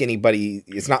not like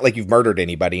you've murdered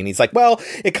anybody. And he's like, well,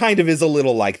 it kind of is a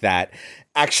little like that.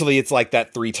 Actually, it's like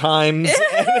that 3 times.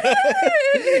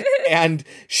 And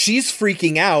she's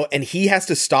freaking out, and he has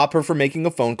to stop her from making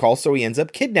a phone call. So he ends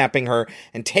up kidnapping her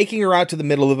and taking her out to the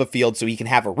middle of a field so he can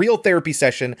have a real therapy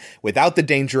session without the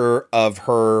danger of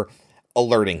her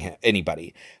alerting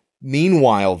anybody.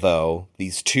 Meanwhile, though,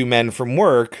 these 2 men from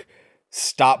work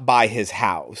stop by his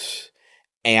house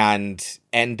and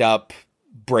end up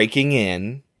breaking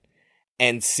in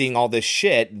and seeing all this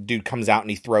shit. Dude comes out and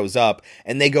he throws up,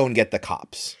 and they go and get the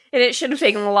cops. And it should have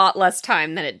taken a lot less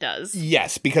time than it does.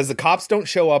 Yes, because the cops don't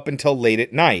show up until late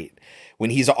at night. When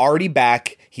he's already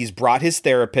back, he's brought his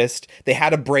therapist. They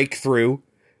had a breakthrough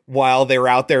while they were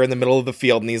out there in the middle of the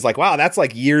field, and he's like, wow, that's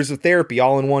like years of therapy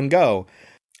all in one go.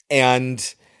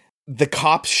 And the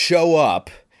cops show up,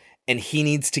 and he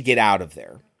needs to get out of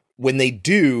there. When they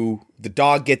do, the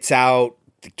dog gets out,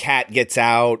 the cat gets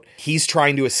out. He's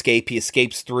trying to escape. He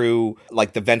escapes through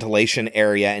like the ventilation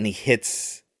area, and he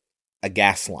hits a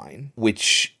gas line,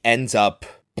 which ends up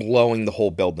blowing the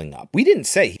whole building up. We didn't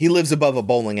say he lives above a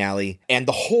bowling alley, and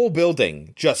the whole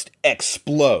building just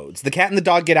explodes. The cat and the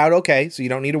dog get out okay, so you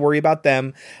don't need to worry about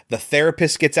them. The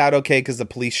therapist gets out okay because the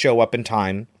police show up in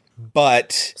time.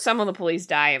 But some of the police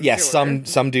die. Yes,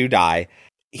 some do die.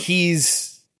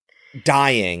 He's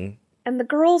dying. And the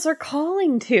girls are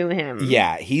calling to him.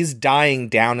 Yeah, he's dying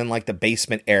down in like the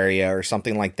basement area or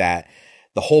something like that.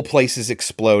 The whole place is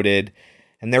exploded,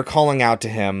 and they're calling out to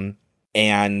him.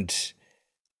 And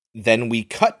then we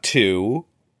cut to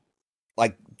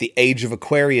like the Age of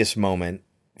Aquarius moment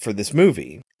for this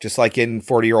movie. Just like in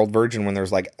 40-Year-Old Virgin when they're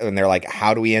like,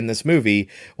 how do we end this movie?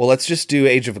 Well, let's just do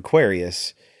Age of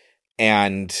Aquarius.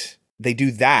 And they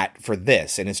do that for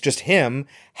this, and it's just him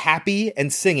happy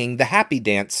and singing the happy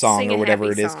dance song or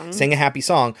whatever it is. Sing a happy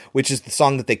song, which is the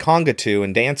song that they conga to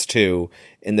and dance to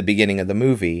in the beginning of the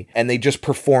movie. And they just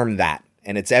perform that,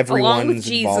 and it's everyone's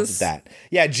involved with that.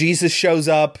 Yeah, Jesus shows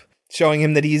up, showing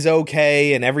him that he's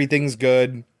okay and everything's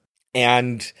good.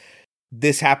 And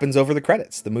this happens over the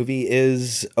credits. The movie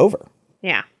is over.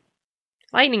 Yeah.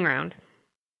 Lightning round.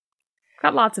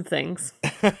 Got lots of things.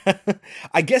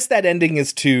 I guess that ending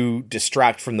is to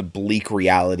distract from the bleak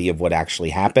reality of what actually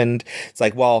happened. It's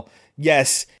like, well,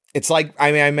 yes, it's like,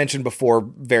 I mean, I mentioned before,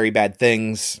 Very Bad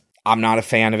Things. I'm not a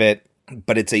fan of it,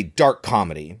 but it's a dark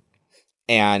comedy.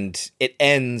 And it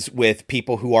ends with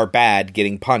people who are bad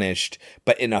getting punished,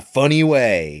 but in a funny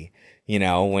way. You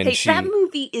know, when that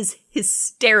movie is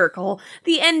hysterical.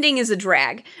 The ending is a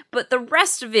drag, but the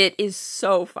rest of it is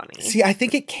so funny. See, I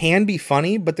think it can be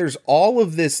funny, but there's all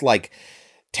of this like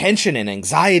tension and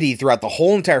anxiety throughout the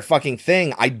whole entire fucking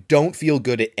thing. I don't feel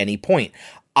good at any point.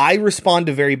 I respond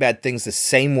to Very Bad Things the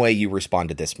same way you respond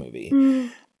to this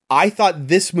movie. I thought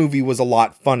this movie was a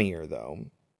lot funnier, though.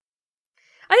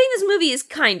 I think this movie is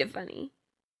kind of funny.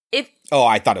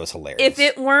 I thought it was hilarious. If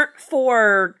it weren't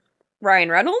for Ryan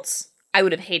Reynolds, I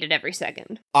would have hated every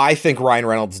second. I think Ryan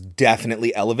Reynolds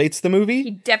definitely elevates the movie.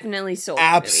 He definitely sold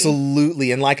Absolutely. The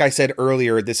movie. And like I said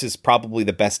earlier, this is probably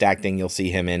the best acting you'll see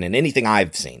him in anything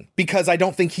I've seen. Because I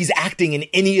don't think he's acting in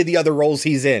any of the other roles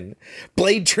he's in.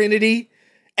 Blade Trinity,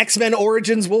 X-Men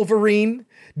Origins Wolverine,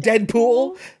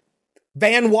 Deadpool,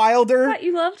 Van Wilder. I thought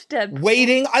you loved Deadpool.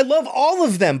 Waiting. I love all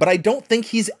of them, but I don't think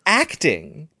he's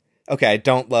acting. Okay, I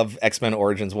don't love X-Men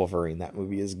Origins Wolverine. That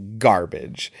movie is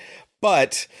garbage.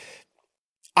 But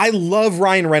I love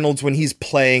Ryan Reynolds when he's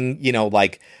playing, you know,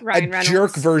 like a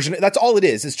jerk version. That's all it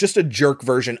is. It's just a jerk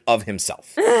version of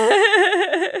himself.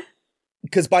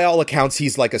 Because by all accounts,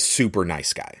 he's like a super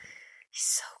nice guy. He's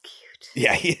so cute.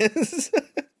 Yeah, he is.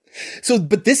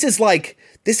 But this is like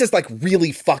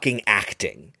really fucking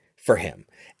acting for him.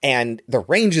 And the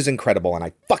range is incredible, and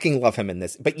I fucking love him in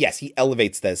this. But yes, he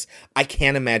elevates this. I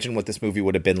can't imagine what this movie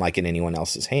would have been like in anyone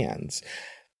else's hands.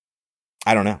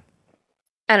 I don't know.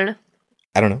 I don't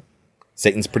know.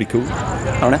 Satan's pretty cool.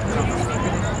 I don't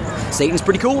know. Satan's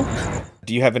pretty cool.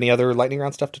 Do you have any other lightning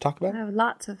round stuff to talk about? I have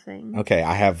lots of things. Okay,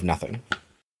 I have nothing.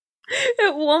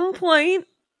 At one point,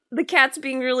 the cat's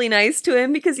being really nice to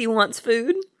him because he wants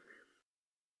food.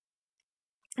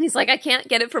 And he's like, I can't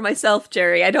get it for myself,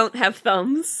 Jerry. I don't have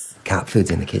thumbs. Cat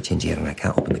food's in the kitchen, Jerry, and I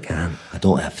can't open the can. I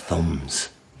don't have thumbs.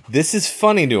 This is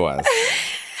funny to us.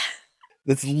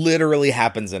 This literally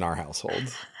happens in our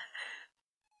household.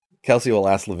 Kelsey will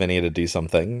ask Lavinia to do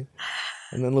something,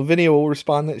 and then Lavinia will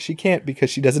respond that she can't because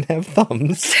she doesn't have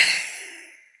thumbs.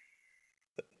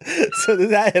 So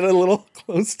that hit a little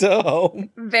close to home.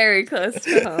 Very close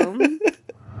to home.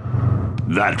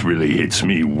 That really hits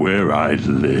me where I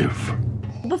live.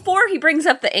 Before he brings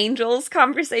up the angels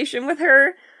conversation with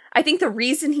her, I think the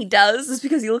reason he does is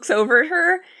because he looks over at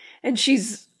her, and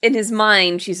she's, in his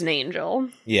mind, she's an angel.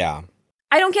 Yeah.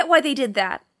 I don't get why they did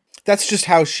that. That's just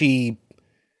how she...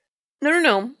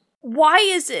 No. Why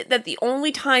is it that the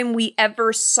only time we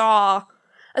ever saw,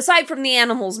 aside from the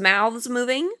animals' mouths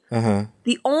moving,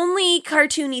 the only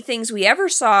cartoony things we ever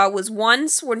saw was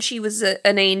once when she was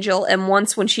an angel and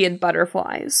once when she had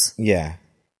butterflies? Yeah.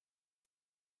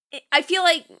 I feel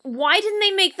like, why didn't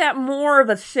they make that more of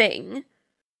a thing?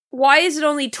 Why is it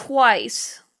only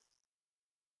twice?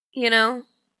 You know?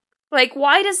 Like,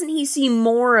 why doesn't he see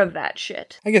more of that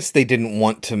shit? I guess they didn't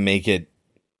want to make it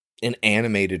an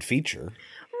animated feature.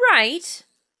 Right.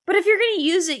 But if you're going to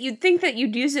use it, you'd think that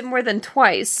you'd use it more than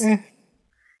twice.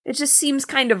 It just seems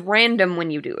kind of random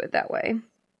when you do it that way.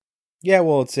 Yeah,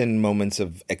 well, it's in moments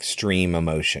of extreme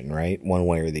emotion, right? One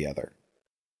way or the other.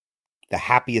 The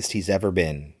happiest he's ever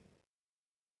been.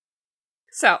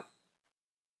 So,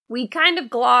 we kind of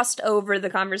glossed over the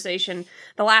conversation,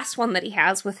 the last one that he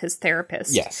has with his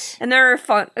therapist. Yes. And there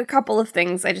are a couple of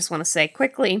things I just want to say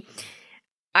quickly.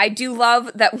 I do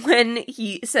love that when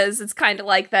he says it's kind of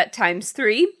like that times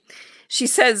 3, she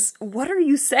says, "What are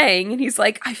you saying?" And he's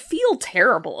like, "I feel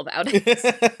terrible about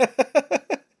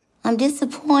it." I'm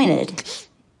disappointed.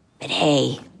 But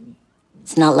hey,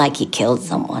 it's not like he killed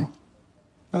someone.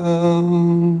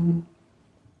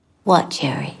 What,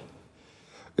 Jerry?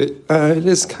 It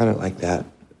is kind of like that.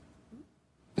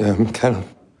 Kind of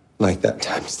like that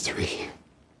times 3.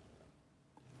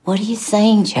 What are you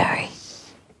saying, Jerry?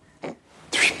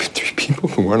 Three people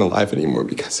who aren't alive anymore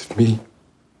because of me.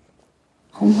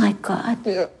 Oh my God.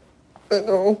 Yeah, I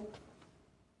know.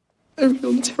 I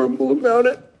feel terrible about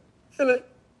it. And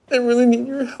I really need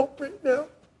your help right now.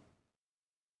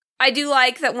 I do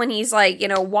like that when he's like,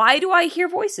 why do I hear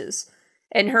voices?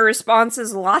 And her response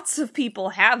is, lots of people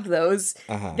have those.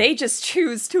 They just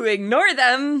choose to ignore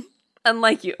them,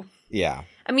 unlike you. Yeah.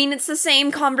 I mean, it's the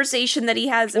same conversation that he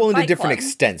has in Well, in Fight a different Club.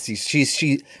 extent.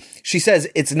 She says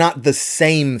it's not the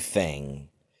same thing,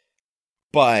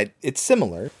 but it's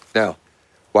similar. Now,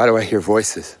 why do I hear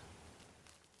voices?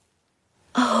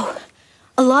 Oh,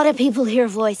 a lot of people hear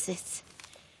voices.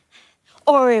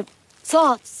 Or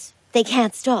thoughts they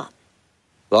can't stop.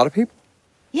 A lot of people?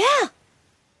 Yeah.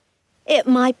 It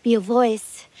might be a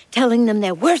voice telling them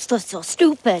they're worthless or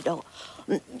stupid,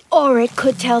 or it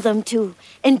could tell them to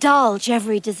indulge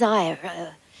every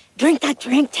desire. Drink that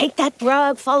drink, take that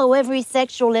drug, follow every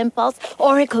sexual impulse,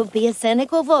 or it could be a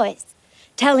cynical voice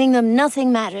telling them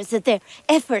nothing matters, that their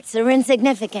efforts are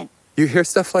insignificant. You hear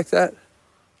stuff like that?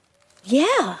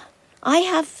 Yeah, I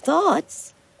have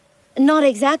thoughts. Not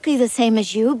exactly the same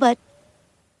as you, but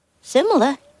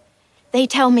similar. They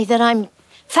tell me that I'm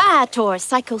fat, or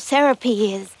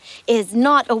psychotherapy is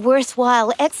not a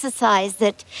worthwhile exercise,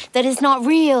 that is not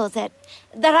real, that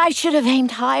I should have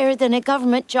aimed higher than a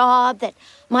government job, that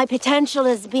my potential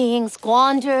is being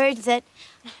squandered, that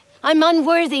I'm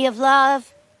unworthy of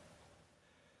love.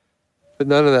 But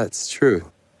none of that's true.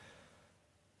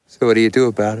 So what do you do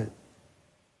about it?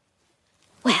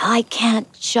 Well, I can't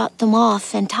shut them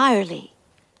off entirely.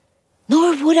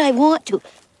 Nor would I want to,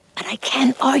 but I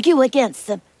can't argue against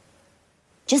them.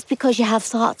 Just because you have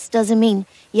thoughts doesn't mean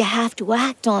you have to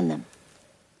act on them.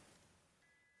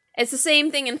 It's the same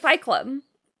thing in Fight Club.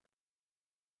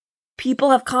 People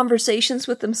have conversations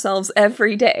with themselves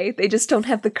every day. They just don't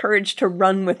have the courage to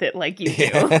run with it like you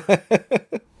do.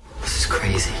 This is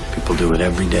crazy. People do it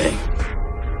every day.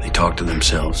 They talk to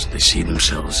themselves. They see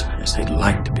themselves as they'd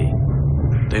like to be.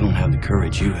 They don't have the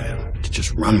courage you have to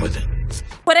just run with it.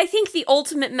 What I think the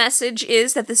ultimate message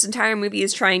is that this entire movie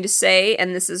is trying to say,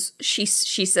 and this is, she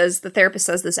says, the therapist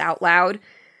says this out loud,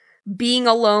 being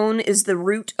alone is the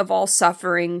root of all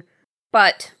suffering,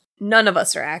 but none of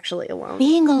us are actually alone.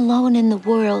 Being alone in the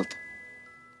world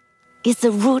is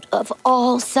the root of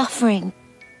all suffering.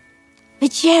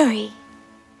 But Jerry,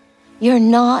 you're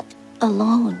not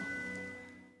alone.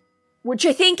 Which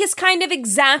I think is kind of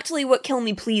exactly what Kill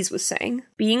Me Please was saying.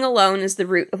 Being alone is the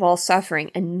root of all suffering,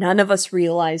 and none of us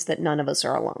realize that none of us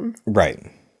are alone. Right.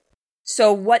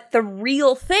 So what the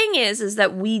real thing is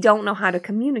that we don't know how to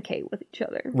communicate with each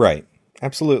other. Right.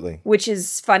 Absolutely. Which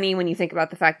is funny when you think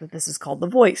about the fact that this is called The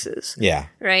Voices. Yeah.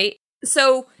 Right?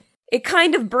 So it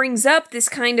kind of brings up this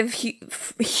kind of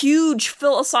huge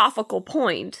philosophical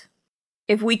point.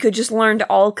 If we could just learn to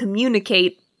all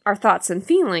communicate our thoughts and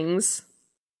feelings,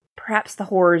 perhaps the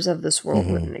horrors of this world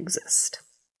wouldn't exist.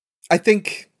 I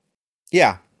think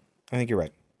you're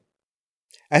right.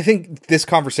 I think this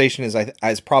conversation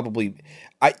is probably,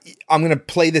 I'm going to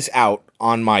play this out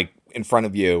on in front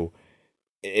of you,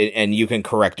 and you can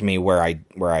correct me where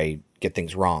I get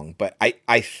things wrong. But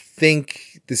I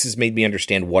think this has made me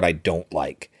understand what I don't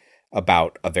like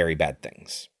about A Very Bad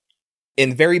Things.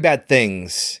 In Very Bad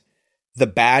Things, the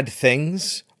bad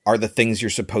things are the things you're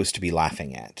supposed to be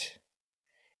laughing at.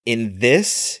 In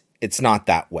this, it's not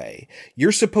that way.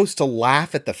 You're supposed to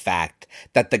laugh at the fact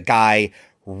that the guy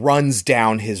runs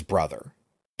down his brother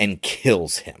and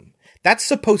kills him. That's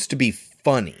supposed to be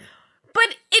funny.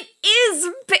 But it is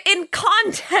in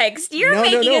context. You're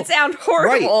making it sound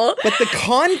horrible. Right. But the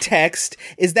context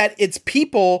is that it's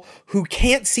people who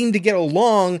can't seem to get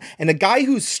along, and a guy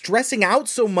who's stressing out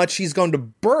so much he's going to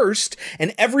burst,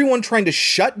 and everyone trying to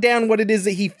shut down what it is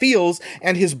that he feels,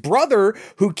 and his brother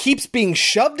who keeps being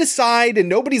shoved aside and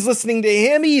nobody's listening to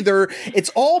him either.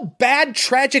 It's all bad,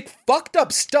 tragic, fucked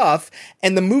up stuff,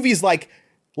 and the movie's like,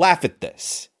 laugh at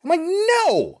this. I'm like,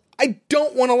 no, I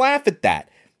don't want to laugh at that.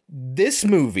 This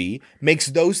movie makes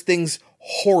those things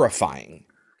horrifying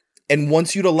and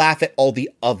wants you to laugh at all the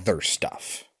other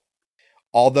stuff.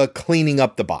 All the cleaning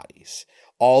up the bodies,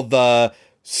 all the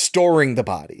storing the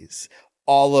bodies,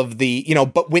 all of the,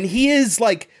 but when he is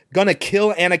like gonna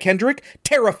kill Anna Kendrick,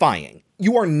 terrifying.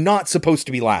 You are not supposed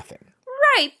to be laughing.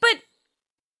 Right, but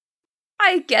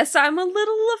I guess I'm a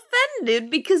little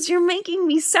offended because you're making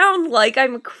me sound like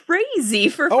I'm crazy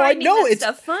for finding this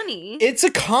stuff funny. It's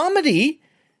a comedy.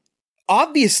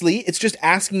 Obviously, it's just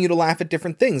asking you to laugh at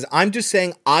different things. I'm just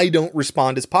saying I don't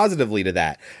respond as positively to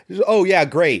that. Oh, yeah,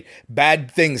 great.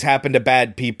 Bad things happen to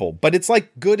bad people. But it's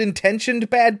like good-intentioned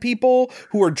bad people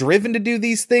who are driven to do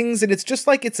these things, and it's just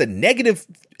like it's a negative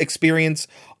experience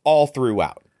all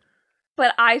throughout.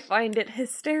 But I find it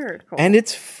hysterical. And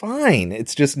it's fine.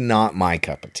 It's just not my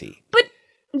cup of tea. But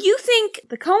you think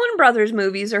the Coen Brothers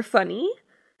movies are funny,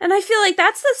 and I feel like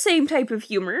that's the same type of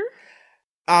humor.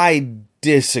 I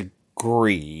disagree.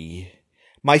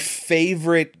 My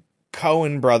favorite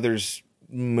Coen Brothers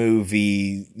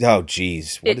movie. Oh,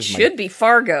 geez. It should be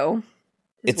Fargo.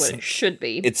 What it should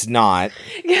be. It's not.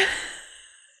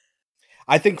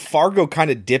 I think Fargo kind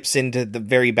of dips into the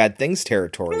Very Bad Things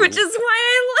territory. Which is why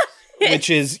I love it. Which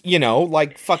is,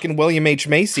 like fucking William H.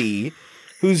 Macy,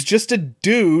 who's just a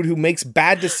dude who makes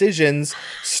bad decisions,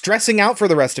 stressing out for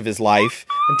the rest of his life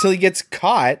until he gets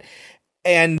caught.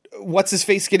 And what's his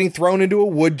face getting thrown into a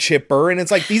wood chipper. And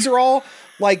it's like, these are all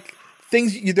like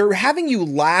things, they're having you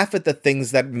laugh at the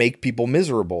things that make people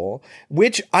miserable,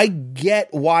 which I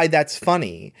get why that's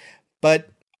funny. But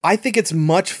I think it's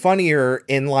much funnier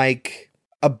in like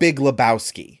a Big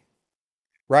Lebowski,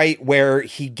 right? Where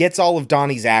he gets all of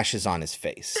Donnie's ashes on his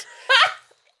face.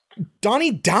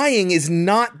 Donnie dying is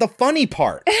not the funny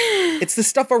part. It's the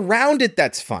stuff around it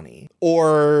that's funny.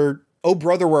 Or Oh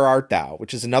Brother, Where Art Thou,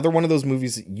 which is another one of those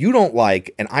movies that you don't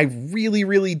like, and I really,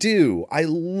 really do. I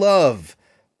love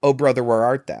Oh Brother, Where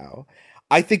Art Thou.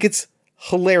 I think it's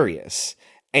hilarious.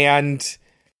 And,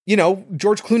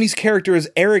 George Clooney's character is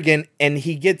arrogant, and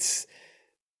he gets,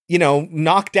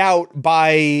 knocked out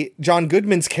by John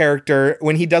Goodman's character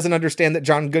when he doesn't understand that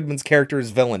John Goodman's character is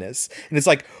villainous. And it's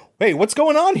like, hey, what's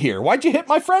going on here? Why'd you hit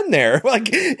my friend there?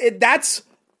 That's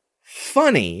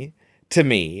funny to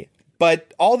me.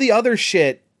 But all the other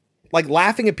shit, like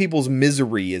laughing at people's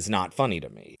misery, is not funny to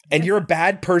me. And you're a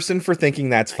bad person for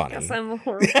thinking that's funny. I guess I'm a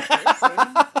horrible person.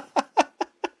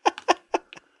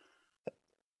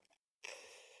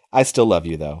 I still love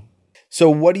you, though. So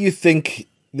what do you think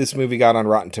this movie got on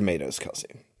Rotten Tomatoes,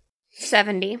 Kelsey?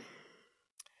 70.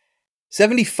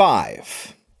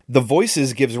 75. The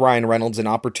Voices gives Ryan Reynolds an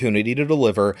opportunity to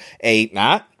deliver a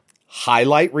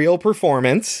highlight reel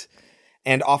performance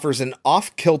and offers an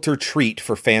off-kilter treat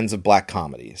for fans of black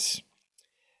comedies.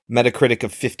 Metacritic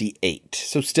of 58.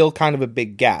 So still kind of a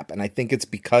big gap. And I think it's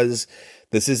because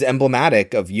this is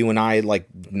emblematic of you and I like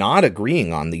not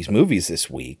agreeing on these movies this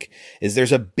week, is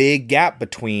there's a big gap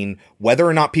between whether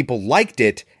or not people liked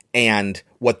it and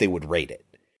what they would rate it.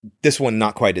 This one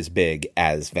not quite as big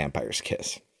as Vampire's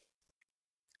Kiss.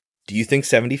 Do you think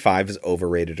 75 is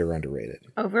overrated or underrated?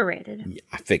 Overrated. Yeah,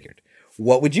 I figured.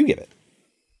 What would you give it?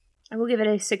 I will give it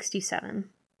a 67.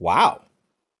 Wow.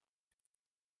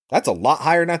 That's a lot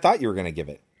higher than I thought you were going to give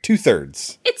it.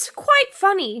 2/3. It's quite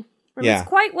funny. Yeah. It's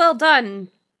quite well done.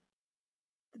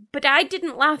 But I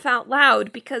didn't laugh out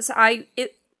loud because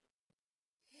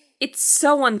it's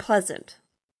so unpleasant.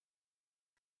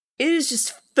 It is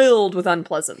just filled with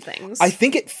unpleasant things. I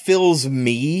think it fills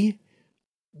me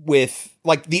with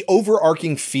like the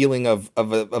overarching feeling of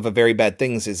a very bad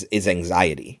things is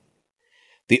anxiety.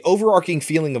 The overarching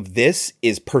feeling of this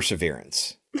is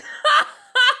perseverance.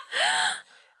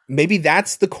 Maybe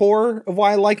that's the core of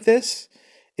why I like this,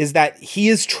 is that he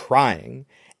is trying,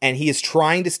 and he is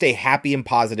trying to stay happy and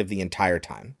positive the entire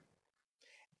time.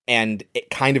 And it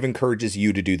kind of encourages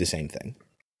you to do the same thing.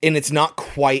 And it's not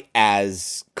quite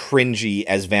as cringy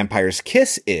as Vampire's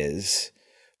Kiss is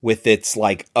with its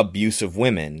like abuse of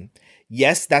women.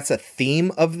 Yes, that's a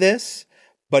theme of this,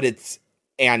 but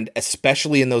and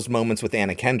especially in those moments with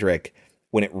Anna Kendrick,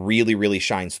 when it really, really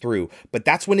shines through. But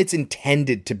that's when it's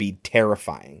intended to be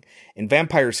terrifying. In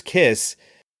Vampire's Kiss,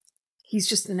 he's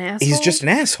just an asshole. He's just an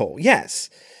asshole, yes.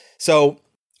 So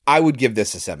I would give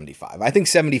this a 75. I think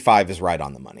 75 is right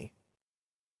on the money.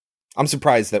 I'm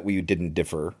surprised that we didn't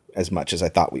differ as much as I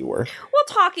thought we were. Well,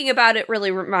 talking about it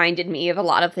really reminded me of a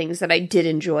lot of things that I did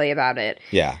enjoy about it.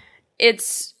 Yeah.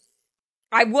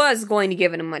 I was going to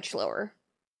give it a much lower.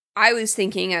 I was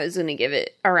thinking I was going to give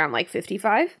it around like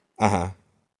 55. Uh-huh.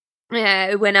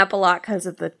 It went up a lot because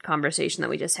of the conversation that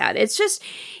we just had. It's just,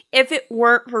 if it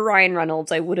weren't for Ryan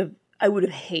Reynolds, I would have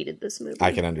hated this movie.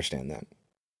 I can understand that.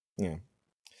 Yeah.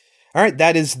 All right,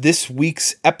 that is this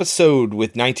week's episode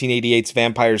with 1988's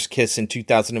Vampire's Kiss and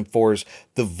 2004's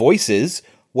The Voices.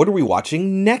 What are we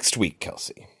watching next week,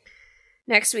 Kelsey?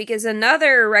 Next week is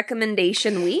another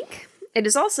recommendation week. It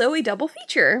is also a double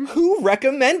feature. Who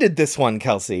recommended this one,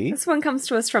 Kelsey? This one comes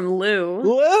to us from Lou.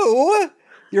 Lou!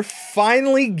 You're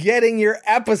finally getting your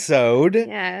episode.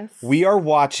 Yes. We are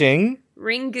watching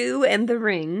Ringu and the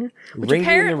Ring. Which Ringu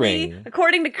apparently, and the Ring.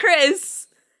 according to Chris,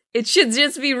 it should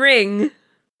just be Ring.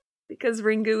 Because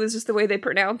Ringu is just the way they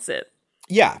pronounce it.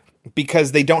 Yeah,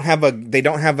 because they don't have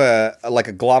a like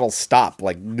a glottal stop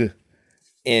like g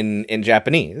in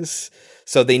Japanese.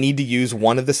 So they need to use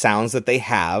one of the sounds that they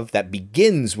have that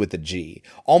begins with a G.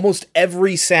 Almost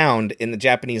every sound in the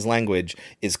Japanese language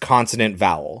is consonant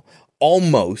vowel.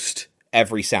 Almost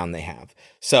every sound they have.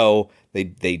 So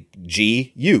they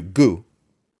G, U, gu.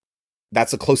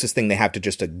 That's the closest thing they have to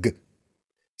just a G.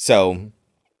 So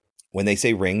when they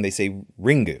say ring, they say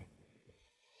ringu.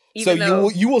 So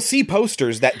you will see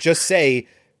posters that just say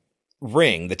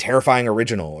Ring, the terrifying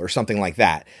original, or something like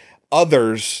that.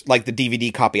 Others, like the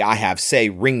DVD copy I have, say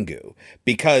Ringu.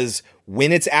 Because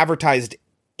when it's advertised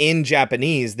in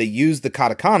Japanese, they use the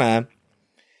katakana,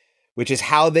 which is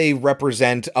how they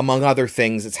represent, among other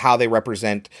things, it's how they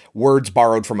represent words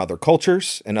borrowed from other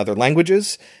cultures and other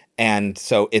languages. And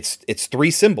so it's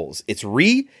three symbols. It's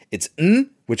ri, it's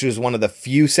n, which is one of the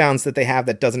few sounds that they have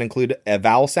that doesn't include a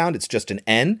vowel sound. It's just an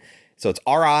N. So it's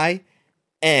R-I,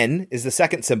 N is the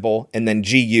second symbol, and then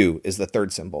G-U is the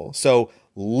third symbol. So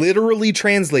literally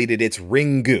translated, it's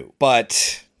Ringu.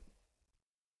 But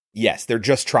yes, they're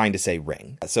just trying to say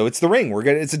ring. So it's the Ring.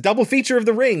 It's a double feature of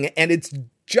the Ring, and it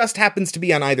just happens to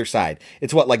be on either side.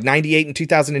 It's what, like 98 in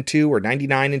 2002 or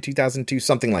 99 in 2002,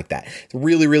 something like that. It's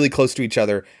really, really close to each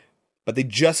other. But they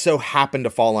just so happen to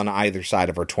fall on either side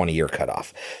of our 20-year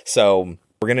cutoff. So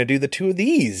we're going to do the two of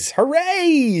these.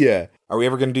 Hooray! Are we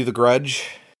ever going to do The Grudge?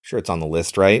 Sure, it's on the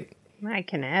list, right? I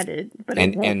can add it, but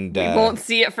we won't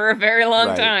see it for a very long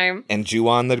right. time. And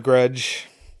Ju-on The Grudge,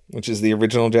 which is the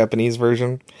original Japanese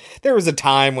version. There was a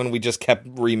time when we just kept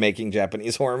remaking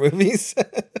Japanese horror movies.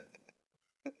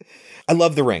 I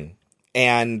love The Ring.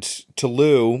 And to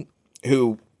Lou,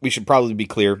 who, we should probably be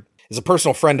clear, is a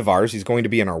personal friend of ours. He's going to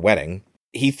be in our wedding.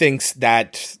 He thinks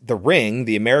that The Ring,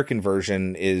 the American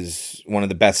version, is one of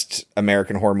the best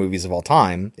American horror movies of all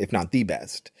time, if not the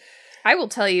best. I will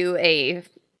tell you a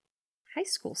high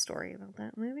school story about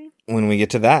that movie. When we get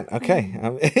to that, okay.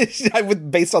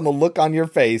 Based on the look on your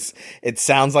face, it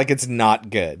sounds like it's not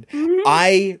good. Mm-hmm.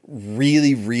 I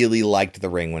really, really liked The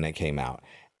Ring when it came out.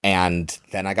 And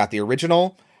then I got the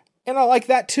original, and I like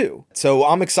that too. So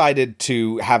I'm excited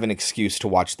to have an excuse to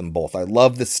watch them both. I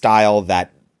love the style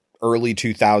that early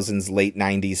 2000s, late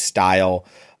 90s style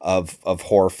of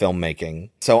horror filmmaking.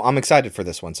 So I'm excited for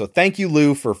this one. So thank you,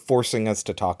 Lou, for forcing us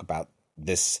to talk about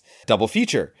this double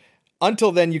feature.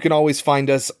 Until then, you can always find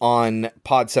us on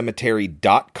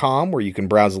podcemetery.com, where you can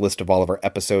browse a list of all of our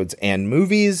episodes and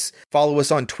movies. Follow us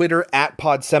on Twitter at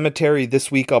podcemetery. This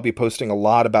week, I'll be posting a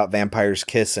lot about Vampire's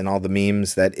Kiss and all the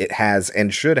memes that it has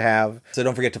and should have. So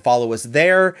don't forget to follow us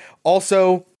there.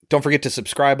 Also, don't forget to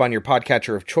subscribe on your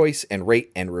podcatcher of choice and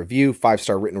rate and review.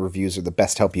 5-star written reviews are the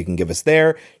best help you can give us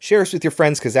there. Share us with your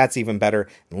friends, because that's even better.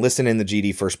 And listen in the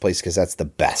GD first place, because that's the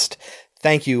best.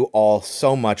 Thank you all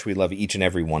so much. We love each and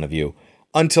every one of you.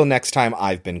 Until next time,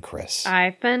 I've been Chris.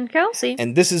 I've been Kelsey.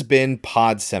 And this has been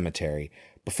Pod Cemetery.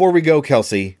 Before we go,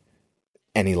 Kelsey,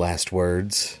 any last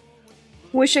words?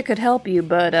 Wish I could help you,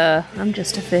 but I'm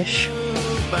just a fish.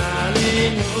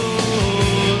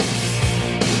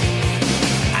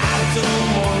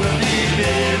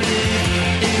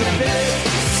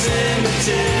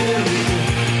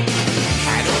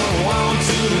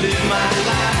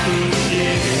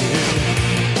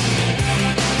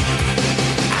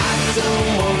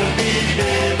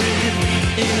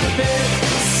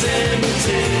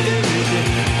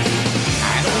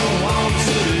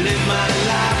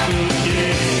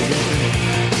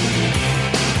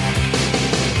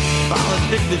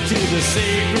 Addicted to the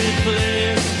sacred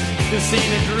place. This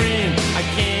ain't a dream, I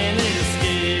can't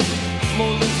escape.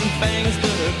 Molars and fangs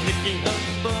that are picking up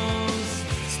bones.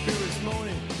 Spirits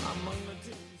moaning among the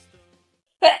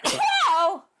tombstones.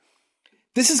 Ow!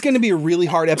 This is going to be a really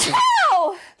hard episode.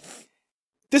 Ow!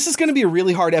 This is going to be a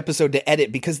really hard episode to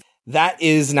edit, because that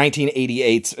is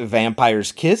 1988's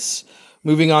Vampire's Kiss.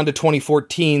 Moving on to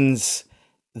 2014's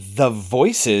The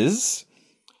Voices,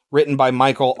 written by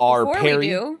Michael R. Before Perry. we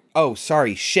do. Oh,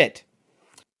 sorry, shit.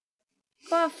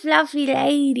 Oh, fluffy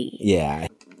lady. Yeah.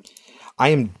 I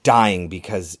am dying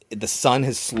because the sun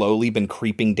has slowly been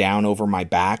creeping down over my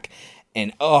back,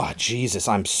 and oh, Jesus,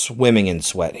 I'm swimming in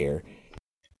sweat here.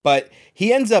 But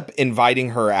he ends up inviting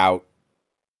her out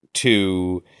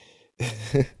to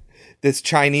this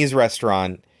Chinese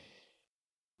restaurant,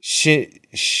 Shishin.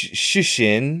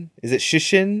 Is it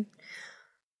Shishin?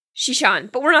 Shishan,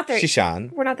 but we're not there.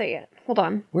 Shishan. We're not there yet. Hold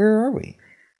on. Where are we?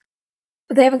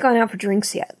 They haven't gone out for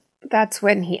drinks yet. That's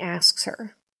when he asks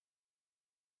her.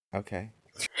 Okay.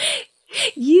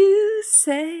 You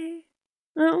say,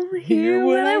 I'll hear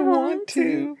what I want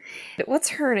to. What's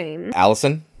her name?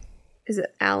 Allison. Is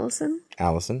it Allison?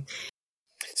 Allison.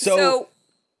 So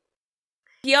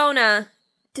Fiona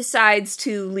decides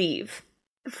to leave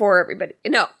before everybody.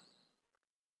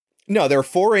 No, there are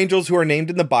 4 angels who are named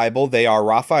in the Bible. They are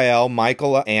Raphael,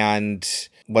 Michael, and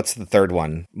what's the third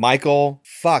one? Michael.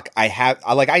 Fuck,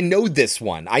 I know this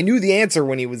one. I knew the answer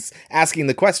when he was asking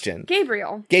the question.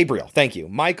 Gabriel. Thank you.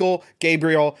 Michael,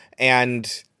 Gabriel, and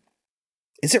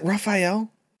is it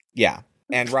Raphael? Yeah,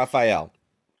 and Raphael.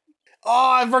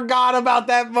 Oh, I forgot about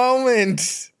that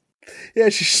moment. Yeah,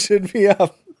 she stood me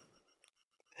up.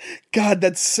 God,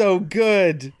 that's so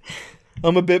good.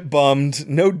 I'm a bit bummed.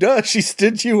 No, duh, she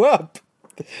stood you up.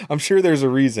 I'm sure there's a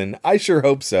reason. I sure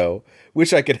hope so.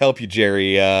 Wish I could help you,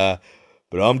 Jerry,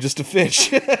 but I'm just a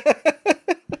fish.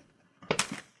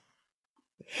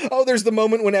 Oh, there's the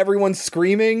moment when everyone's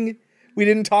screaming. We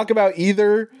didn't talk about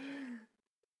either.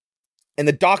 And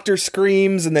the doctor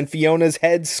screams, and then Fiona's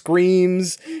head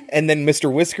screams, and then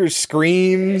Mr. Whiskers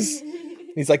screams.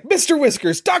 He's like, Mr.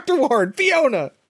 Whiskers, Dr. Warren, Fiona.